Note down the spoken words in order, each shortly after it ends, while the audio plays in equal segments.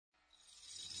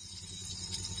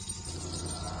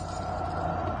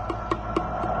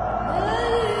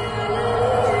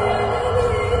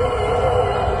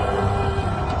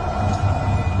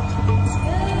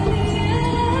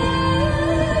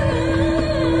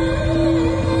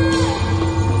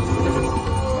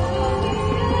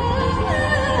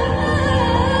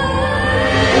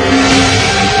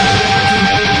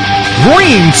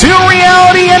Team 2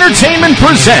 Reality Entertainment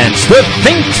presents the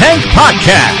Think Tank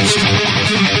Podcast.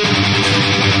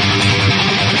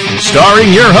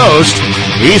 Starring your host,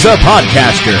 he's a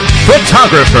podcaster,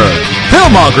 photographer,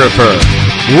 filmographer,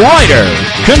 writer,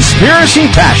 conspiracy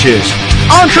fascist,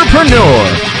 entrepreneur,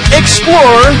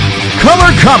 explorer,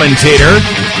 color commentator,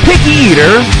 picky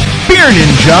eater, beer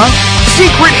ninja,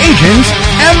 secret agent,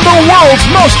 and the world's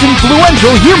most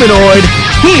influential humanoid.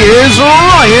 He is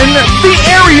Ryan, the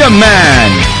Area Man.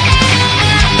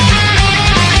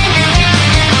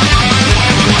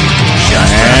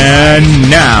 And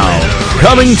now,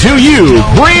 coming to you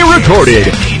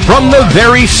pre-recorded from the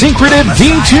very secretive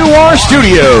D2R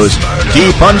Studios,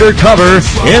 deep undercover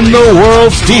in the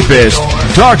world's deepest,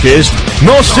 darkest,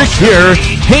 most secure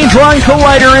Hadron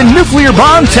Collider and nuclear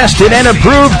bomb tested and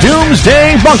approved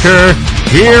doomsday bunker,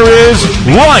 here is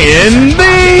Ryan,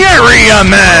 the Area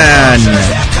Man.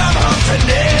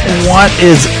 What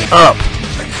is up?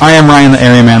 I am Ryan, the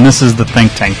Area Man. This is the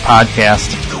Think Tank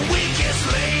Podcast.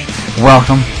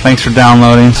 Welcome. Thanks for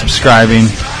downloading, subscribing,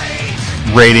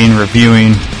 rating,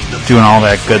 reviewing, doing all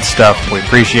that good stuff. We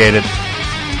appreciate it.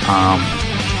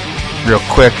 Real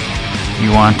quick,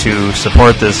 you want to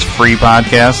support this free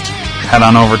podcast, head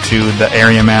on over to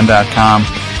theareaman.com.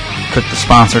 Click the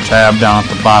sponsor tab down at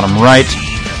the bottom right.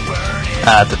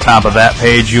 At the top of that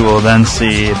page, you will then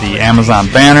see the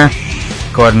Amazon banner.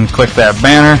 Go ahead and click that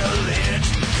banner.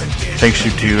 Takes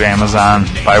you to Amazon.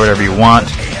 Buy whatever you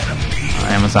want.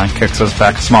 Amazon kicks us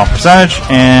back a small percentage,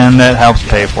 and that helps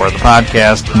pay for the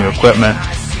podcast, new equipment,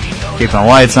 keeping the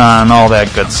lights on, all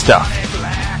that good stuff.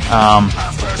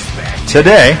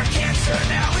 Today,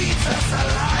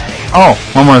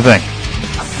 one more thing.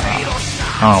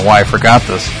 I don't know why I forgot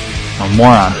this. I'm a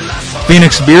moron.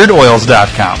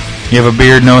 PhoenixBeardOils.com. You have a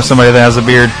beard, know somebody that has a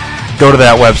beard, go to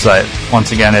that website.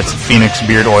 Once again, it's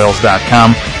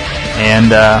PhoenixBeardOils.com. And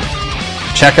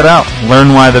check it out.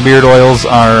 Learn why the beard oils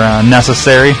are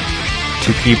necessary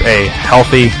to keep a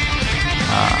healthy,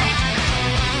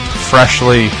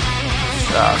 freshly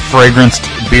fragranced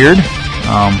beard.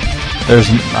 There's,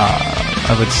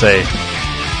 I would say,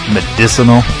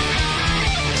 medicinal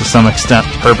to some extent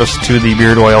purpose to the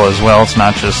beard oil as well. It's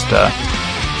not just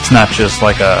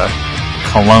like a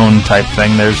cologne type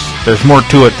thing. There's more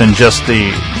to it than just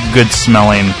the good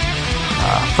smelling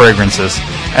fragrances.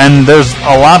 And there's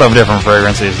a lot of different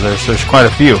fragrances. There's quite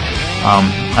a few.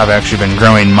 I've actually been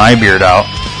growing my beard out.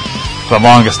 For the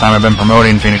longest time I've been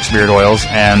promoting Phoenix Beard Oils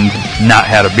and not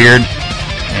had a beard.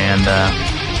 And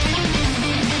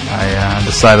I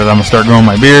decided I'm going to start growing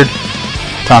my beard.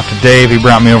 Talked to Dave. He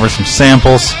brought me over some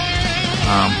samples.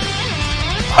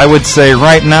 I would say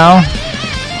right now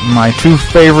my two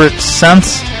favorite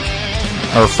scents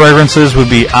or fragrances would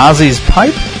be Ozzy's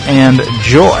Pipe and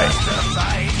Joy.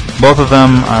 Both of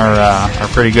them are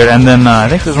pretty good. And then I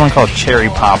think there's one called Cherry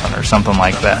Poppin' or something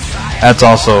like that. That's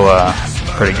also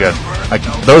pretty good.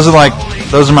 Those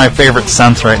are my favorite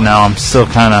scents right now. I'm still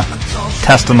kind of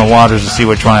testing the waters to see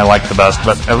which one I like the best.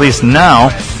 But at least now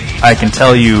I can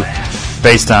tell you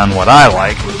based on what I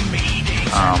like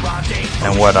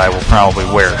and what I will probably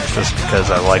wear, just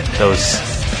because I like those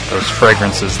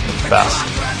fragrances the best.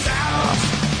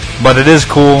 But it is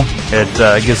cool.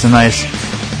 It gives a nice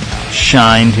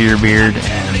shine to your beard,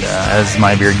 and as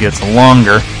my beard gets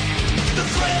longer,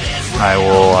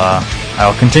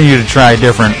 I'll continue to try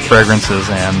different fragrances,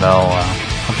 and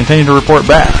I'll continue to report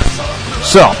back.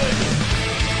 So,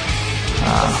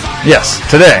 yes,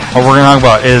 today what we're going to talk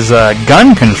about is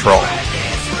gun control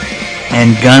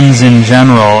and guns in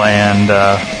general, and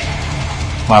a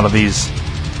lot of these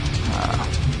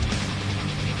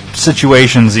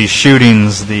situations, these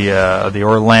shootings, the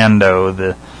Orlando,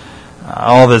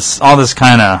 all this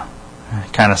kind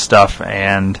of stuff,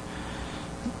 and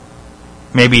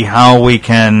maybe how we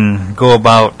can go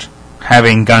about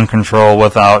having gun control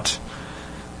without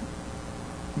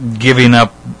giving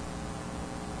up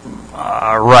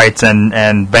rights and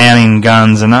banning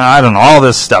guns, and I don't know, all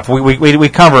this stuff. We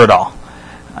cover it all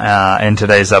in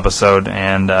today's episode,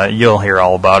 and you'll hear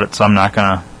all about it. So I'm not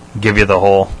gonna give you the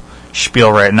whole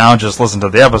spiel right now. Just listen to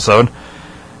the episode.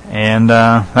 And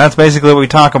that's basically what we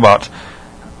talk about.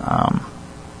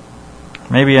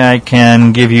 Maybe I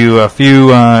can give you a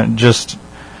few, I'll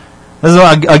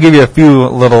give you a few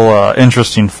little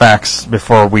interesting facts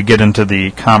before we get into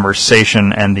the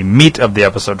conversation and the meat of the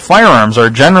episode. Firearms are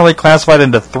generally classified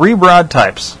into three broad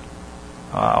types.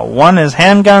 One is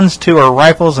handguns, two are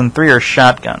rifles, and three are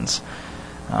shotguns.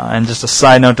 And just a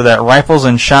side note to that, rifles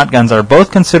and shotguns are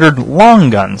both considered long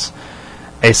guns.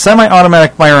 A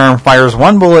semi-automatic firearm fires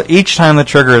one bullet each time the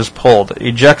trigger is pulled. It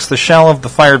ejects the shell of the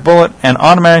fired bullet and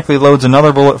automatically loads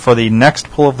another bullet for the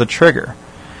next pull of the trigger.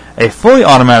 A fully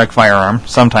automatic firearm,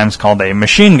 sometimes called a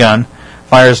machine gun,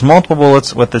 fires multiple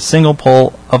bullets with the single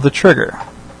pull of the trigger.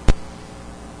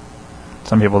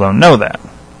 Some people don't know that.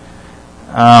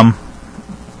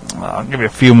 I'll give you a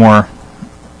few more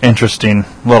interesting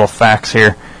little facts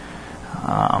here.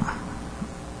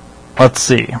 Let's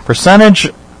see. Percentage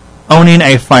owning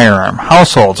a firearm.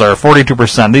 Households are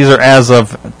 42%. These are as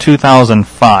of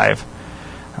 2005.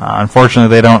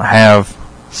 Unfortunately, they don't have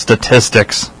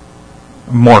statistics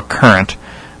more current.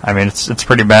 I mean, it's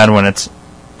pretty bad when it's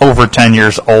over 10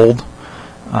 years old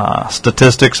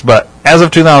statistics, but as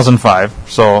of 2005,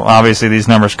 so obviously these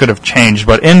numbers could have changed,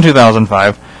 but in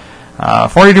 2005,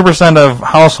 42% of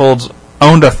households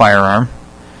owned a firearm,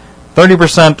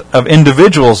 30% of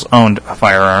individuals owned a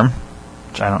firearm,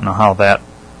 which I don't know how that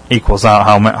equals out,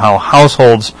 how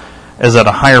households is at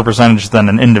a higher percentage than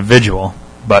an individual,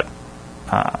 but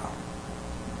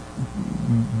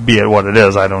be it what it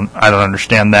is, I don't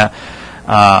understand that.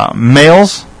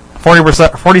 Males,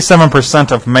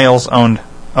 47% of males owned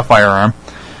a firearm,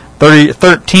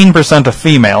 13% of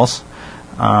females,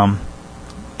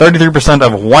 33%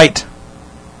 of white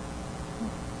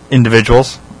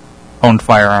individuals owned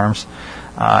firearms,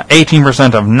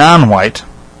 18% of non-white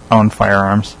owned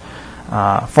firearms,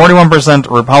 41%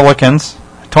 Republicans,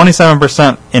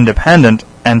 27% independent,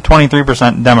 and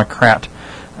 23% Democrat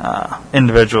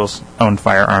individuals owned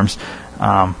firearms.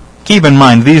 Keep in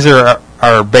mind, these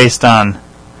are based on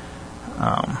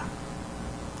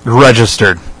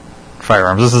registered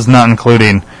firearms. This is not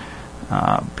including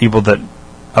people that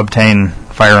obtain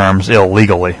firearms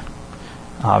illegally,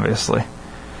 obviously.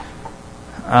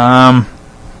 That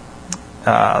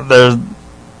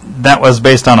was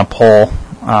based on a poll,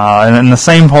 and in the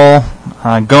same poll,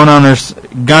 gun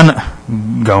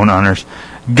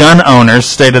owners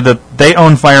stated that they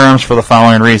own firearms for the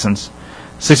following reasons.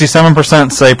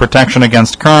 67% say protection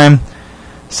against crime,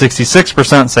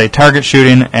 66% say target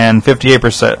shooting, and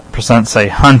 58% say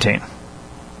hunting.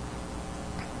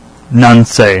 None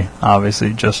say,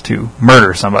 obviously, just to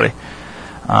murder somebody.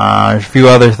 There's a few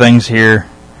other things here.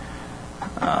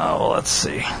 Let's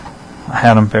see. I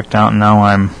had them picked out, and now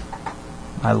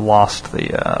I lost the,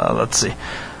 let's see.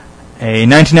 A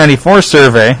 1994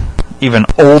 survey, even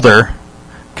older,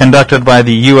 conducted by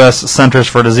the U.S. Centers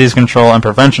for Disease Control and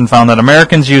Prevention, found that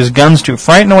Americans use guns to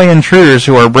frighten away intruders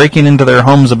who are breaking into their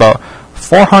homes about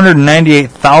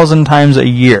 498,000 times a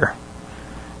year.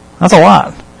 That's a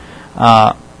lot.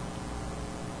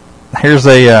 Here's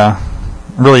a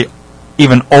really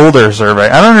even older survey.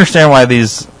 I don't understand why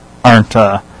these aren't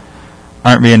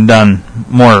being done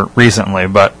more recently,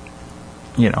 but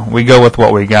we go with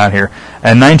what we got here.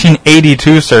 A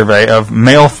 1982 survey of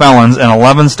male felons in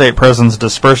 11 state prisons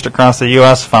dispersed across the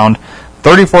U.S. found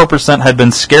 34% had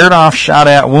been scared off, shot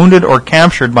at, wounded, or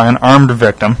captured by an armed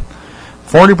victim.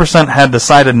 40% had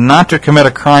decided not to commit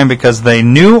a crime because they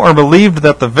knew or believed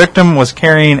that the victim was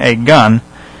carrying a gun.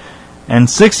 And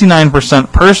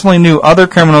 69% personally knew other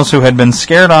criminals who had been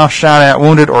scared off, shot at,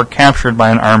 wounded, or captured by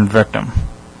an armed victim.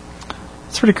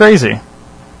 It's pretty crazy.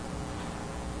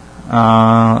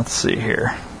 Let's see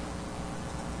here.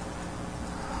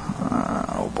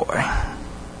 Oh boy.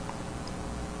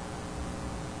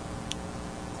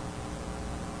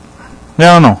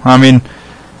 No. I mean,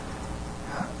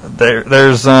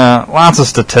 there's lots of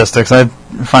statistics. I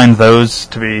find those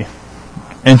to be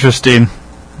interesting.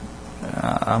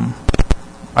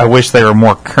 I wish they were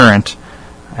more current,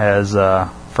 as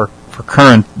for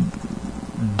current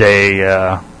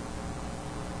day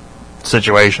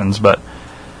situations, but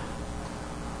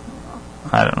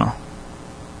I don't know.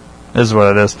 This is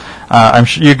what it is. I'm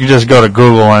sure you can just go to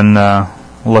Google and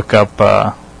look up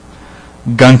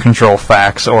gun control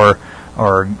facts or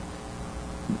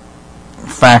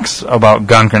facts about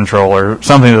gun control or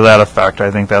something to that effect.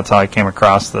 I think that's how I came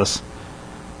across this.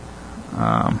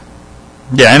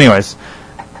 Anyways,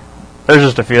 there's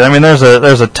just a few. I mean, there's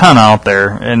a ton out there,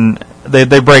 and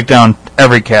they break down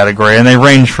every category, and they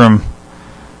range from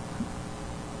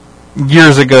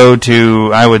years ago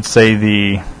to, I would say,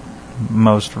 the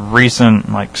most recent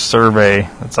survey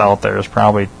that's out there is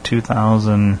probably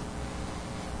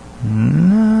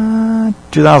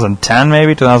 2010,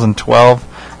 maybe 2012.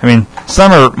 I mean,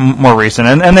 some are more recent,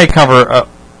 and they cover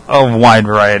a wide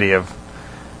variety of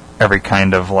every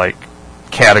kind of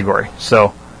category.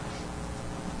 So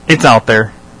it's out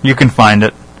there. You can find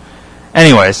it.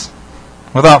 Anyways,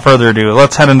 without further ado,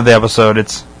 let's head into the episode.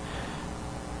 It's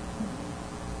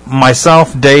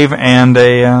myself, Dave, and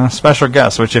a special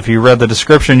guest, which if you read the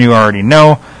description, you already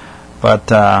know.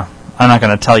 But I'm not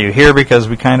going to tell you here because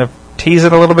we kind of tease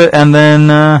it a little bit and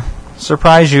then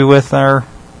surprise you with our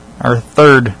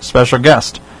third special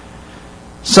guest.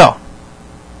 So,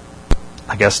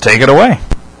 I guess take it away.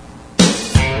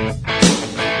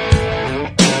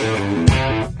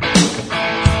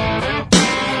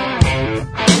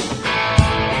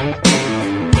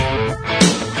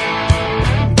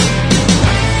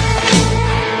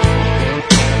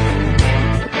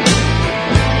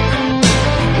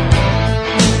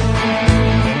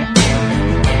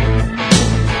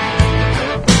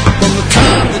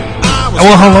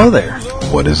 Well, hello there.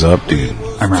 What is up, dude?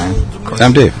 I'm Ryan.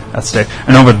 I'm Dave. That's Dave.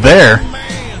 And over there...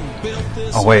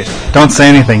 Oh, wait. Don't say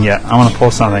anything yet. I want to pull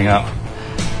something up.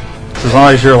 As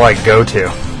long as you're, like, go-to.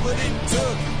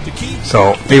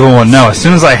 So people will know. As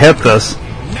soon as I hit this,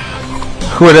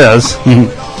 who it is,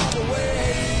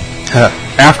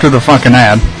 after the fucking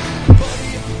ad,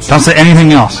 don't say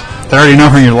anything else. They already know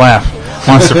when you laugh.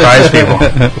 I want to surprise people.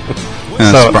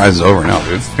 And the surprise is over now,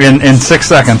 dude. In 6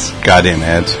 seconds. Goddamn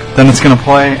ads. Then it's going to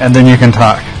play, and then you can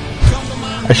talk.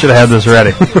 I should have had this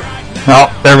ready. Well,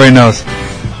 everybody knows.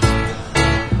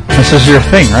 This is your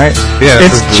thing, right? Yeah.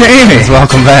 It's Jamie.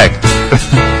 Welcome back.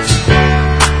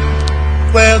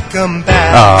 Welcome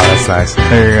back. Oh, that's nice.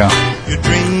 There you go. Your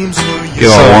dreams were Get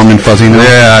all warm and fuzzy now?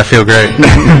 Yeah, I feel great.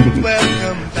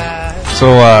 welcome back.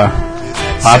 So,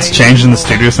 lots changed in the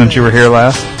studio since you were here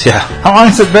last. Yeah. How long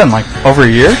has it been? Like, over a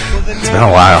year? It's been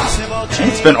a while.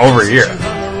 It's been over a year.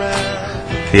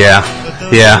 Yeah.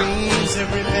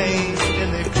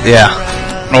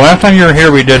 The last time you were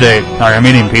here, we did I'm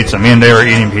eating pizza. Me and Dave were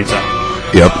eating pizza.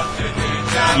 Yep.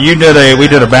 We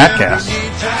did a Batcast,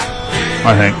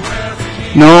 I think.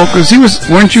 No, because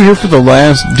weren't you here for the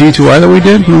last D2I that we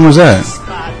did? When was that?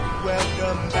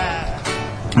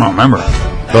 I don't remember.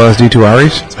 The last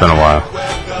D2Rs? It's been a while.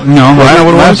 No, Wasn't that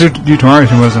what it last was?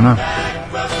 D2Rs wasn't on.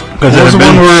 Because What was it the had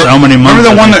one been where, so many months. remember the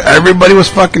I one think. that everybody was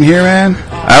fucking here, man?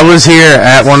 I was here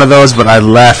at one of those, but I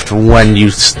left when you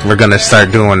were going to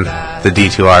start doing the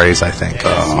D2Rs, I think.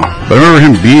 But I remember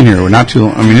him being here not too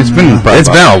long. I mean, it's been probably It's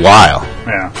been a while.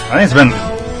 Yeah, I think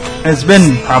it's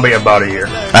been probably about a year.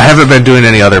 I haven't been doing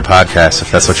any other podcasts, if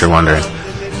that's what you're wondering.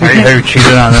 Have you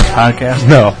cheated on this podcast?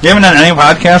 No. You haven't done any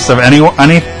podcasts of any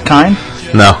kind?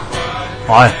 No.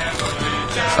 Why?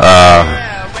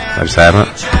 I just haven't.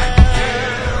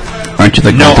 Aren't you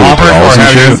like No going through offer, or withdrawals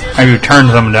and shit? have you turned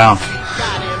them down?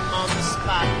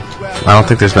 I don't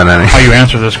think there's been any. How you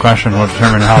answer this question will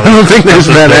determine how. I don't think there's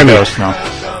been that any. goes. No.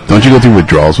 Don't you go through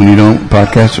withdrawals when you don't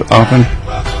podcast often?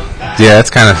 Yeah, it's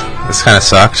kind of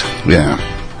sucked. Yeah.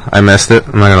 I missed it.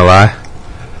 I'm not gonna lie.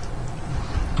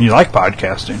 You like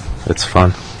podcasting? It's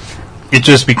fun. It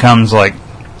just becomes like.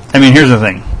 I mean, here's the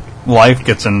thing: life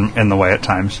gets in the way at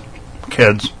times.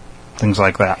 Kids, things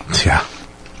like that, Yeah.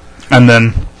 and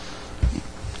then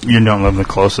you don't live the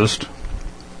closest.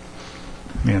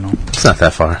 You know. It's not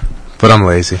that far, but I'm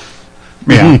lazy.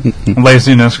 Yeah,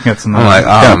 laziness gets in the I'm way. like,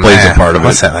 oh Yeah, plays a man, part of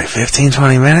what's it. that, like 15,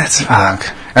 20 minutes? Fuck.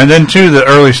 And then too, the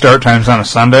early start times on a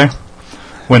Sunday,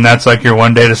 when that's like your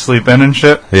one day to sleep in and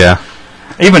shit. Yeah,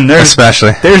 Even there's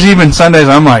even Sundays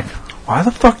I'm like, why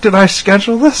the fuck did I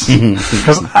schedule this?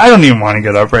 Because I don't even want to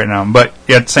get up right now. But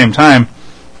at the same time,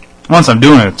 once I'm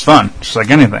doing it, it's fun, just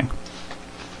like anything.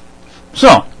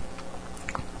 So,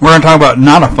 we're going to talk about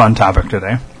not a fun topic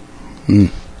today.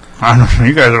 I don't know,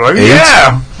 you guys are like, AIDS?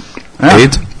 yeah!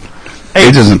 AIDS?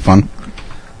 AIDS isn't fun.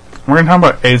 We're going to talk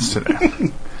about AIDS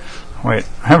today. Wait,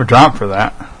 I have a drop for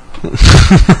that.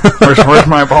 Where's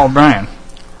my Paul Bryan?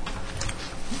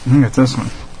 Let me get this one.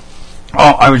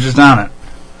 Oh, I was just on it.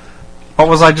 What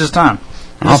was I just on?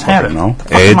 I just had it. know.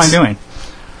 What am I AIDS. doing?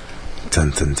 Dun,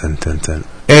 dun, dun, dun, dun.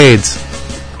 AIDS.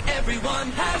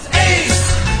 Everyone has AIDS.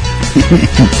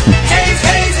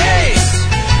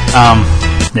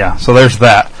 Yeah, so there's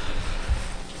that.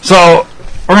 So,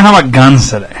 we're going to talk about guns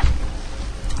today.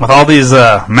 With all these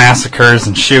massacres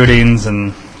and shootings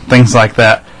and things like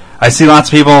that, I see lots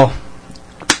of people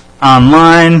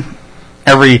online,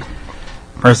 every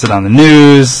person on the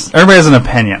news, everybody has an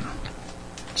opinion.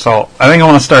 So, I think I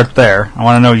want to start there. I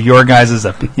want to know your guys'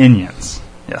 opinions.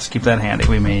 Yes, keep that handy.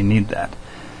 We may need that.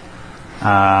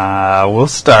 We'll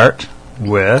start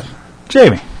with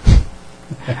Jamie.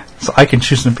 So I can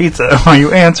chew some pizza while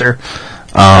you answer.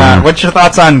 What's your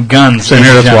thoughts on guns? Same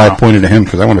here, in that's why I general? pointed to him,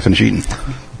 because I want to finish eating.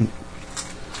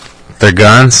 Their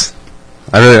guns?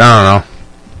 I don't know.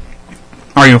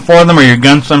 Are you for them? Are you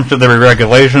against them? Should there be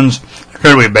regulations?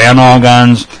 Should we ban all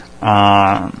guns?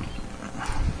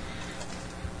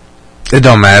 It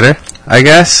don't matter, I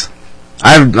guess.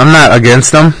 I'm not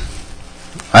against them.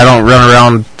 I don't run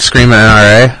around screaming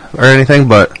NRA or anything,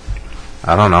 but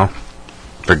I don't know.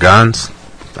 For guns,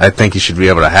 I think you should be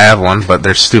able to have one, but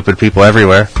there's stupid people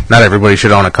everywhere. Not everybody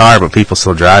should own a car, but people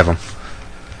still drive them.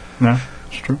 Yeah,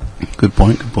 it's true. Good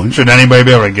point. Good point. Should anybody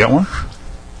be able to get one?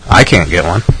 I can't get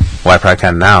one. Well, I probably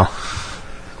can now.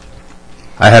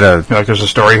 I had You feel like there's a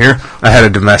story here? a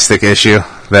domestic issue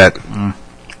that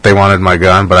they wanted my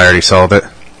gun, but I already sold it.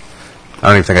 I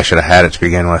don't even think I should have had it to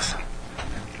begin with.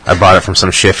 I bought it from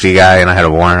some shifty guy, and I had a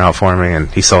warrant out for me,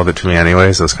 and he sold it to me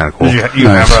anyways. It was kind of cool. Did you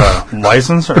have a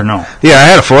license or no? Yeah, I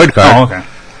had a Floyd card. Oh, okay.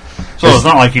 So it's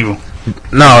not like you...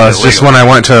 No, it's just illegal. when I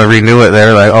went to renew it,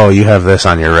 they're like, "Oh, you have this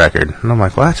on your record," and I'm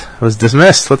like, "What? It was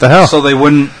dismissed. What the hell?" So they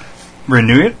wouldn't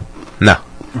renew it? No,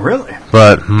 Really?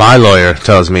 but my lawyer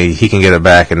tells me he can get it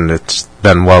back, and it's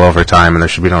been well over time, and there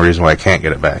should be no reason why I can't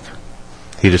get it back.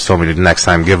 He just told me to next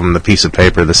time give him the piece of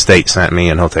paper the state sent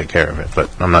me, and he'll take care of it. But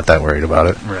I'm not that worried about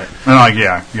it. Right. And like,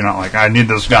 yeah, you're not like, I need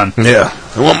this gun. Yeah,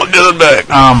 I want my gun back.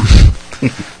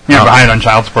 You're not behind on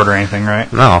child support or anything,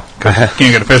 right? No, Can't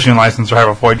get a fishing license or have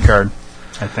a Floyd card,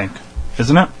 I think.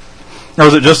 Isn't it? Or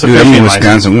is it just a Dude, I'm fishing in license?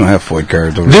 Wisconsin. We don't have Floyd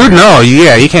cards over dude, here. no,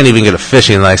 yeah, you can't even get a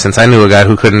fishing license. I knew a guy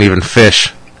who couldn't even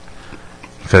fish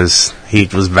because he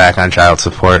was back on child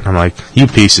support. I'm like, you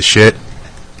piece of shit.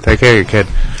 Take care of your kid.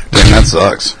 Damn, that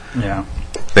sucks. Yeah.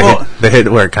 They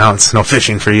hit where it counts. No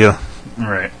fishing for you.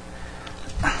 Right.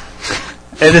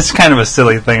 It is kind of a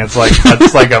silly thing. It's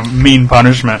like a mean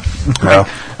punishment. No.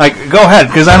 Like, go ahead,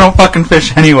 because I don't fucking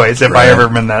fish anyways if I Right. ever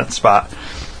am in that spot.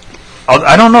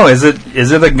 I don't know. Is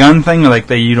it a gun thing? Like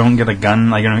that you don't get a gun?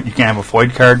 Like you can't have a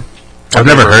Floyd card? I've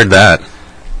never heard that.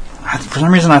 For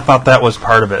some reason, I thought that was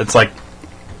part of it. It's like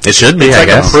It should be, it's I like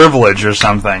guess. a privilege or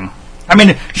something. I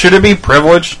mean, should it be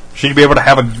privilege? Should you be able to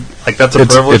have a that's a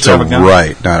privilege It's to a have a gun?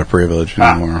 right, not a privilege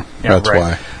anymore. Yeah, That's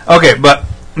right. why. Okay, but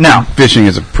now Fishing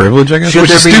is a privilege, I guess. Should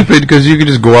Which is there be- stupid because you could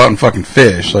just go out and fucking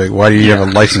fish. Like, why do you Yeah. have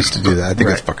a license to do that? I think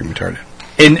Right. that's fucking retarded.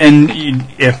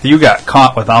 if you got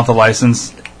caught without the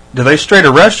license, do they straight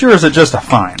arrest you or is it just a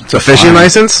fine? It's a fishing fine.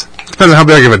 license? Depends on how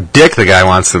big of a dick the guy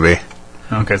wants to be.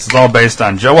 Okay, so it's all based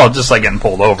on Joe. Well, just like getting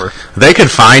pulled over. They could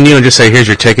fine you and just say, here's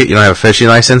your ticket, you don't have a fishing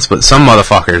license, but some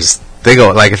motherfuckers, they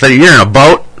go, like, if you're in a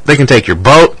boat, they can take your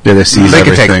boat. Yeah, they seize They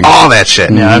can take everything. all that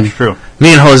shit. Yeah, that's true.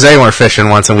 Me and Jose were fishing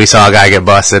once, and we saw a guy get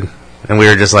busted, and we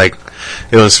were just like,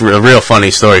 it was a real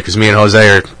funny story, because me and Jose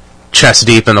are chest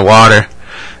deep in the water,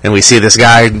 and we see this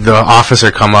guy, the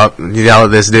officer, come up, yell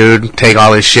at this dude, take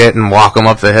all his shit, and walk him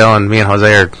up the hill, and me and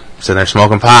Jose are sitting there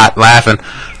smoking pot, laughing.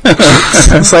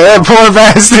 It's like, that poor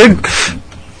bastard.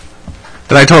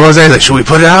 Then I told Jose, like, should we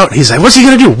put it out? He's like, what's he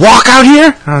gonna do, walk out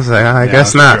here? I was like, I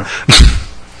guess not.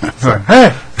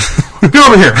 Hey, get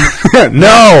over here.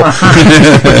 No!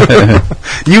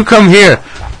 You come here.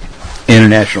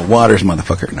 International waters,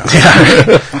 motherfucker. No.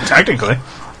 Technically,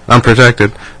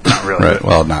 Unprotected. not really. Right.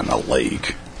 Well, not in a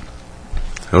lake.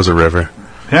 It was a river.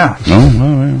 Yeah, No,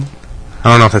 yeah. I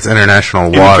don't know if it's international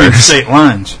in between waters. state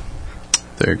lines,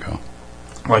 There you go.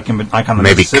 like on the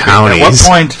Maybe Mississippi. counties. At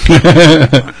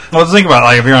what point? Well, think about it,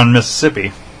 like if you're on Mississippi,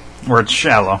 where it's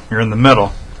shallow, you're in the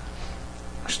middle.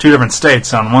 There's two different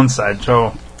states on one side,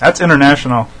 so that's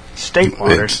international state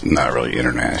waters. It's not really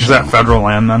international. Is that federal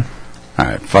land then? All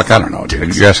right, fuck, I don't know,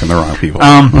 dude. You're asking the wrong people.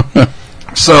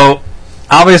 So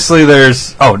obviously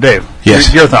there's. Oh, Dave.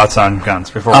 Yes. Your thoughts on guns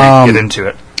before we get into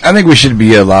it? I think we should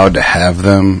be allowed to have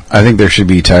them. I think there should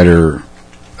be tighter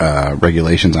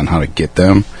regulations on how to get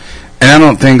them. And I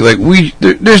don't think, like,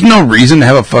 there's no reason to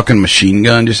have a fucking machine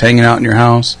gun just hanging out in your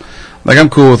house. Like, I'm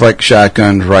cool with, like,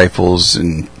 shotguns, rifles,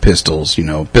 and pistols, you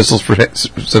know. Pistols for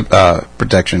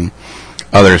protection,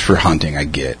 others for hunting, I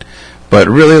get. But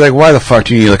really, like, why the fuck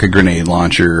do you need, like, a grenade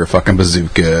launcher, a fucking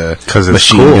bazooka, 'Cause it's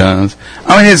machine cool. guns?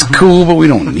 I mean, it's cool, but we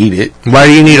don't need it. Why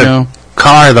do you need You a know?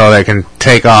 car, though, that can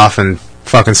take off and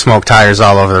fucking smoke tires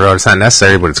all over the road? It's not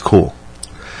necessary, but it's cool.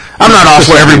 I'm not all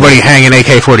for everybody hanging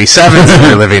AK-47s in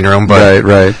their living room, but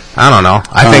Right. I don't know.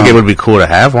 I think it would be cool to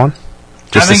have one.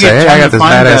 Just I think to say, it's hey, I trying got to this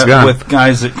find badass that gun. with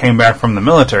guys that came back from the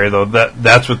military, though.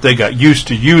 That's what they got used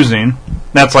to using.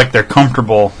 That's like their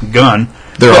comfortable gun.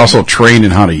 They're But- also trained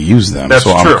in how to use them, That's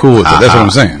so I'm true. cool with it. That's what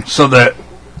I'm saying.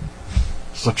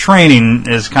 So training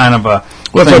is kind of a. Well,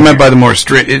 that's what I thing meant by here. the more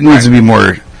it needs to be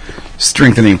more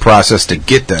strengthening process to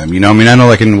get them. You know, I mean, I know,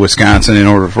 like in Wisconsin, in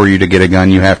order for you to get a gun,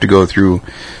 you have to go through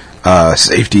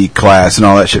safety class and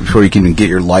all that shit before you can even get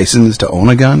your license to own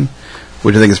a gun,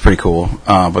 which I think is pretty cool.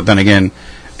 But then again,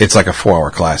 it's like a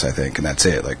 4-hour class, I think, and that's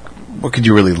it. Like, what could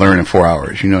you really learn in 4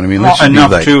 hours? You know what I mean? Well, That should be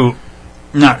enough like- to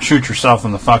not shoot yourself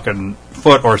in the fucking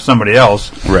foot or somebody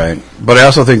else. Right. But I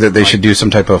also think that they should do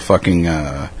some type of fucking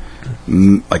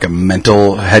like a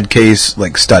mental head case,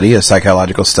 like study, a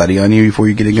psychological study on you before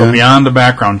you get a gun? Beyond the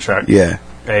background check. Yeah.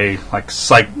 A, like,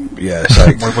 psych... Yeah,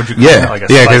 psych. What would you call Yeah. it? Like a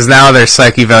Yeah, psych- because now their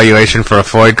psych evaluation for a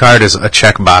FOID card is a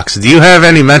checkbox. Do you have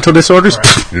any mental disorders?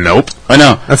 Nope. I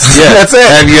know. That's it.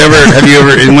 Have you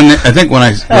ever, and when, I think when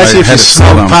I That's if had you to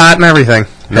sell smoke them, pot and everything.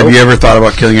 have you ever thought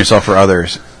about killing yourself for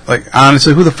others? Like,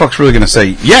 honestly, who the fuck's really going to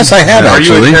say, yes, I have, Are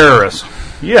you a actually? terrorist?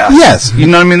 Yes. Yes. You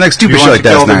know what I mean? Like, stupid You shit want like to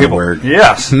kill that's other not people? going to work.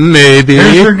 Yes. Maybe.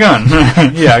 Here's your gun.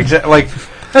 Yeah, exactly. Like,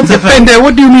 that's the thing. Defender,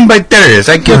 what do you mean by terrorist?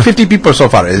 I killed 50 people so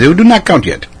far. They do not count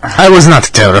yet. I was not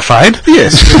terrified.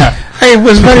 Yes. I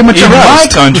was very much In my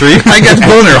aroused. country. I got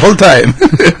boner the whole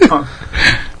time.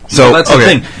 So, that's the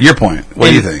okay, thing. your point. What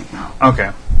do you think? Okay.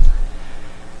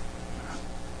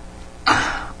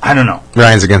 I don't know.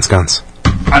 Ryan's against guns.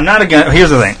 I'm not against... Here's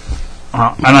the thing.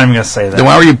 I'm not even going to say that. Then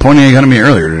why were you pointing a gun at me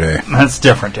earlier today? That's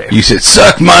different, Dave. You said,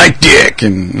 suck my dick,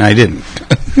 and I didn't.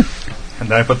 And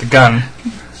then I put the gun,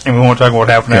 and we won't talk about what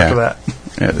happened Yeah. after that.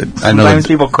 Yeah, I know Sometimes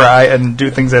people cry and do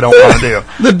things they don't want to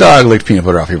do. the dog licked peanut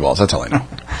butter off your balls. That's all I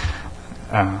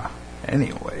know.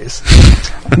 Anyways.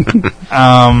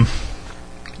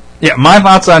 Yeah, my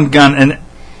thoughts on gun, and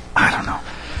I don't know.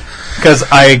 Because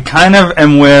I kind of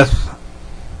am with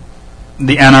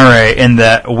the NRA in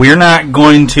that we're not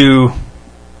going to,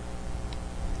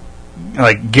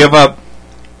 like, give up.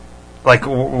 Like,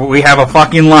 we have a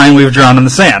fucking line we've drawn in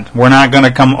the sand. We're not going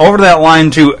to come over that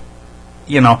line to,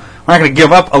 you know, we're not going to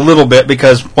give up a little bit,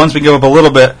 because once we give up a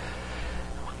little bit,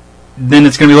 then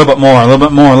it's going to be a little bit more, a little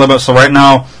bit more, a little bit. So right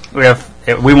now,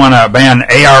 we want to ban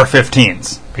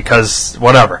AR-15s, because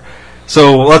whatever.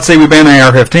 So let's say we ban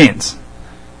AR-15s.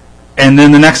 And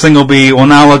then the next thing will be, well,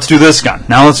 now let's do this gun.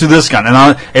 Now let's do this gun.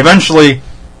 And eventually,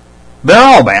 they're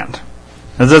all banned.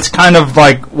 That's kind of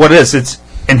like what it is.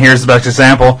 And here's the best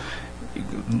example.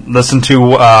 Listen to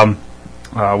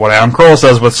what Adam Kroll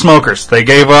says with smokers. They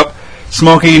gave up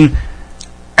smoking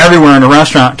everywhere in a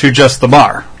restaurant to just the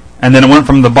bar. And then it went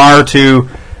from the bar to...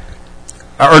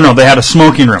 Or no, they had a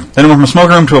smoking room. Then it went from a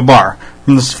smoking room to a bar.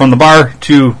 From the bar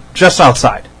to just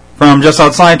outside. From just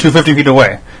outside to 50 feet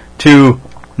away. To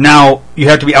now you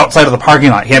have to be outside of the parking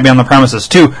lot. You can't be on the premises.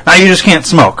 To now you just can't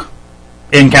smoke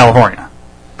in California.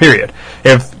 Period.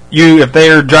 If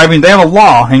they're driving, they have a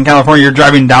law in California. You're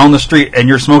driving down the street and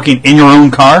you're smoking in your own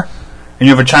car, and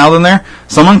you have a child in there.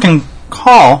 Someone can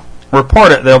call,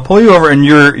 report it. They'll pull you over, and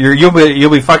you'll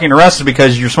be fucking arrested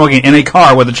because you're smoking in a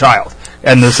car with a child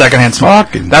and the secondhand smoke.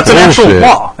 Fucking That's an actual bullshit.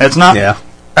 law. It's not. Yeah.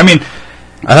 I mean,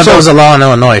 I thought So- that was a law in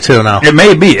Illinois, too, now. it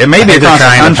may be. It may be think they're across the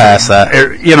trying to country. pass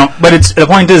that. You know, but the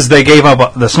point is they gave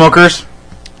up. The smokers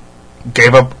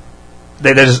gave up.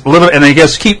 They just little, and they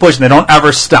just keep pushing. They don't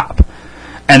ever stop.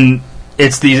 And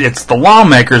it's the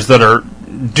lawmakers that are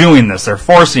doing this. They're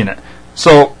forcing it.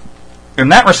 So, in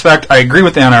that respect, I agree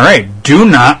with the NRA. Do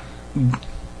not.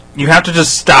 You have to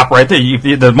just stop right there.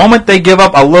 The moment they give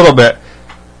up a little bit,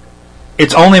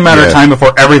 it's only a matter of Yeah. time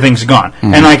before everything's gone.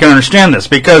 And I can understand this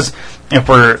because if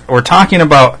we're talking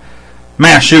about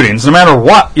mass shootings, no matter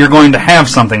what, you're going to have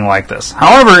something like this.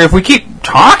 However, if we keep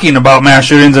talking about mass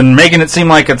shootings and making it seem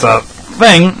like it's a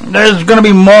thing, there's going to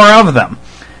be more of them.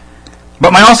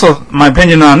 But my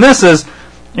opinion on this is,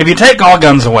 if you take all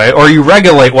guns away, or you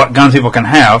regulate what guns people can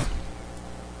have,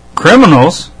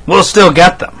 criminals will still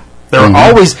get them. There are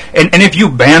always, and if you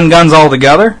ban guns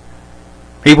altogether,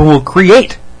 people will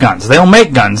create guns. They'll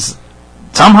make guns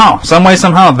somehow, some way,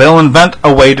 somehow. They'll invent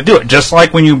a way to do it. Just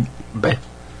like when you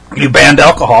banned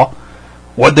alcohol,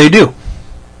 what'd they do?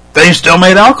 They still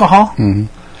made alcohol.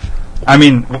 I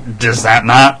mean, does that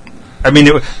not? I mean,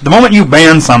 the moment you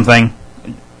ban something,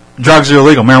 drugs are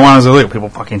illegal, marijuana is illegal. People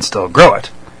fucking still grow it.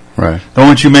 Right. The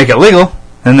moment you make it legal,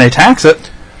 then they tax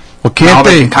it. Well, Now can't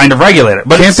they they? can kind of regulate it.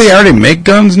 But Can't they already make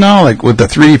guns now, like with the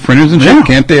 3D printers and shit? Yeah.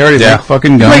 Can't they already Yeah. make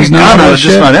fucking They guns make now? gun and out all of that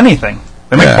just shit? about anything.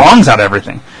 They make Yeah. bongs out of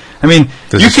everything. I mean,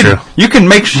 This you is can true. you can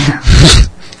make.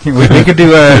 we could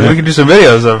do some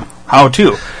videos of how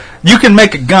to. You can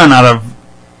make a gun out of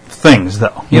things,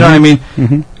 though. You know what I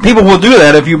mean? People will do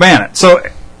that if you ban it. So,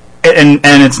 and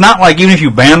it's not like even if you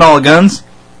banned all the guns,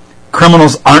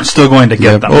 criminals aren't still going to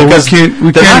get them Oh, because we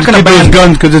they're not can't going to get those ban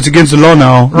guns because it's against the law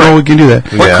now. Right. No, we can do that.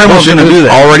 What Yeah. criminal's going to do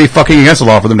that? Already fucking against the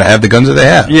law for them to have the guns that they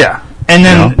have. Yeah. And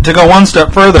then You know? to go one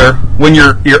step further, when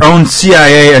your own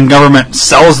CIA and government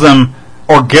sells them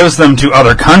or gives them to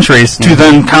other countries to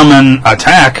then come and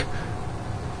attack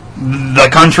the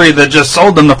country that just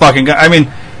sold them the fucking gun. I mean,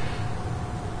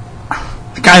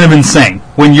 kind of insane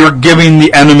when you're giving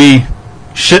the enemy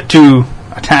shit to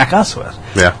attack us with.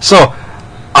 Yeah. So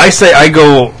I say I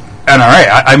go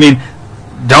NRA. I mean,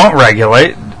 don't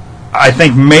regulate. I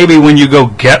think maybe when you go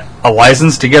get a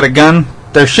license to get a gun,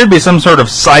 there should be some sort of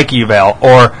psych eval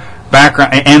or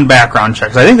background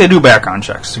checks. I think they do background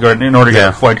checks in order to get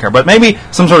a FOID card, but maybe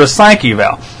some sort of psych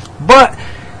eval. But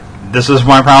this is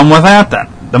my problem with that then.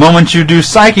 The moment you do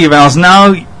psych evals,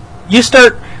 now you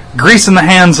start greasing the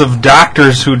hands of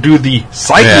doctors who do the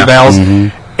psych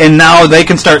evals, and now they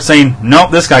can start saying,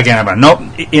 nope, this guy can't have a gun. Nope.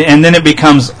 And then it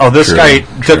becomes, oh, this guy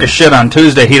took a shit on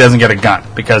Tuesday, he doesn't get a gun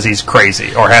because he's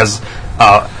crazy or has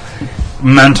a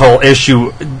mental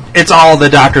issue. It's all the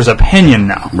doctor's opinion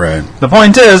now. Right. The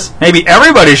point is, maybe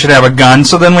everybody should have a gun,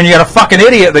 so then when you got a fucking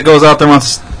idiot that goes out there and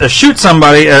wants to shoot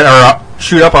somebody or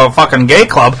shoot up a fucking gay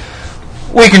club,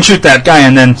 we can shoot that guy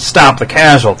and then stop the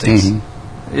casualties.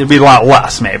 It'd be a lot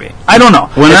less, maybe. I don't know.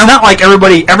 It's not like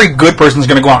every good person's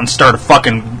going to go out and start a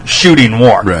fucking shooting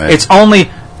war. Right. It's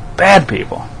only bad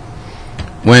people.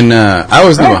 When I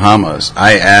was in the Bahamas,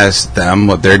 I asked them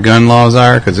what their gun laws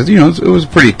are, because it was a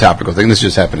pretty topical thing. This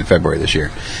just happened in February this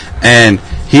year. And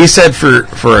he said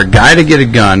for a guy to get a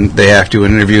gun, they have to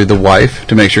interview the wife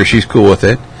to make sure she's cool with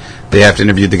it. They have to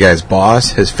interview the guy's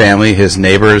boss, his family, his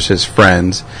neighbors, his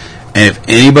friends. And if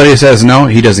anybody says no,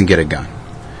 he doesn't get a gun.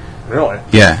 Really?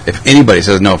 Yeah, if anybody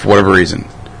says no for whatever reason.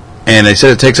 And they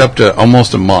said it takes up to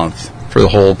almost a month for the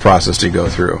whole process to go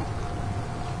through.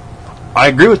 I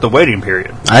agree with the waiting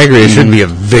period. I agree. It should be a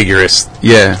vigorous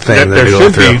Yeah. thing that There we go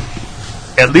should through.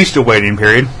 be at least a waiting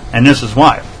period, and this is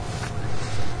why.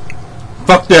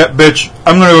 Fuck that bitch.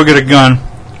 I'm going to go get a gun.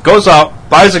 Goes out,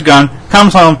 buys a gun,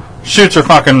 comes home, shoots her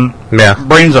fucking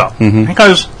brains out.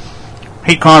 Because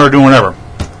he caught her doing whatever.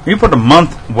 You put a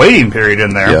month waiting period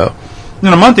in there. Yeah. In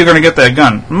a month, you're going to get that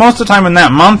gun. Most of the time in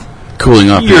that month,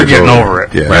 Cooling up. you're getting over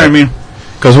it. Yeah. You know what I mean?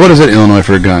 Because what is it in Illinois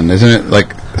for a gun? Isn't it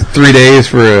like 3 days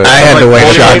for a... I had to wait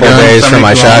a couple days for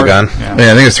my 72 shotgun. hours. Yeah.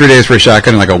 Yeah, I think it's 3 days for a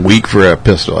shotgun and like a week for a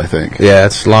pistol, I think. Yeah,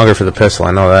 it's longer for the pistol.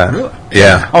 I know that. Really?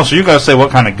 Yeah. Oh, so you got to say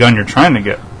what kind of gun you're trying to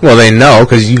get. Well, they know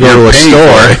because you go You're to a paying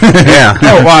store. for it. Yeah.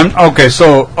 Oh, well, okay.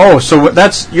 So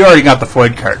that's you already got the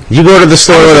FOID card. You go to the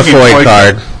store with a FOID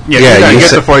card. Yeah, you gotta get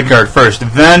say, the FOID card first.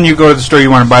 Then you go to the store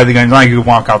you want to buy the gun. Now you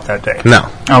walk out that day. No.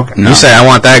 Okay. You say, I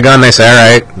want that gun. They say, all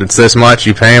right, it's this much.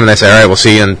 You pay them, and they say, all right, we'll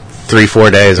see you in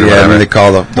 3-4 days or Yeah, whatever. and then they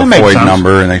call the That makes FOID sense.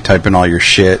 number and they type in all your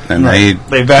shit and Right.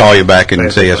 they vet call you, you back and say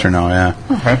basically. yes or no, yeah.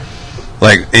 Okay.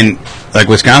 Like in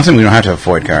Wisconsin, we don't have to have a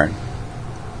FOID card.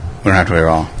 We don't have to at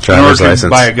all. In order Driver's to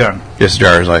license. buy a gun. Just a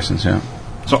driver's license, yeah.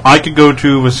 So I could go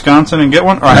to Wisconsin and get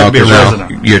one, or I have to be a 'cause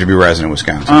resident. you have to be a resident of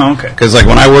Wisconsin. Oh, okay. Because like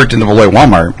when I worked in the Beloit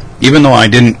Walmart, even though I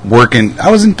didn't work I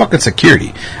was in fucking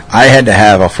security. I had to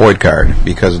have a FOID card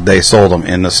because they sold them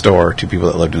in the store to people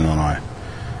that lived in Illinois.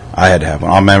 I had to have one.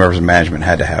 All members of management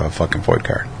had to have a fucking FOID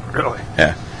card. Really?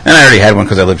 Yeah. And I already had one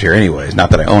because I lived here anyways.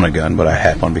 Not that I own a gun, but I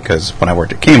had one because when I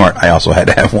worked at Kmart, I also had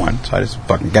to have one. So I just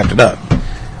fucking kept it up.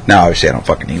 Now, obviously, I don't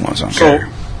fucking need one, so I don't care.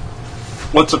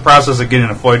 What's the process of getting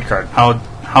a FOID card?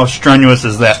 How strenuous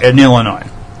is that in Illinois?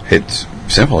 It's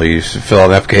simple. You just fill out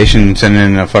the application, send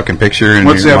in a fucking picture, and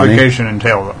What's the your money. application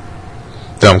entail, though?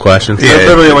 Dumb question. Yeah. That's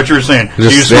literally what you were saying. Do you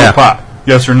Just- smoke yeah. pot?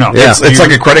 Yes or no? Yeah. It's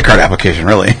like a credit card application,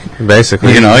 really.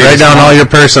 Basically. You know, write you down just- all your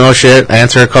personal shit,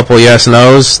 answer a couple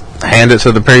yes-nos, hand it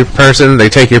to the person, they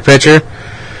take your picture.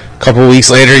 A couple weeks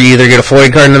later, you either get a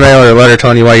FOID card in the mail or a letter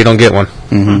telling you why you don't get one.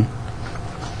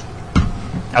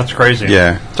 That's crazy.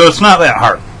 Yeah. So it's not that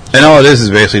hard. And all it is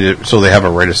basically so they have a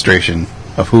registration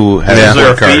of who has Is a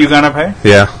there a FOID card. fee you gotta pay?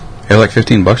 Yeah. It's like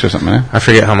 $15 or something, eh? I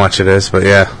forget how much it is, but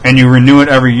yeah. And you renew it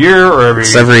every year or every?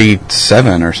 It's every...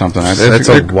 7 or something. That's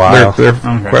a while. They're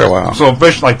Okay. quite a while. So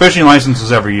fishing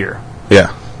licenses every year,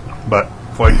 Yeah. but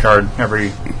FOID card every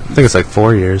I think it's like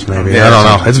 4 years, maybe. Yeah, I don't know.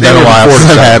 something. It's been a while 4 to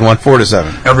since I've 7. had one. 4 to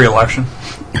 7. election,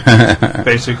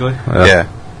 basically. Yeah.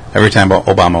 Every time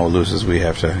Obama loses, we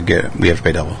have to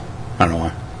pay double. I don't know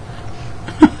why.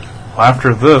 Well,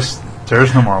 after this,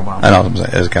 there's no more Obama. I know what I'm saying.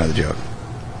 It was kind of the joke.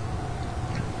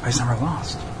 He's never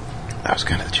lost. That was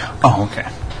kind of the joke. Oh, okay.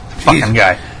 Fucking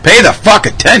guy. Pay the fuck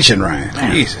attention,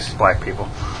 Ryan. Jesus. Black people.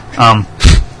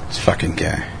 This fucking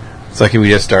guy. It's like we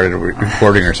just started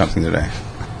recording or something today.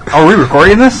 Are we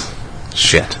recording this?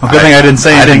 Shit. Well, good thing I didn't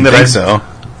say anything didn't that I think so.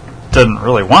 didn't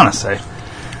really want to say.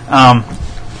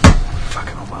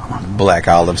 Fucking Obama. Black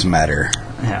olives matter.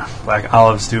 Yeah, black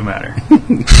olives do matter.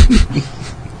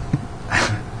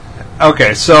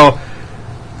 Okay, so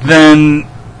then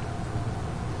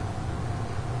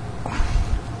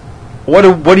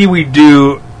what do we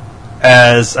do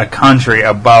as a country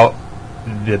about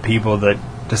the people that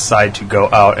decide to go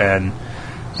out and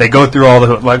they go through all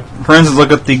the, like, for instance,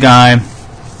 look at the guy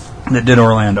that did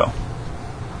Orlando,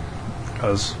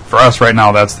 because for us right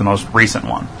now that's the most recent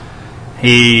one.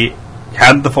 He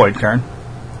had the FOID card,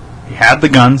 he had the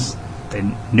guns, They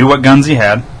knew what guns he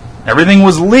had. Everything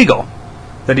was legal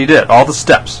that he did, all the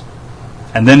steps.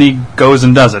 And then he goes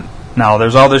and does it. Now,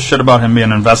 there's all this shit about him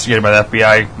being investigated by the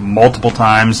FBI multiple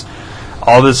times.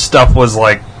 All this stuff was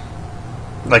like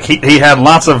he had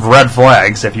lots of red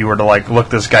flags if you were to like look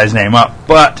this guy's name up.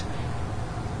 But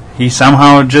he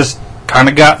somehow just kind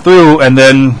of got through and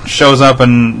then shows up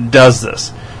and does this.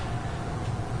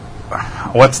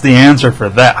 What's the answer for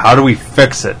that? How do we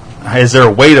fix it? Is there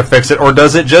a way to fix it, or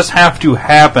does it just have to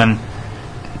happen?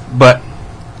 But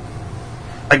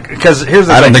because here's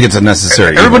the I thing. don't think it's a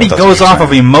necessary. Everybody evil, that's goes what you're off of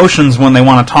saying. emotions when they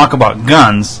want to talk about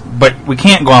guns, but we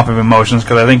can't go off of emotions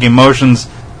because I think emotions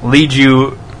lead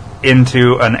you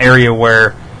into an area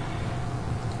where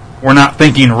we're not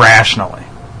thinking rationally.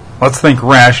 Let's think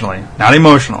rationally, not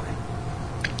emotionally.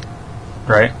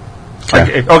 Right?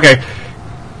 Okay. Okay.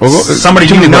 Well, Somebody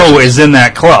too you many know questions. is in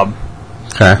that club.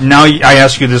 Okay. Now I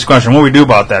ask you this question: what do we do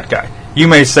about that guy? You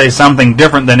may say something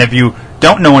different than if you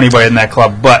don't know anybody in that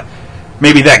club, but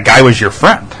maybe that guy was your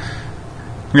friend.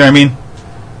 You know what I mean?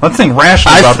 Let's think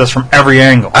rationally about this from every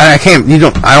angle. I can't. You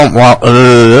don't. I don't want.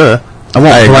 I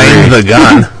won't blame the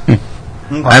gun.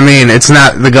 I mean, it's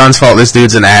not the gun's fault. This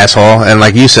dude's an asshole, and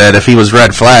like you said, if he was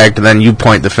red flagged, then you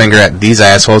point the finger at these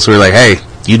assholes who are like, "Hey,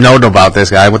 you know about this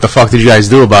guy. What the fuck did you guys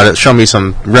do about it? Show me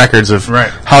some records of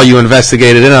how you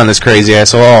investigated in on this crazy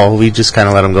asshole." Oh, we just kind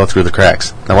of let him go through the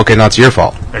cracks. Now, okay, now it's your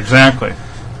fault. Exactly.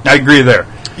 I agree there.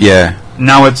 Yeah.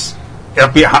 Now it's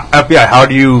FBI. How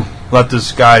do you let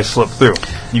this guy slip through?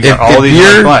 You got all If these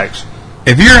you're- red flags.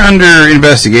 If you're under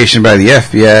investigation by the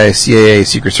FBI, CIA,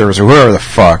 Secret Service, or whoever the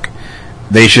fuck,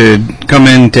 they should come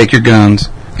in, take your guns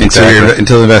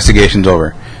until the investigation's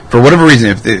over. For whatever reason,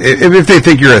 if they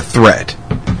think you're a threat,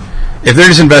 if they're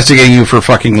just investigating you for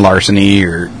fucking larceny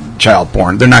or child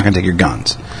porn, they're not going to take your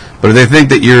guns. But if they think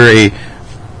that you're a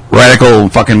radical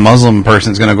fucking Muslim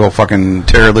person that's going to go fucking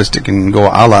terroristic and go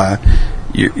Allah,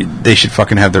 they should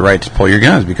fucking have the right to pull your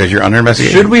guns because you're under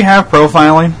investigation. Should we have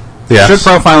profiling? Yes. Should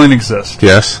profiling exist?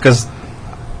 Yes. Because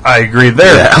I agree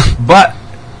there. Yeah. But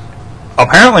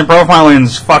apparently profiling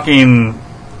is fucking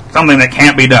something that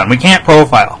can't be done. We can't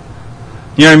profile.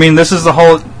 You know what I mean? This is the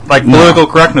whole political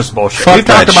correctness bullshit. Fuck We've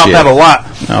talked that about shit. that a lot.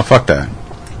 No, fuck that.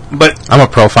 But I'm a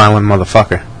profiling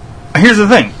motherfucker. here's the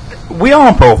thing. We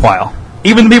all profile.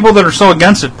 Even the people that are so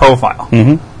against it profile.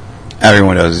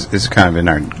 Everyone does. It's kind of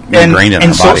ingrained in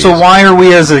our so, bodies. so why are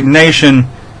we as a nation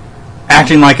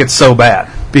acting like it's so bad?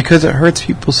 Because it hurts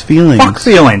people's feelings. Fuck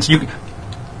feelings. You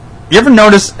ever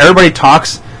notice everybody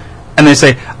talks and they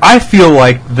say, I feel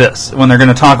like this when they're going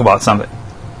to talk about something?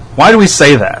 Why do we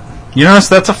say that? You notice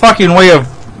that's a fucking way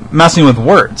of messing with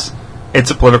words.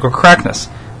 It's a political correctness.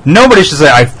 Nobody should say,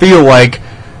 I feel like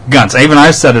guns. Even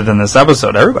I said it in this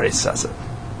episode. Everybody says it.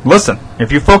 Listen,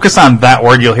 if you focus on that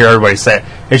word, you'll hear everybody say it.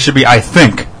 It should be, I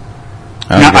think.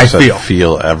 I don't Not, I think feel.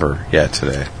 feel ever yet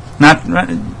today. Not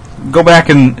go back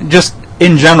and just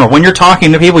in general, when you're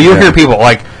talking to people, you'll hear people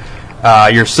like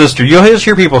your sister. You'll just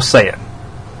hear people say it.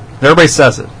 Everybody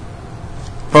says it.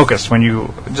 Focus when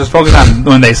you just focus on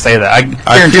when they say that.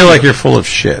 I feel like you're full of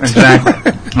shit.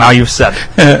 Exactly. Now you've said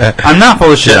it. I'm not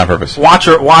full of shit. on purpose.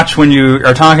 Watch when you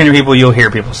are talking to people. You'll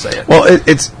hear people say it. Well,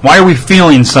 it's Why are we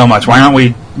feeling so much? Why aren't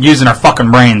we using our fucking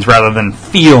brains rather than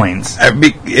feelings?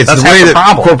 it's That's the half way the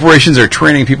that problem. corporations are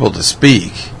training people to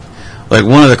speak. Like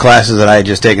one of the classes that I had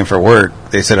just taken for work,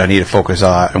 they said I need to focus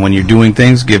on, and when you're doing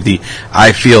things, give the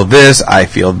I feel this, I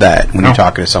feel that when you're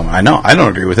talking to someone. I know, I don't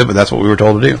agree with it, but that's what we were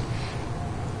told to do.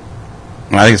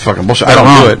 And I think it's fucking bullshit. I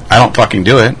don't do it. I don't fucking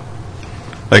do it.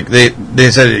 Like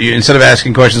they said, instead of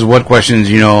asking questions, what questions,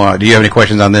 do you have any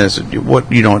questions on this? What,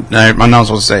 I'm not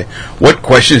supposed to say, what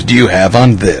questions do you have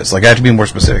on this? Like I have to be more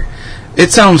specific.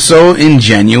 It sounds so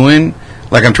ingenuine.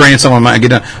 Like I'm training someone might get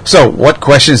done. So, what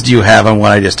questions do you have on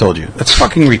what I just told you? That's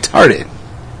fucking retarded.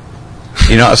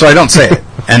 So I don't say it.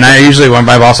 And I usually, when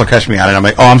my boss will catch me on it, I'm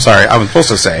like, oh, I'm sorry. I was supposed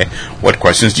to say, what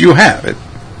questions do you have?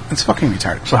 It's fucking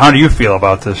retarded. So how do you feel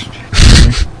about this?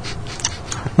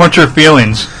 What's your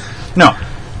feelings? No.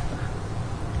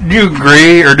 Do you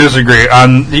agree or disagree?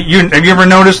 Have you ever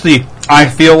noticed the I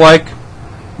feel like?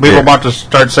 People about to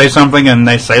start say something and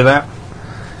they say that?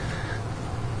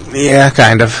 Yeah,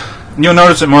 kind of. You'll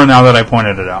notice it more now that I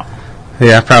pointed it out.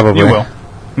 Yeah, probably. You will.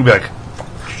 You'll be like,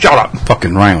 shut up.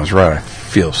 Fucking Ryan was right. I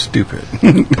feel stupid.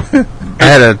 I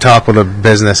had a talk with a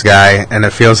business guy, and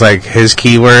it feels like his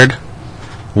keyword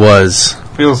was...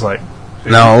 Feels like.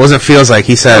 No, it wasn't feels like.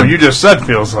 He said... Oh, you just said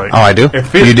feels like. Oh, I do?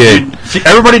 You did. See,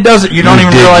 everybody does it. You don't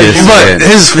even did realize just you say would.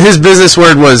 it. But his business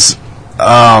word was,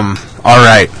 all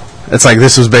right. It's like,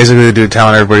 this was basically the dude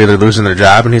telling everybody they're losing their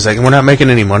job, and he's like, we're not making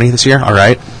any money this year, all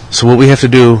right? So what we have to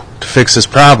do to fix this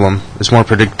problem is more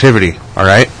productivity, all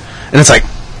right? And it's like,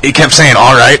 he kept saying,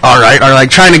 all right, or like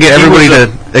trying to get everybody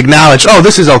to acknowledge, oh,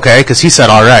 this is okay, because he said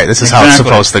all right, this is how it's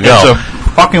supposed to go. So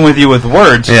fucking with you with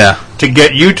words to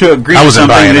get you to agree to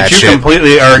something that you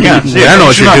completely are against. I know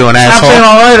what you're doing, asshole. I'm saying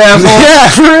all right, asshole. Yeah,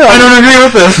 for real. I don't agree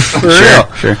with this. For real.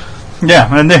 Sure.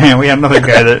 Yeah, and then we had another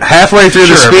guy that... Halfway through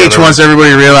the speech, once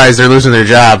everybody realized they're losing their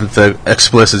job, the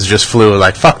explicits just flew.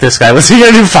 Like, fuck this guy. What's he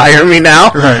going to do, fire me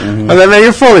now? Right. And then, man,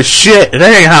 you're full of shit. That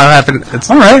ain't how it happened. It's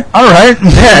all right.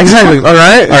 Yeah, exactly. All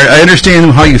right. I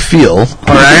understand how you feel.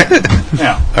 All right.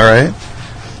 Yeah. All right.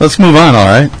 Let's move on, all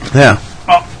right? Yeah.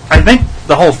 Well, I think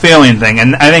the whole feeling thing,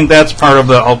 and I think that's part of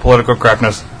the whole political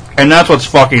correctness, and that's what's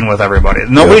fucking with everybody.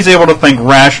 Nobody's able to think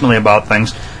rationally about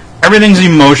things. Everything's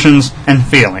emotions and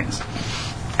feelings.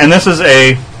 And this is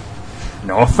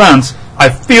no offense, I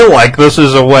feel like this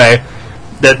is a way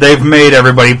that they've made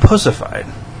everybody pussified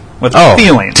with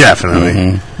feelings. Definitely.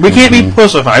 Mm-hmm. We can't be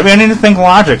pussified. We need to think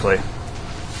logically.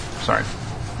 Sorry.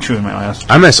 Chewing my last.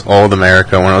 I miss old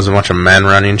America when it was a bunch of men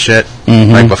running shit,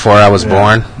 like before I was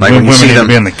born. Like when you see them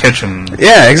be in the kitchen.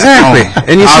 Yeah, exactly.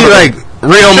 And you see like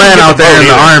real men out there in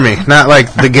the army, not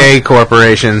like the gay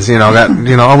corporations. You know,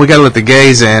 we got to let the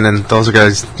gays in, and those are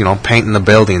guys, painting the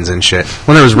buildings and shit.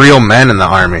 When there was real men in the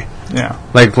army. Yeah.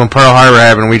 Like when Pearl Harbor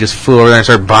happened, we just flew over there and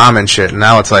started bombing shit. And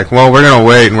now it's like, well, we're gonna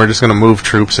wait and we're just gonna move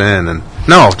troops in, and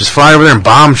no, just fly over there and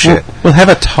bomb shit. We'll have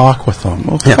a talk with them.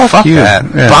 Well, yeah, fuck you. that.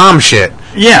 Yeah. Bomb shit.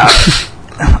 Yeah,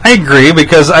 I agree,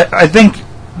 because I think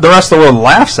the rest of the world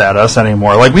laughs at us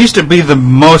anymore. Like, we used to be the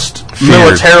most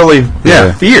militarily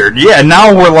feared. Yeah,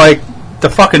 now we're like the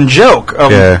fucking joke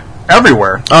of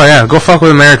everywhere. Oh yeah, go fuck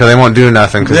with America. They won't do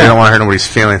nothing because they don't want to hurt nobody's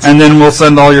feelings. And then we'll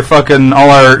send all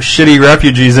our shitty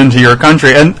refugees into your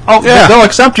country, and they'll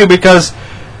accept you because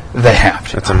they have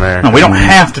to. That's America. No, we don't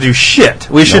have to do shit.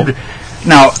 We should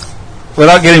now,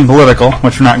 without getting political,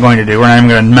 which we're not going to do. We're not even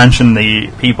going to mention the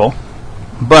people.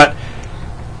 But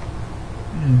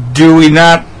do we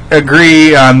not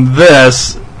agree on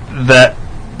this, that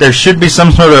there should be some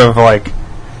sort of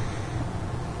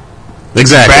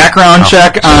background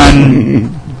check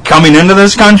on coming into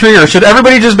this country, or should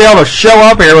everybody just be able to show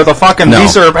up here with a fucking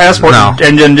visa or passport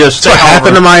and then just... That's what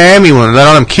happened to Miami when they let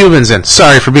all them Cubans in.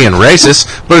 Sorry for being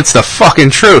racist, but it's the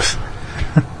fucking truth.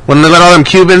 When they let all them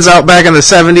Cubans out back in the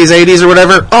 70s, 80s, or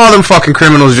whatever, all them fucking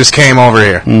criminals just came over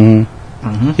here.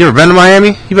 Mm-hmm. You ever been to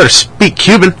Miami? You better speak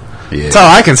Cuban. Yeah. That's all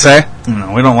I can say.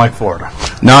 No, we don't like Florida.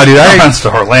 No, dude, no offense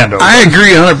to Orlando. I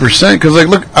agree 100%, because,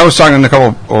 look, I was talking a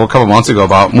couple months ago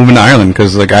about moving to Ireland,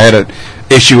 because, I had an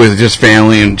issue with just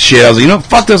family and shit. I was like,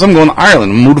 fuck this, I'm going to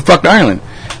Ireland. Move the fuck to Ireland.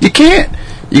 You can't.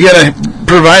 You gotta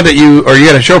provide that you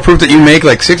gotta show proof that you make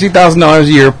 $60,000 a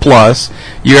year plus.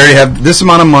 You already have this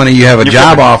amount of money. You have a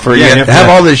job offer. You have to have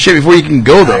all this shit before you can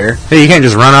go there. Hey, you can't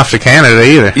just run off to Canada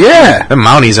either. Yeah, the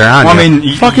Mounties are on. Well, I mean,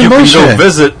 you can go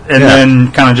visit and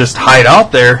then kind of just hide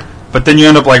out there. But then you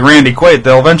end up like Randy Quaid.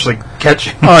 They'll eventually catch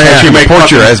you. Oh yeah, you make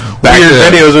your ass back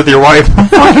weird videos with your wife,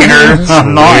 fucking her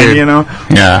online.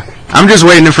 Yeah. I'm just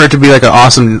waiting for it to be like an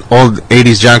awesome old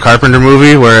 80s John Carpenter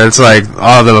movie where it's like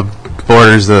all the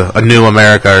borders, a new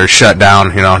America are shut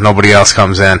down, nobody else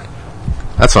comes in.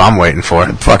 That's what I'm waiting for.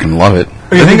 I fucking love it.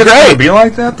 You think it's going to be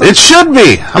like that, though? It should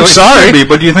be. I'm sorry. Should be,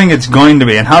 but do you think it's going to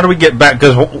be? And how do we get back?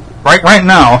 Because right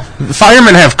now...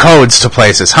 Firemen have codes to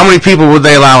places. How many people would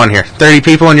they allow in here? 30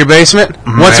 people in your basement?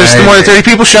 Once there's more than 30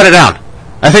 people, shut it down.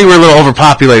 I think we're a little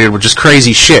overpopulated with just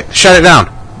crazy shit. Shut it down.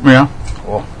 Yeah.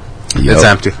 Cool. It's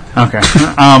empty. Okay.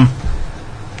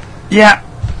 Yeah.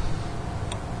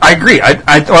 I agree.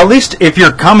 Well, at least if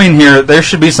you're coming here, there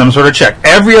should be some sort of check.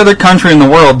 Every other country in the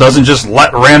world doesn't just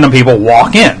let random people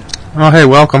walk in. Oh, hey,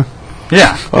 welcome.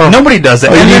 Yeah. Nobody does that.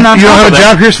 Oh, you don't have a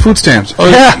job, here's food stamps. Oh,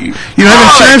 yeah. You don't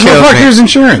have insurance? Well, fuck, here's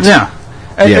insurance.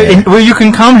 Yeah. Well, you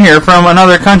can come here from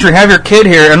another country, have your kid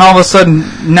here, and all of a sudden,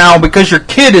 now, because your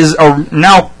kid is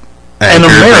now an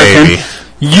American, baby.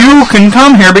 You can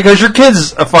come here because your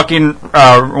kid's a fucking,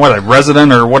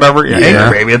 resident or whatever. Yeah.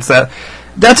 Anchor baby, it's that.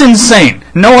 That's insane.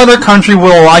 No other country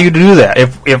will allow you to do that.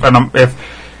 If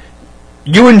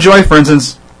you enjoy, for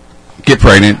instance, get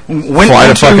pregnant, fly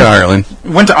to fucking Ireland,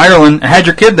 went to Ireland, had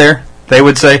your kid there, they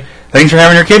would say, "Thanks for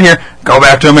having your kid here. Go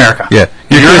back to America." Yeah,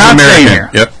 you're not staying here.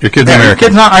 Yep, your kid's American. Your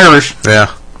kid's not Irish.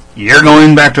 Yeah, you're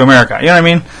going back to America. You know what I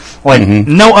mean? Like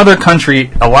no other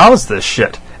country allows this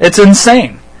shit. It's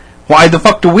insane. Why the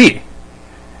fuck do we?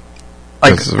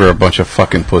 Because we're a bunch of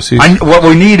fucking pussies. What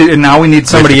we need, and now we need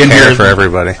somebody in here for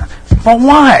everybody. But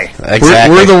why?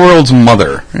 Exactly. We're the world's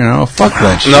mother. You know, fuck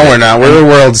that shit. No, we're not. We're the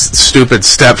world's stupid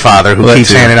stepfather who Well, keeps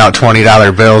that's it. handing out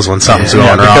 $20 bills when something's Yeah,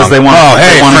 going wrong. because they want,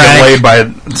 hey, they want to get Frank, laid by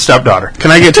a stepdaughter. can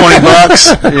I get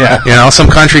 $20? Yeah. You know, some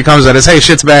country comes at us, hey,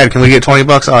 shit's bad, can we get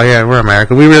 $20? Oh, yeah, we're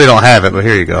America. We really don't have it, but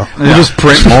here you go. We'll just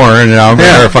print more, and I'll get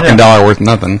Yeah. a fucking dollar worth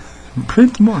nothing.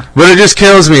 Print more. But it just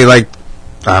kills me, like,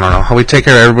 I don't know, how we take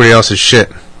care of everybody else's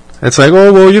shit. It's like,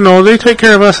 oh, well, you know, they take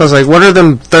care of us. I was like, what are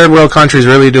them third world countries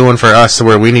really doing for us to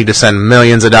where we need to send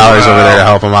millions of dollars over there to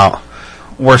help them out?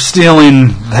 We're stealing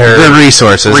their The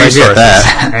resources. I get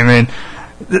that. I mean,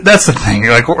 that's the thing.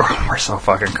 Like, we're so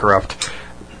fucking corrupt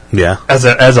Yeah. as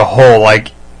a whole.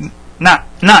 Like, not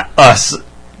us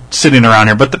sitting around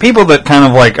here, but the people that kind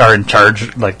of like are in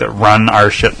charge, like that run our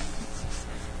shit,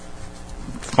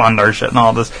 fund our shit, and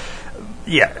all this.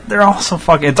 Yeah, they're all so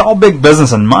fucking. It's all big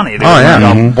business and money. Dude. Oh, yeah. It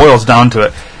all boils down to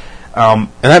it. And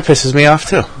that pisses me off,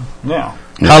 too. Yeah.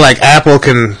 How, like, Apple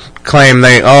can claim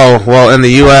in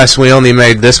the U.S. we only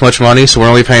made this much money, so we're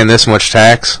only paying this much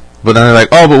tax. But then they're like,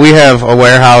 oh, but we have a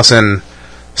warehouse in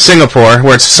Singapore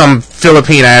where it's some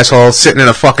Philippine asshole sitting in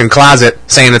a fucking closet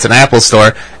saying it's an Apple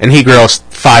store, and he grossed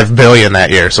 $5 billion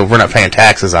that year, so we're not paying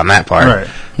taxes on that part. Right.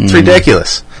 It's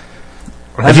ridiculous.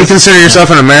 If you consider yourself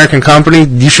an American company,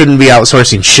 you shouldn't be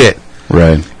outsourcing shit.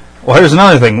 Right. Well, here's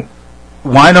another thing.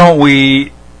 Why don't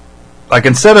we, like,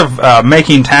 instead of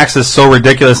making taxes so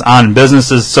ridiculous on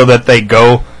businesses so that they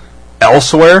go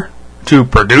elsewhere to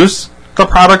produce the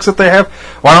products that they have,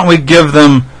 why don't we give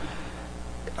them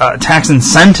tax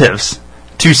incentives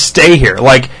to stay here?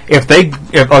 Like, if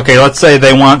let's say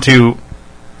they want to,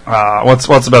 what's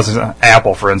the best example?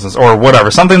 Apple, for instance, or whatever,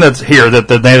 something that's here that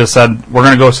they have said, we're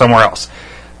going to go somewhere else.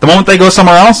 The moment they go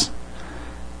somewhere else,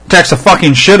 tax the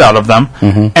fucking shit out of them,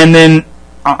 and then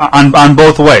on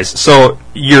both ways. So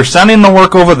you're sending the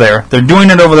work over there, they're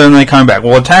doing it over there, and they come back.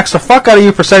 Well, we'll tax the fuck out of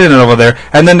you for sending it over there,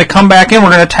 and then to come back in,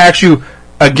 we're going to tax you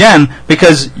again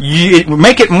because you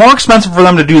make it more expensive for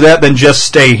them to do that than just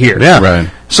stay here. Yeah.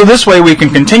 Right. So this way we can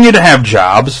continue to have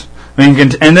jobs, and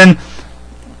then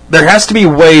there has to be a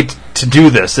way to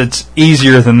do this. It's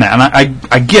easier than that. And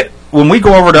I get when we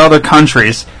go over to other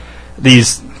countries,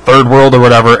 these third world or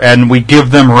whatever, and we give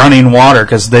them running water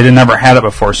because they never had it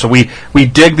before. So we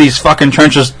dig these fucking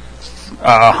trenches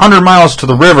 100 miles to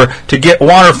the river to get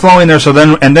water flowing there. So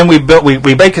then we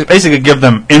basically give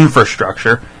them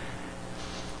infrastructure.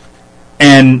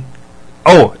 And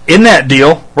in that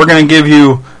deal, we're going to give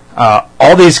you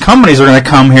all these companies are going to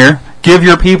come here, give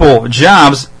your people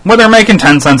jobs, where they're making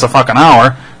 10 cents a fucking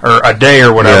hour or a day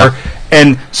or whatever. Yeah.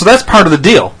 And so that's part of the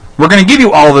deal. We're going to give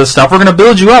you all this stuff. We're going to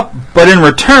build you up, but in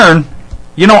return,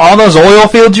 you know, all those oil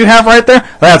fields you have right there,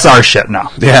 that's our shit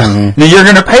now. Yeah. Now you're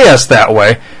going to pay us that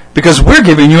way because we're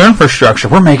giving you infrastructure.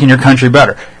 We're making your country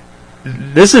better.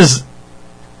 There's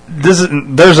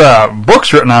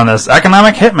books written on this.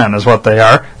 Economic hitmen is what they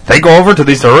are. They go over to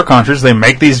these other countries, they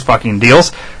make these fucking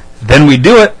deals, then we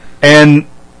do it, and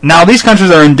now these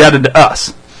countries are indebted to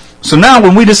us. So now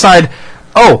when we decide,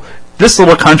 this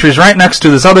little country is right next to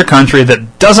this other country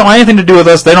that doesn't want anything to do with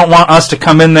us, they don't want us to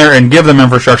come in there and give them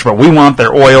infrastructure, but we want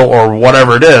their oil or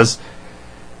whatever it is.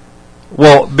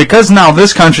 Well, because now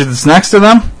this country that's next to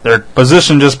them, they're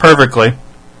positioned just perfectly.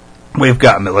 We've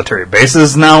got military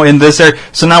bases now in this area.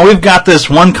 So now we've got this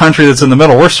one country that's in the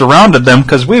middle. We're surrounded them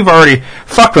because we've already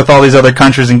fucked with all these other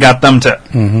countries and got them to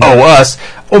owe us.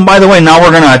 Oh, by the way, now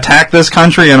we're going to attack this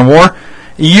country in a war.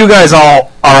 You guys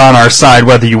all are on our side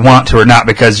whether you want to or not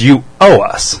because you owe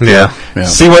us. Yeah.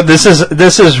 See what this is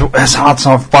how it's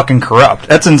all fucking corrupt.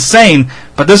 That's insane,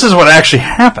 but this is what actually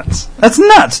happens. That's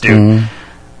nuts, dude.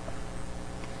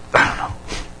 I don't know.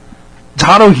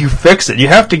 How do you fix it?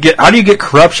 How do you get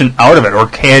corruption out of it, or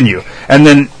can you? And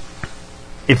then,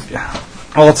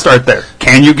 let's start there.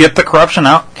 Can you get the corruption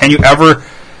out? Can you ever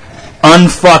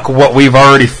unfuck what we've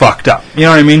already fucked up? You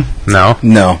know what I mean?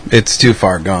 No, it's too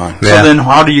far gone. So then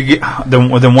how do you get, then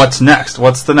what's next?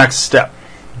 What's the next step?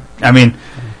 I mean,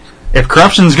 if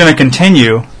corruption's going to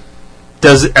continue,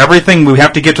 does everything, we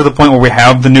have to get to the point where we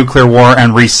have the nuclear war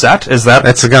and reset? That's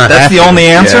the only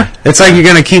answer? Yeah. It's like you're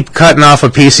going to keep cutting off a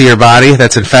piece of your body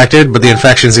that's infected, but the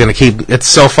infection is going to keep, it's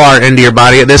so far into your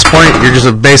body at this point, you're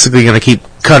just basically going to keep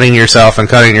cutting yourself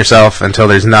until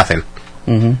there's nothing.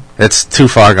 It's too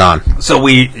far gone. So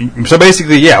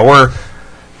basically, so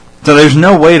there's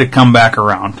no way to come back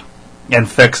around and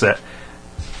fix it.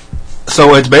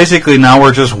 So it's basically now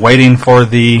we're just waiting for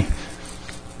the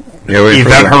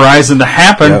event horizon to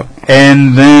happen,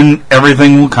 and then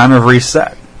everything will kind of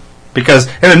reset. Because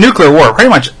in a nuclear war, pretty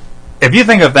much, if you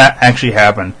think of that actually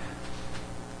happened,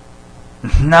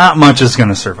 not much is going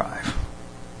to survive.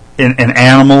 in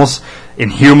animals, in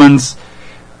humans.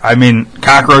 I mean,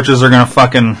 cockroaches are going to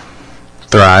fucking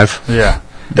Thrive. yeah.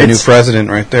 The new president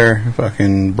right there,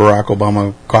 fucking Barack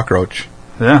Obama cockroach.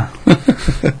 Yeah.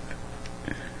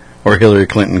 Or Hillary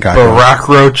Clinton cockroach. Barack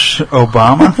Roach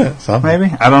Obama, Something.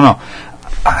 maybe? I don't know.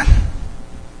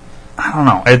 I don't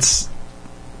know.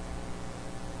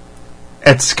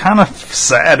 It's kind of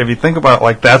sad if you think about it.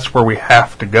 Like that's where we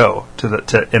have to go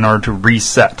to in order to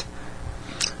reset.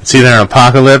 It's either an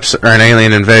apocalypse or an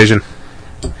alien invasion.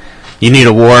 You need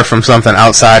a war from something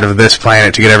outside of this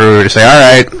planet to get everybody to say, all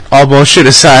right, all bullshit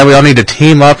aside, we all need to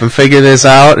team up and figure this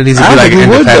out. It needs to be like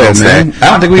Independence Day.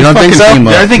 I don't think we You don't fucking think so? team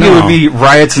up. I think it No. would be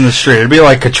riots in the street. It'd be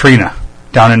like Katrina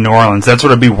down in New Orleans. That's what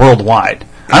it'd be worldwide.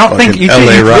 I don't think Fucking you LA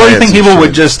really riots think and people would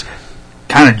shit. just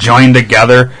kind of join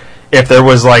together if there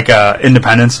was like a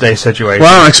Independence Day situation.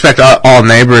 Well, I don't expect all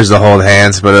neighbors to hold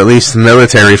hands, but at least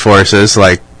military forces,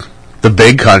 like the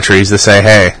big countries, to say,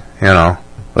 hey, you know,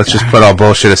 let's just put all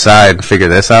bullshit aside and figure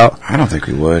this out. I don't think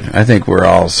we would. I think we're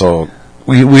all so...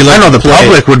 We I like know to the play-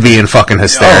 public would be in fucking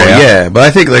hysteria. Oh, yeah. But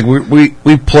I think like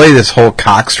we play this whole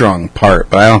cockstrong part,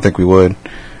 but I don't think we would.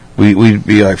 We'd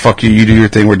be like, fuck you, you do your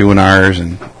thing, we're doing ours,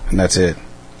 and that's it.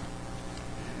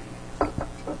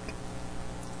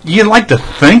 You'd like to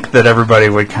think that everybody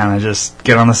would kind of just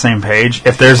get on the same page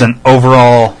if there's an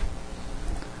overall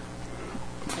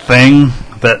thing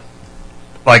that,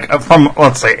 like, from,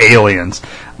 let's say, aliens.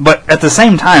 But at the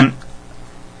same time,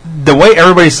 the way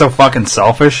everybody's so fucking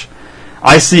selfish,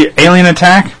 I see alien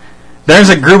attack, there's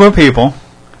a group of people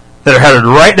that are headed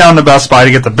right down to Best Buy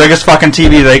to get the biggest fucking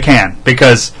TV they can,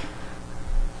 because...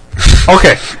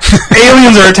 Okay,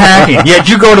 aliens are attacking, yet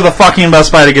you go to the fucking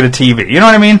Best Buy to get a TV. You know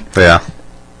what I mean? Yeah.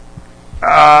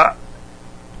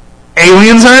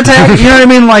 Aliens are attacking. You know what I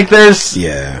mean? Like there's,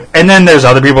 Yeah. and then there's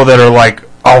other people that are like,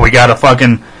 oh, we gotta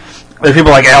fucking. There's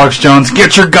people like Alex Jones.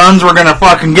 Get your guns. We're gonna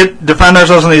fucking defend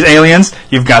ourselves from these aliens.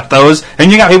 You've got those,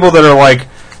 and you got people that are like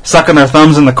sucking their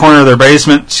thumbs in the corner of their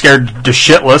basement, scared to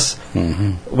shitless,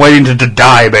 waiting to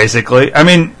die. Basically, I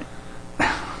mean,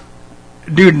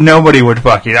 dude, nobody would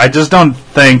fucking. I just don't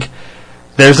think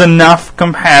there's enough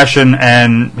compassion,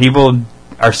 and people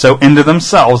are so into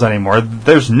themselves anymore.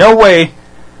 There's no way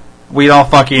we'd all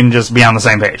fucking just be on the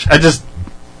same page.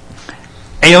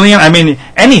 Alien, I mean,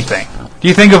 anything. Do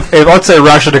you think if let's say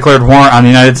Russia declared war on the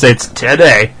United States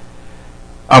today,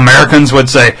 Americans would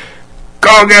say,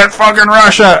 go get fucking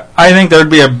Russia? I think there'd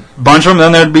be a bunch of them,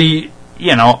 then there'd be,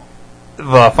 you know,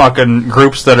 the fucking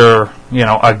groups that are, you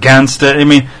know, against it. I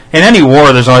mean, in any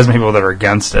war, there's always people that are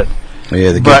against it.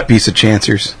 Yeah, the But- good piece of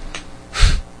chancers.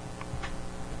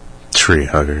 Tree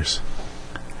huggers.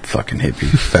 Fucking hippie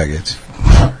faggots.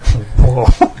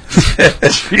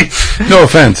 Jeez. No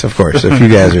offense, of course, if you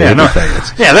guys are Yeah, hippie no.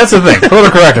 faggots. Yeah, that's the thing.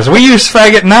 Political correctness. We use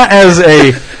faggot not as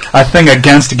a thing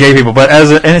against gay people, but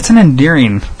as and it's an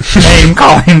endearing name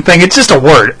calling thing. It's just a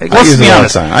word. Let's use it be all the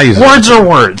honest. time. I use it all Words the are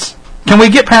words. Can we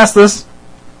get past this?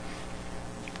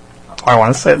 I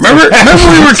want to say it. Remember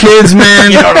we were kids,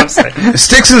 man? You know what I'm saying?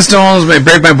 Sticks and stones may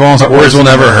break my bones, but words will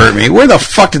never hurt me. Where the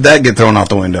fuck did that get thrown out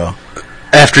the window?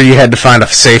 After you had to find a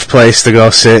safe place to go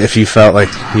sit if you felt like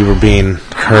you were being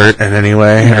hurt in any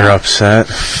way or upset.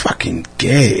 Fucking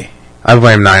gay. I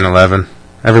blame 9/11.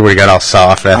 Everybody got all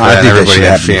soft after I that. think that Everybody shit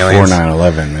had happened before feelings.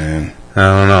 9/11, man. I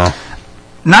don't know.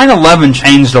 9/11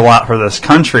 changed a lot for this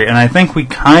country, and I think we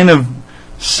kind of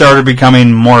started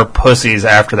becoming more pussies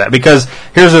after that. Because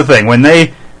here's the thing: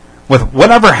 with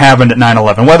whatever happened at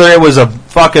 9/11, whether it was a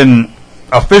fucking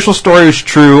official story is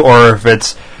true or if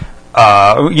it's,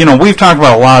 you know, we've talked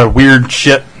about a lot of weird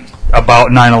shit about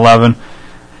 9/11.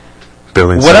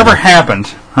 Building Whatever 7. happened,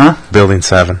 huh? Building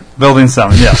 7. Building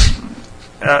 7, yes.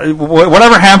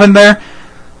 Whatever happened there,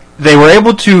 they were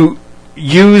able to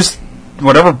use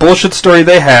whatever bullshit story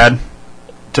they had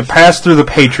to pass through the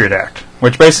Patriot Act,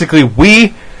 which basically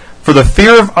we, for the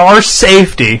fear of our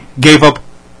safety, gave up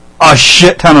a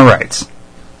shit ton of rights.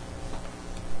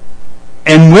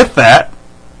 And with that,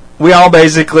 we all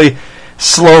basically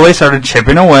slowly started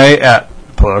chipping away at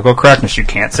political correctness. You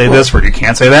can't say this word, you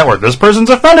can't say that word. This person's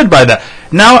offended by that.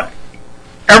 Now,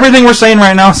 everything we're saying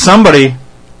right now, somebody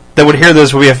that would hear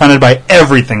this would be offended by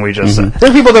everything we just said.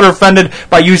 There's people that are offended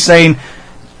by you saying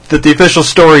that the official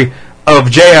story of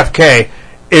JFK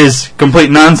is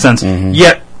complete nonsense.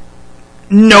 Yet,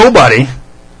 nobody,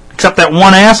 except that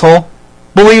one asshole,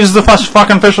 believes the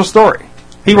fucking official story.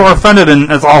 People are offended and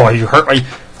it's, oh, you hurt me.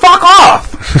 Fuck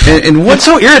off! And What's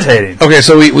so irritating? Okay,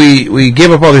 so we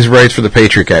gave up all these rights for the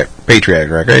Patriot Act,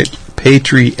 right?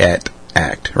 Patriot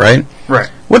Act, right? Right.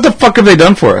 What the fuck have they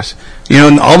done for us? You know,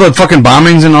 and all the fucking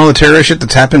bombings and all the terrorist shit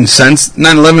that's happened since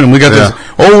 9/11, and we got this.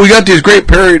 Oh, we got these great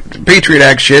Patriot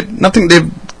Act shit. Nothing.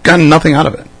 They've gotten nothing out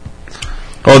of it.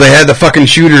 Oh, they had the fucking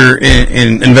shooter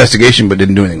in investigation, but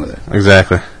didn't do anything with it.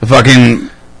 Exactly. The fucking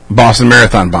Boston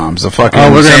Marathon bombs. The fucking.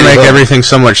 Oh, we're gonna make Hook. everything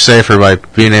so much safer by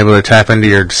being able to tap into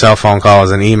your cell phone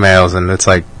calls and emails, and it's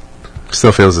like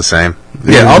still feels the same.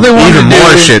 Yeah, all they wanted even to do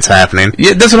more is- shit's happening.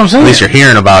 Yeah, that's what I'm saying. At least you're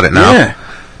hearing about it now. Yeah.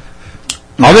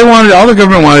 All the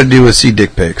government wanted to do was see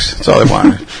dick pics. That's all they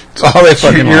wanted. That's all they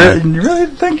fucking wanted. You really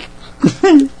think?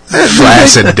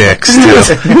 Flaccid dicks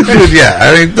too. Dude, yeah.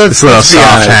 I mean, It's little let's be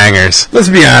soft honest. hangers. Let's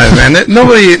be honest, man.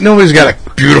 Nobody's got a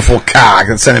beautiful cock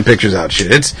that's sending pictures out.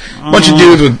 Shit, it's a bunch of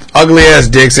dudes with ugly ass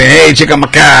dicks saying, "Hey, check out my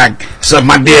cock, suck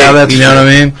my dick." Yeah, that's you know what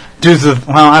I mean? Dudes with,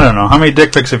 well, I don't know. How many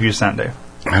dick pics have you sent, Dave?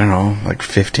 I don't know, like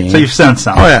 15. So you've sent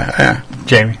some. Oh yeah.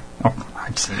 Jamie. Oh,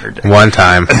 I've seen your dick. One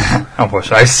time, I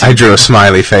wish I see. I drew a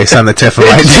smiley face on the tip of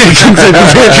my dick and took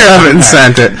a picture of it and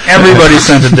sent it. Everybody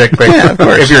sent a dick pic. Yeah, of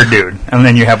course. If you're a dude. And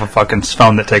then you have a fucking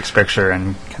phone that takes picture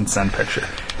and can send picture.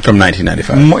 From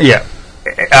 1995. Yeah.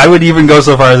 I would even go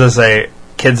so far as to say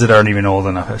kids that aren't even old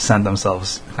enough have sent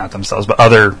themselves, not themselves, but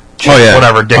other Oh yeah.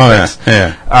 whatever dick pics.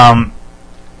 Yeah.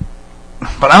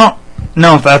 But I don't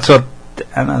know if that's what the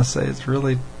NSA is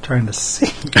really trying to see.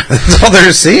 That's all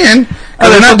they're seeing. Oh,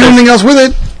 They're not doing anything else with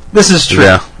it. This is true.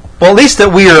 Yeah. Well, at least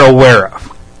that we are aware of.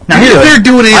 Now, If here's they're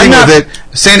doing I'm anything not- with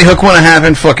it, Sandy Hook wouldn't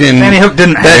happen. Fucking Sandy Hook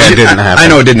didn't that happen. shit- It didn't happen. I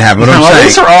know it didn't happen. But No, I'm at saying,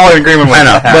 least we're all in agreement with I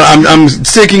know, that. but I'm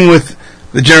sticking with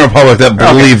the general public that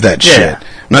believe that Yeah. shit.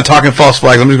 I'm not talking false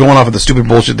flags. I'm just going off of the stupid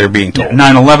bullshit they're being told.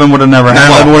 9/11 would have never 9/11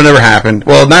 happened. would have never happened.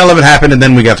 Well, 9/11 happened, and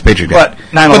then we got the Patriot Day. But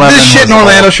 9/11 this shit in was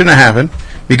Orlando all- shouldn't have happened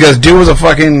because dude was a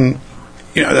fucking.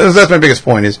 You know, that's my biggest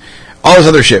point is all this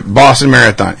other shit. Boston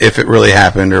Marathon, if it really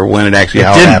happened or when it actually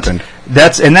how it didn't. happened.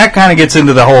 And that kind of gets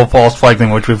into the whole false flag thing,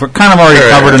 which we've kind of already Sure,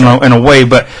 covered yeah. in a way.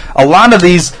 But a lot of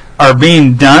these are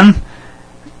being done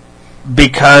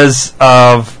because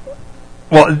of,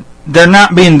 well, they're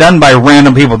not being done by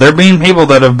random people. They're being people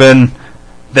that have been,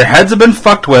 their heads have been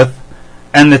fucked with,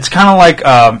 and it's kind of like,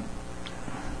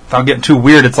 if I'm getting too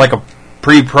weird, it's like a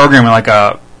pre-programming, like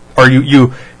a, or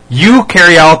you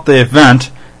carry out the event,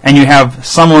 and you have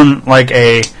someone like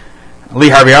a Lee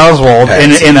Harvey Oswald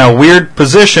in a weird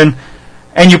position,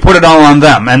 and you put it all on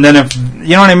them. And then if,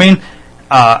 you know what I mean?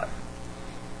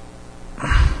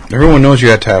 Everyone knows you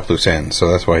got to tie up loose ends,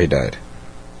 so that's why he died.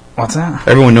 What's that?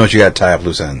 Everyone knows you got to tie up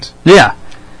loose ends. Yeah.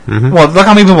 Well, look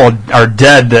how many people are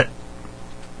dead that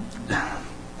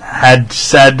had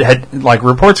like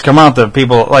reports come out that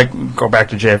people, like, go back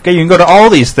to JFK, you can go to all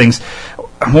these things.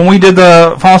 When we did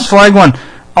the false flag one,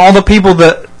 all the people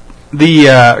that,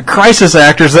 the crisis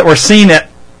actors that were seen at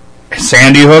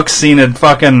Sandy Hook, seen at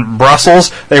fucking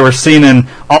Brussels, they were seen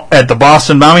at the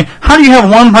Boston bombing. How do you have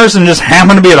one person just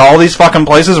happen to be at all these fucking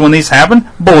places when these happen?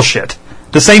 Bullshit.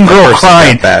 The same girl course,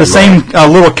 crying, it's that bad, the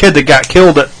same little kid that got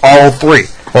killed at all three.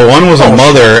 Well, one was a Bullshit.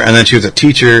 mother, and then she was a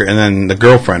teacher, and then the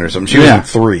girlfriend or something. She was Yeah. in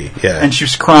 3. Yeah. And she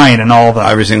was crying and all that.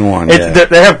 Every single one, It- yeah.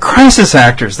 They have crisis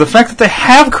actors. The fact that they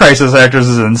have crisis actors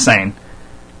is insane.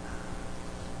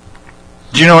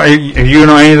 Do you know? You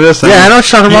know any of this? Yeah, I know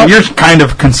what you're talking about. You're kind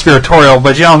of conspiratorial,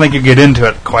 but you don't think you get into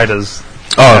it quite as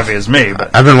heavy as me.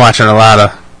 But I've been watching a lot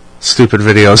of stupid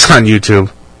videos on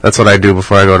YouTube. That's what I do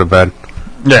before I go to bed.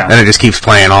 yeah, And it just keeps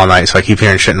playing all night, so I keep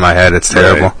hearing shit in my head. It's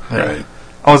terrible. Right.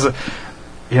 I was,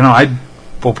 I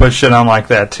will put shit on like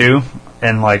that too,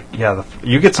 and like,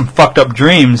 you get some fucked up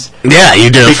dreams. Yeah, you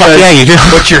do. Fuck Because yeah, you do.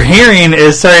 what you're hearing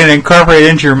is starting to incorporate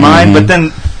into your mind, but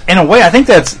then in a way, I think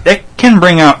that can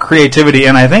bring out creativity,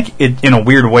 and I think it, in a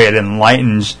weird way, it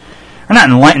enlightens, or not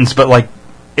enlightens, but like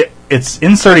it's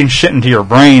inserting shit into your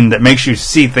brain that makes you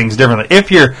see things differently. If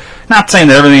you're not saying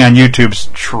that everything on YouTube's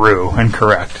true and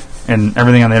correct, and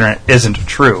everything on the internet isn't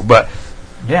true, but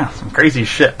yeah, some crazy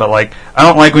shit. But like, I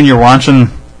don't like when you're watching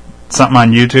something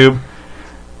on YouTube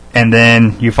and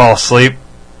then you fall asleep,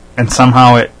 and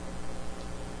somehow it,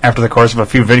 after the course of a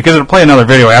few videos, because it'll play another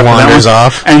video after Wanders that one,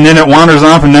 off. and then it wanders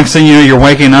off, and next thing you know, you're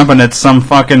waking up, and it's some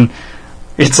fucking,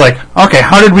 it's like, okay,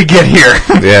 how did we get here?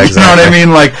 Yeah, You know what I exactly. mean?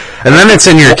 Like, And then it's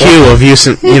in your queue of then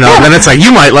it's like,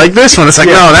 you might like this one. It's like,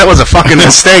 no, that was a fucking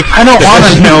mistake. I don't want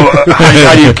to know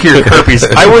how do you cure herpes.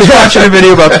 I was watching a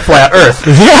video about the flat Earth.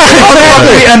 How the fuck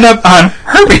did we end up on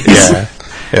herpes?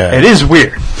 Yeah. It is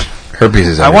weird. Herpes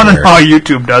is I want to everywhere. know how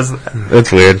YouTube does that.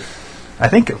 It's weird. I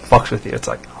think it fucks with you. It's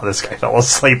like, oh, this guy fell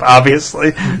asleep.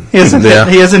 Obviously, he hasn't Yeah.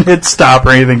 he hasn't hit stop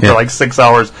or anything Yeah. for like 6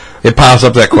 hours. It pops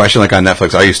up that question like on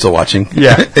Netflix. Are you still watching?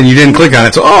 Yeah. And you didn't click on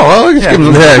it. So let's Yeah. give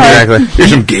him some. Yeah, exactly. Here's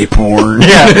some gay porn.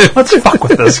 Yeah, let's fuck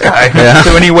with this guy.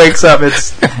 So when he wakes up,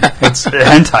 it's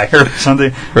hentai or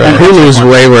something. Right. And Hulu's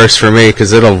way worse for me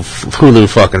because Hulu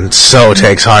fucking so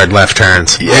takes hard left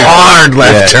turns. Yeah. Hard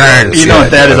left Yeah. turns. You know Yeah,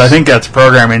 what that it is? does. I think that's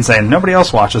programming saying nobody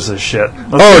else watches this shit.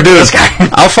 Let's Oh, get dude, this guy.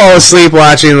 I'll fall asleep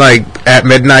watching like at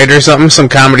midnight or something, some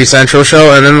Comedy Central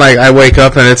show, and then like I wake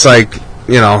up and it's like,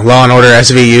 you know, Law and Order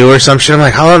SVU or some shit. I'm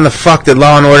like, how in the fuck did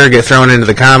Law and Order get thrown into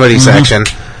the comedy section?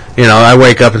 You know, I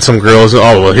wake up and some girls, oh,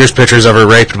 well, here's pictures of her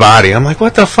raped body. I'm like,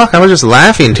 what the fuck? I was just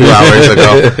laughing 2 hours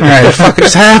ago. What the fuck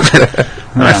just happened?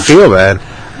 And I feel bad.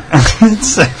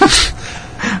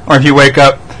 Or if you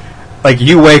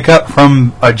wake up,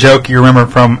 from a joke you remember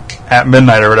from at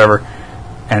midnight or whatever,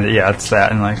 and yeah, it's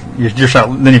that, and like you're shot,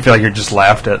 then you feel like you're just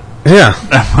laughed at. Yeah.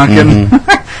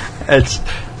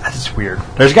 It's weird.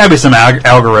 There's got to be some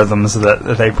algorithms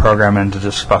that they program in to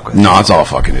just fuck with. No, it's all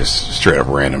fucking just straight up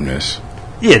randomness.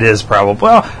 It is probably.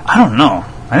 Well, I don't know.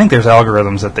 I think there's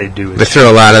algorithms that they do. They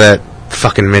throw a lot of that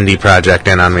fucking Mindy Project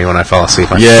in on me when I fall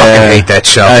asleep. I Yeah. fucking hate that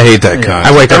show. I hate that Yeah. cunt.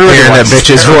 I wake up Everybody hearing that wants-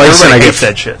 bitch's voice and I everybody get hates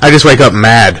that shit. I just wake up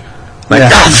mad. Like, Yeah.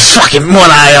 fucking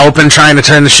one eye open trying to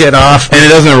turn the shit off. And it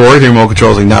doesn't ever work. The remote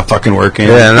control's like not fucking working.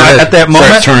 Yeah, and At that moment,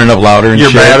 Starts turning up louder and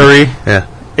your shit. battery. Yeah.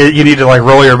 You need to like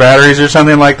roll your batteries or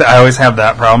something like that. I always have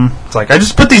that problem. It's like I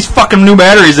just put these fucking new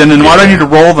batteries in, and why do I need to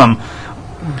roll them?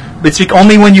 It's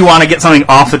only when you want to get something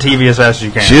off the TV as fast as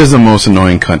you can. She is the most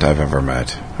annoying cunt I've ever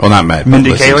met. Well, not met, but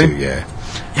Mindy listened Kaling? to, yeah.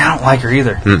 Yeah, I don't like her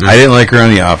either. I didn't like her on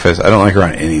The Office. I don't like her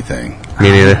on anything. Me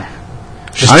neither.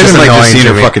 I don't even like to annoying see to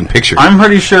her me. fucking picture. I'm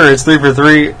pretty sure it's 3 for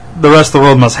 3. The rest of the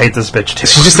world must hate this bitch too.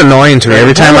 She's just annoying to me.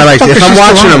 Every time Why I the like, fuck if is I'm she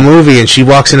still watching a on? movie and she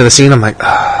walks into the scene, I'm like,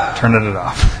 ah, Turning it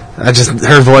off.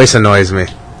 her voice annoys me.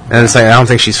 And it's like, I don't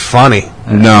think she's funny.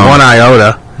 No. One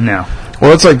iota. No,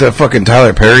 Well, it's like that fucking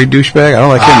Tyler Perry douchebag. I don't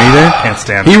like him either. can't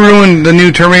stand He it. ruined the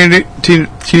new Terminator Teenage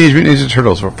Mutant Ninja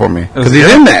Turtles for me. Because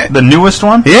he's in that. The newest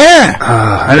one?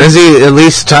 Yeah. Is he at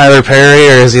least Tyler Perry,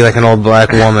 or is he like an old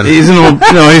black woman? He's an old...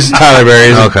 No, he's Tyler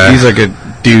Perry. Okay. He's like a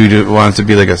dude who wants to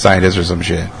be like a scientist or some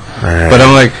shit. Alright. But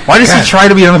I'm like... Why does God, he try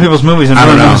to be in other people's movies and I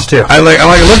don't ruin know. those too? I'm like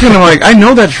looking at him like, I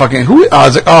know that fucking... Who? I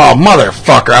was like, oh,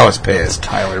 motherfucker. I was pissed.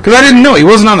 Tyler Because I didn't know. He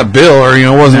wasn't on the bill or,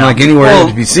 wasn't like anywhere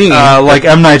to be seen. Like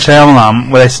M. Night Shyamalan,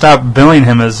 where they stopped billing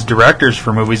him as directors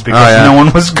for movies because Oh, yeah. no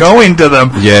one was going to them.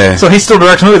 Yeah. So he still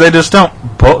directs movies. They just don't.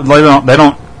 They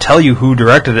don't tell you who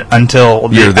directed it until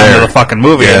the You're end there. of the fucking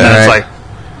movie, Yeah, and then right. it's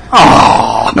like,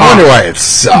 oh, no wonder why it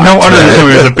sucked. no wonder man. this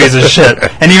movie was a piece of shit.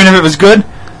 And even if it was good,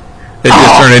 It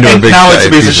just turned into a and big now it's a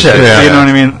giant piece of shit. Yeah. You know what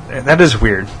I mean? That is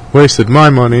weird. Wasted my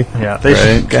money. Yeah. They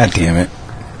Right? God damn it.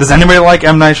 Does anybody like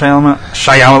M. Night Shyamalan?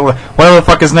 Whatever the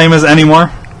fuck his name is anymore.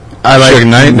 I like Suge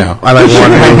Knight? No. I like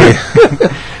one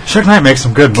movie. Suge Knight makes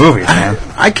some good movies, man.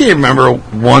 I can't remember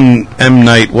one M.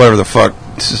 Night, whatever the fuck,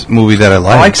 movie that I I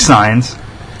liked. like Signs.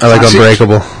 I like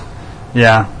Unbreakable.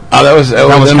 Yeah. Oh, that was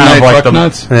was M. kind Night of like the-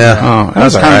 Fucknuts? Yeah. Oh, That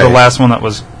was kind of alright. the last one that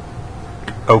was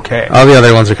okay. All the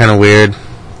other ones are kind of weird.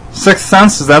 Sixth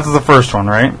Sense, that was the first one,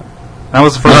 right? That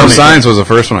was the first No, one. Science was the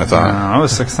first one I No, thought. that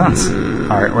was Sixth Sense.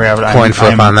 All right, we have it. Coin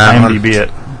flip on that one. IMDb it.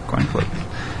 Coin flip.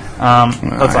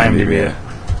 Let's IMDb it.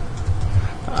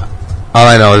 All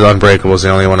I know is Unbreakable is the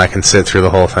only one I can sit through the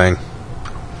whole thing.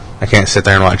 I can't sit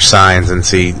there and watch Signs and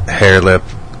see hair lip.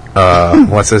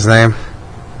 What's his name?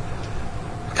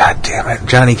 God damn it,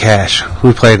 Johnny Cash.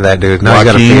 Who played that dude? Now he's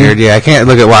got a Joaquin? beard. Yeah, I can't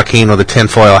look at Joaquin with a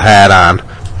tinfoil hat on.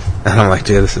 And I'm like,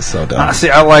 dude, this is so dumb. See,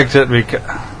 I liked it because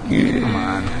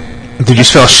Did you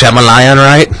spell Shyamalan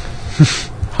right?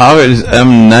 How is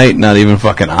M. Night not even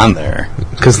fucking on there?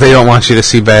 Because they don't want you to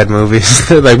see bad movies.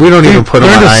 They're like, we don't even put them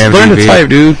on Learn to type, IMDb.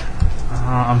 dude.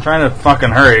 I'm trying to fucking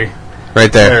hurry.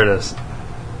 Right There there, it is.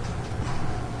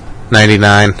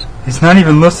 99. He's not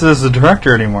even listed as the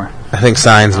director anymore. I think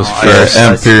Signs was Oh, first.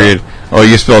 M. period. Oh,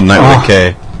 you spelled Night with a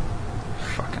K.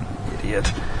 Fucking idiot.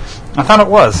 I thought it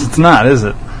was. It's not, is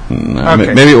it? No,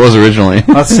 Okay. Maybe it was originally.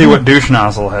 Let's see what Douche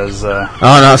Nozzle has. Oh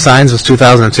no, Signs was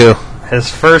 2002. His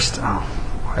first. Oh,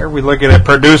 why are we looking at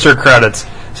producer credits?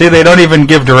 See, they don't even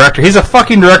give director. He's a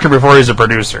fucking director before he's a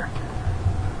producer.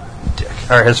 Dick.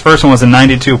 All right, his first one was in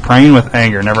 '92, Praying with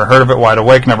Anger. Never heard of it. Wide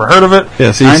Awake. Never heard of it.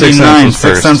 Yeah, see, Sixth Sense was Sixth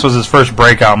first. Sense was his first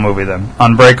breakout movie. Then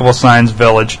Unbreakable, Signs,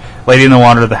 Village, Lady in the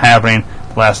Water, The Happening,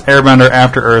 Last Airbender,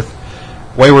 After Earth,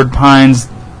 Wayward Pines.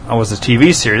 Oh, was a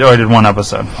TV series. Oh, I did one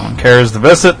episode. No one cares. The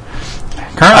Visit.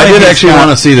 Currently, I did he's actually got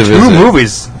want to see The two Visit.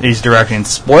 movies he's directing.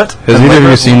 Split. Has and either of you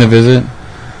Wayward- seen The Visit?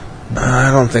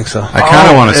 I don't think so. I kind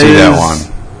of want to see that is-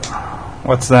 one.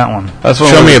 What's that one? That's one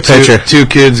Show where me a two- picture. Two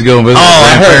kids go visit Oh,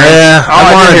 their I heard, grandparents. yeah. I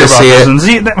did wanted hear to about see this it.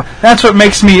 one. See, that's what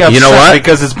makes me upset. You know what?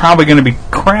 Because it's probably going to be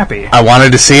crappy. I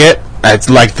wanted to see it. I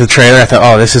liked the trailer. I thought,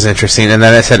 oh, this is interesting. And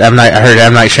then it said I heard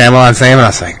M. Night Shyamalan's name, and I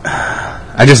was like,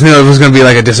 I just knew it was going to be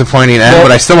like a disappointing end, Well,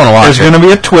 but I still want to watch There's it. going to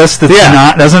be a twist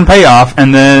that's doesn't pay off,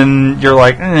 and then you're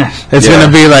like, It's Yeah.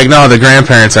 going to be like, no, the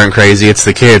grandparents aren't crazy. It's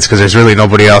the kids, because there's really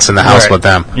nobody else in the house Right. but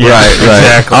them. Yeah, Right.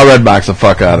 exactly. I'll red box the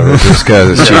fuck out of it just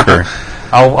because it's cheaper.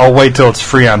 I'll wait till it's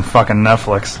free on fucking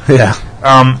Netflix. Yeah.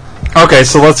 Okay,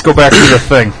 so let's go back to the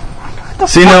thing.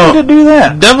 See, How no, did it do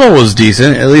that? Devil was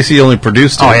decent. At least he only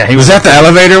produced it. Oh yeah, he Was that the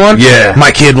elevator one? Yeah.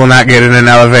 My kid will not get in an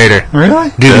elevator.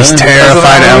 really. Dude, he's Yeah. terrified of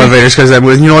That's what I elevators,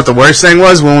 because you know what the worst thing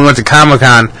was? When we went to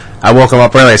Comic-Con, I woke him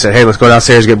up early. I said, hey, let's go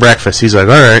downstairs and get breakfast. He's like,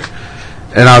 all right.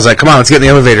 And I was like, come on, let's get in the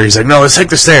elevator. He's like, no, let's take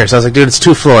the stairs. I was like, dude, it's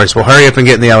 2 floors. Well, hurry up and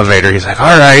get in the elevator. He's like,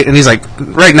 all right. And he's like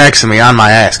right next to me on my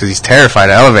ass because he's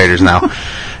terrified of elevators now.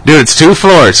 Dude, it's 2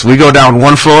 floors. We go down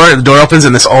 1 floor, the door opens,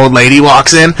 and this old lady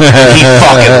walks in. He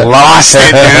fucking lost it,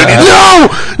 dude. No!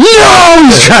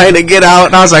 He's trying to get out.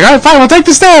 And I was like, all right, fine, we'll take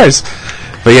the stairs.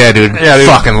 But yeah, dude,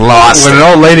 fucking lost When it. an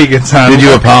old lady gets on, Did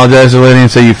you apologize to the lady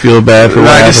and say you feel bad for what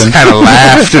I just happened? kind of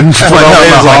laughed and went down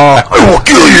the hall. I will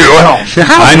kill you.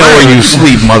 I know where you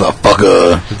sleep,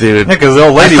 motherfucker. Dude. because the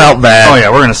old lady I felt bad. Oh yeah,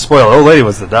 we're gonna spoil it. The old lady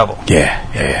was the devil.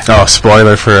 Yeah. Oh,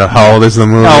 spoiler for how old is the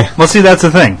movie? No, well, see, that's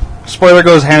the thing. Spoiler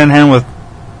goes hand in hand with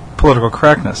political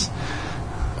correctness.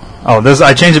 Oh, this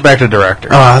I changed it back to director.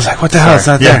 Oh, I was like, what the hell? It's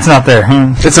not yeah, there. it's not there.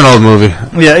 It's an old movie.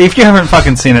 Yeah, if you haven't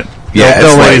fucking seen it, Yeah, the it's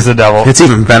old like- lady's the devil. It's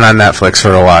even been on Netflix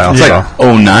for a while. It's so. like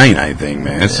 09, I think,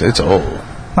 man. It's old.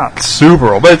 Not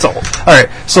super old, but it's old. All right,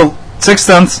 so Sixth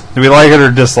Sense. Do we like it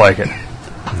or dislike it?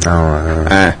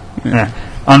 Yeah.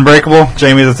 Unbreakable.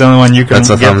 Jamie, that's the only one you can That's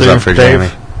a get thumbs through. up for Dave?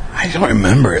 Jamie. I don't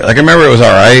remember it. Like, I remember it was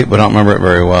alright, but I don't remember it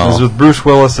very It was well. with Bruce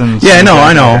Willis and Yeah,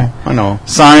 I Okay. know.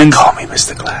 Signs. Call me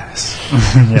Mr. Glass.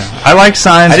 Yeah, I like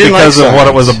Signs I didn't because like of what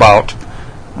it was Signs. about.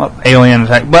 Well, alien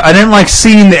attack, but I didn't like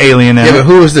seeing the alien in Yeah, it. but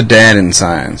who was the dad in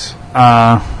Signs?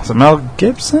 Was it Mel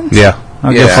Gibson? Yeah.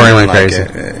 Okay. Yeah, Before I he didn't went like crazy.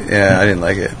 it. Yeah, I didn't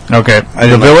like it. Okay. I The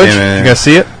didn't like Village. him in it. You guys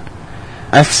see it?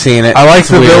 I've seen it. I like It's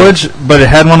The weird. Village, but it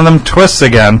had one of them twists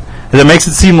again. It makes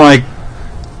it seem like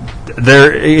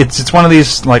it's one of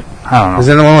these, like, I don't know. Is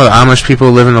that the one where the Amish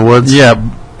people live in the woods? Yeah,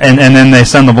 and then they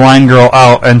send the blind girl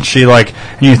out, and she and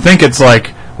you think it's like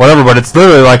whatever, but it's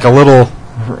literally like a little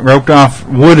roped off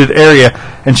wooded area,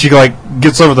 and she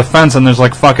gets over the fence, and there's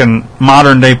like fucking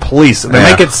modern day police. They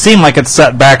Yeah. make it seem like it's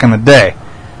set back in the day.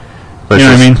 But You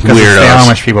know what I mean? it's Because it's the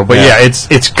weirdos. Amish people. But yeah,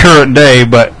 it's current day,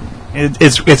 but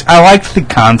it's I liked the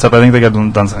concept. I think they could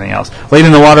have done something else. Lady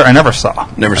in the Water, I never saw.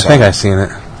 Never I saw think it. I've seen it.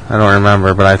 I don't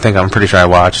remember, but I'm pretty sure I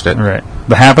watched it. Right.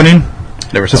 The Happening.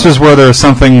 Never saw This it. is where there's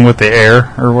something with the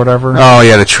air or whatever. Oh,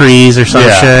 yeah, the trees or some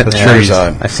Yeah, shit. the Yeah, trees.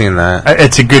 Never saw it. I've seen that.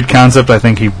 It's a good concept. I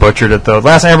think he butchered it though.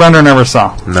 Last Airbender, never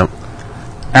saw. Nope.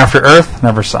 After Earth,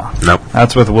 never saw. Nope.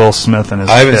 That's with Will Smith and his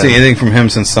I haven't kid. seen anything from him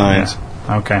since Signs.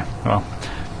 Yeah. Okay, well,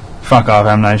 fuck off,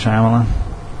 M. Night Shyamalan.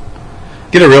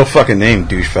 Get a real fucking name,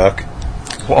 douchefuck.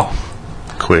 Whoa.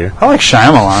 Queer. I like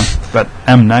Shyamalan, but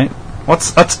M. Night?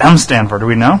 What's M stand for? Do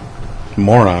we know?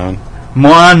 Moron.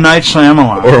 Moron Night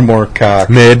Shyamalan. Or more cock.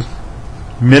 Mid.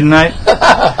 Midnight?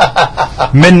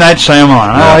 Midnight Shyamalan.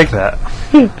 I like that.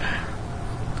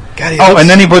 God, Oh, and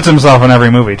then he puts himself in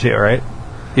every movie too, right?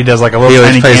 He does like a He little always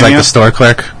tiny plays cameo. like the store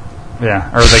clerk. Yeah,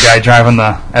 or the guy driving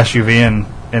the SUV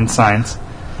in Signs.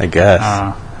 I guess.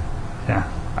 Yeah,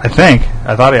 I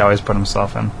thought he always put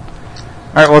himself in.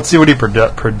 All right, well, let's see what he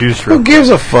produced. who gives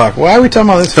a fuck? Why are we talking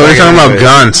about this? so we're fucking talking about movie?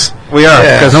 guns. We are.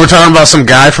 Yeah. Because No, we're talking about some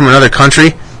guy from another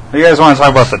country. you guys want to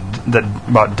talk about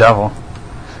about Devil?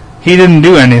 He didn't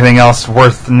do anything else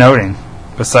worth noting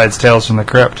besides Tales from the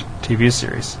Crypt TV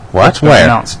series. What? That's been Where?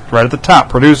 announced right at the top.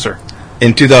 Producer,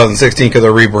 In 2016, because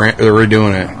they're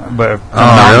redoing it. but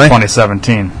really?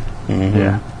 2017. Mm-hmm.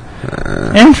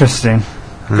 Yeah. Interesting.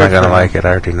 I'm not gonna like it. I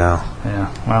already know.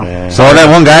 Yeah. Well. Yeah. So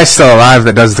that one guy's still alive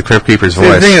that does the Crypt Keeper's The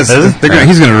voice. thing is, Is it?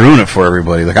 he's going to ruin it for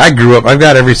everybody. Like, I grew up, I've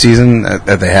got every season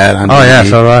that they had on Oh yeah, TV,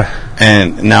 so do I.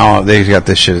 and now they've got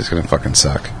this shit that's going to fucking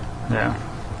suck. Yeah.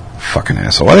 Fucking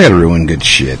asshole. Why they got to ruin good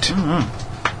shit?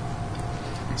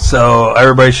 So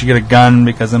everybody should get a gun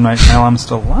because M. Night Shyamalan's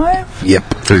still alive. Yep.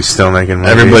 So he's still making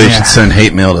movies. Everybody Yeah. should send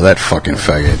hate mail to that fucking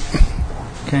faggot.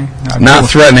 Okay. Not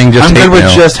threatening, just I'm hate good with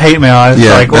mail. just hate mail. I was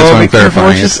Yeah, like, that's well, what be I'm careful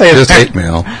what clarifying. you It's say. just hate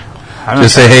mail. I don't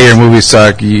Just know. say, hey, your movies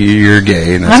suck, you're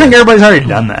gay. And I that's think it. everybody's already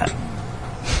done that.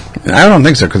 I don't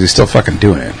think so, because he's still fucking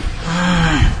doing it.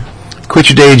 Quit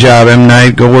your day job, M.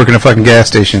 Night. Go work in a fucking gas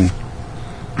station.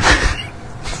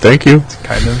 Thank you.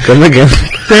 Kind of. Come again.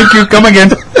 Thank you. Come again.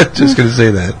 Just going to say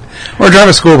that. Or drive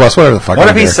a school bus, whatever the fuck. What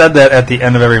I if he care. said that at the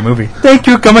end of every movie? Thank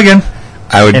you, come again.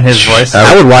 I would in his voice?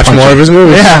 I would watch more of his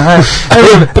movies. Yeah,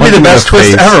 that'd be the best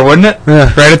twist ever, wouldn't it? Yeah.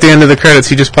 Right at the end of the credits,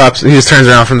 he just turns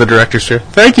around from the director's chair.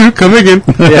 Thank you, come again.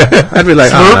 Yeah. I'd be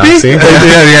like, Slurpee? see?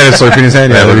 yeah, just Slurpee in his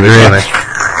hand. Yeah, That would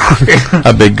be great. funny.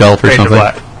 A big gulp or Fade to something.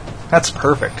 black. That's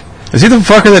perfect. Is he the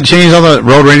fucker that changed all the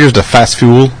Road Rangers to fast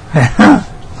fuel?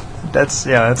 That's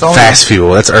only Fast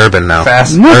fuel. That's urban now.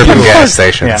 Fast Urban fuel. gas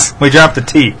stations. Yeah, we dropped the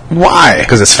T. Why?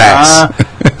 Because it's fast.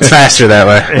 It's faster that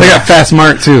way. They got Fast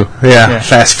Mart too. Yeah. Yeah.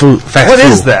 Fast food. Fast What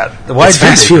fuel. is that? Why It's did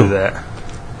fast they fuel. do that?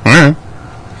 Alright.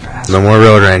 No more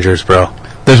Road Rangers, bro.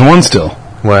 There's one still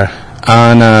Where?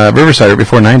 on Riverside right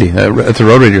before 90. It's a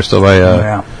Road Ranger still by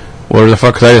Yeah. where the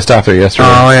fuck? Cause I just stopped there yesterday.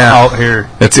 Out here.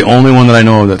 That's the only one that I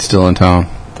know of that's still in town.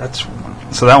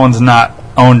 So that one's not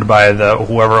owned by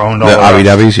whoever owned all The the Abu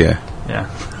rest. Dhabis, yeah. Yeah.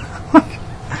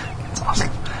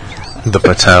 The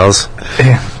Patels.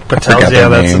 Patels, forgot yeah, their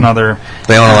that's name. another.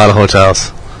 They own a lot of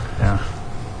hotels.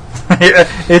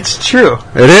 It's true.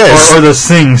 It is. Or the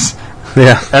Sings.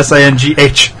 Yeah.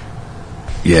 SINGH.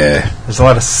 Yeah. There's a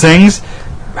lot of Sings.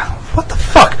 What the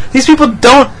fuck? These people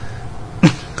don't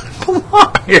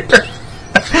belong here.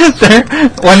 Okay,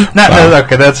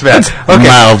 that's bad. Okay,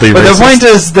 mildly but racist. the point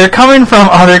is, they're coming from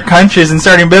other countries and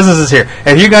starting businesses here.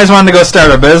 If you guys wanted to go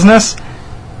start a business,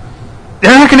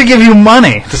 they're not going to give you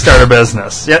money to start a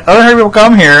business. Yet other people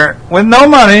come here with no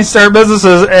money, start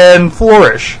businesses, and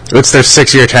flourish. It's their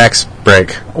 6-year tax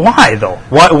break. Why though?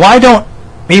 Why don't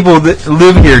people that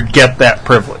live here get that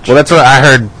privilege? Well, that's what I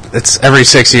heard. It's every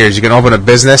 6 years. You can open a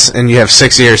business, and you have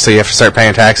 6 years till you have to start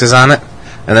paying taxes on it.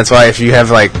 And that's why if you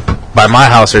have, like, by my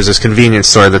house, there's this convenience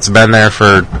store that's been there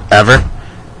forever.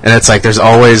 And it's like there's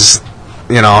always,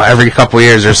 every couple of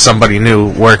years there's somebody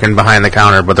new working behind the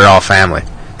counter, but they're all family.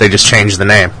 They just change the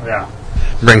name. Yeah.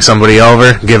 Bring somebody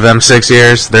over, give them 6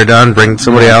 years, they're done, bring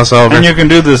somebody else over. And you can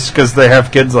do this because they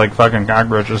have kids like fucking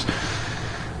cockroaches.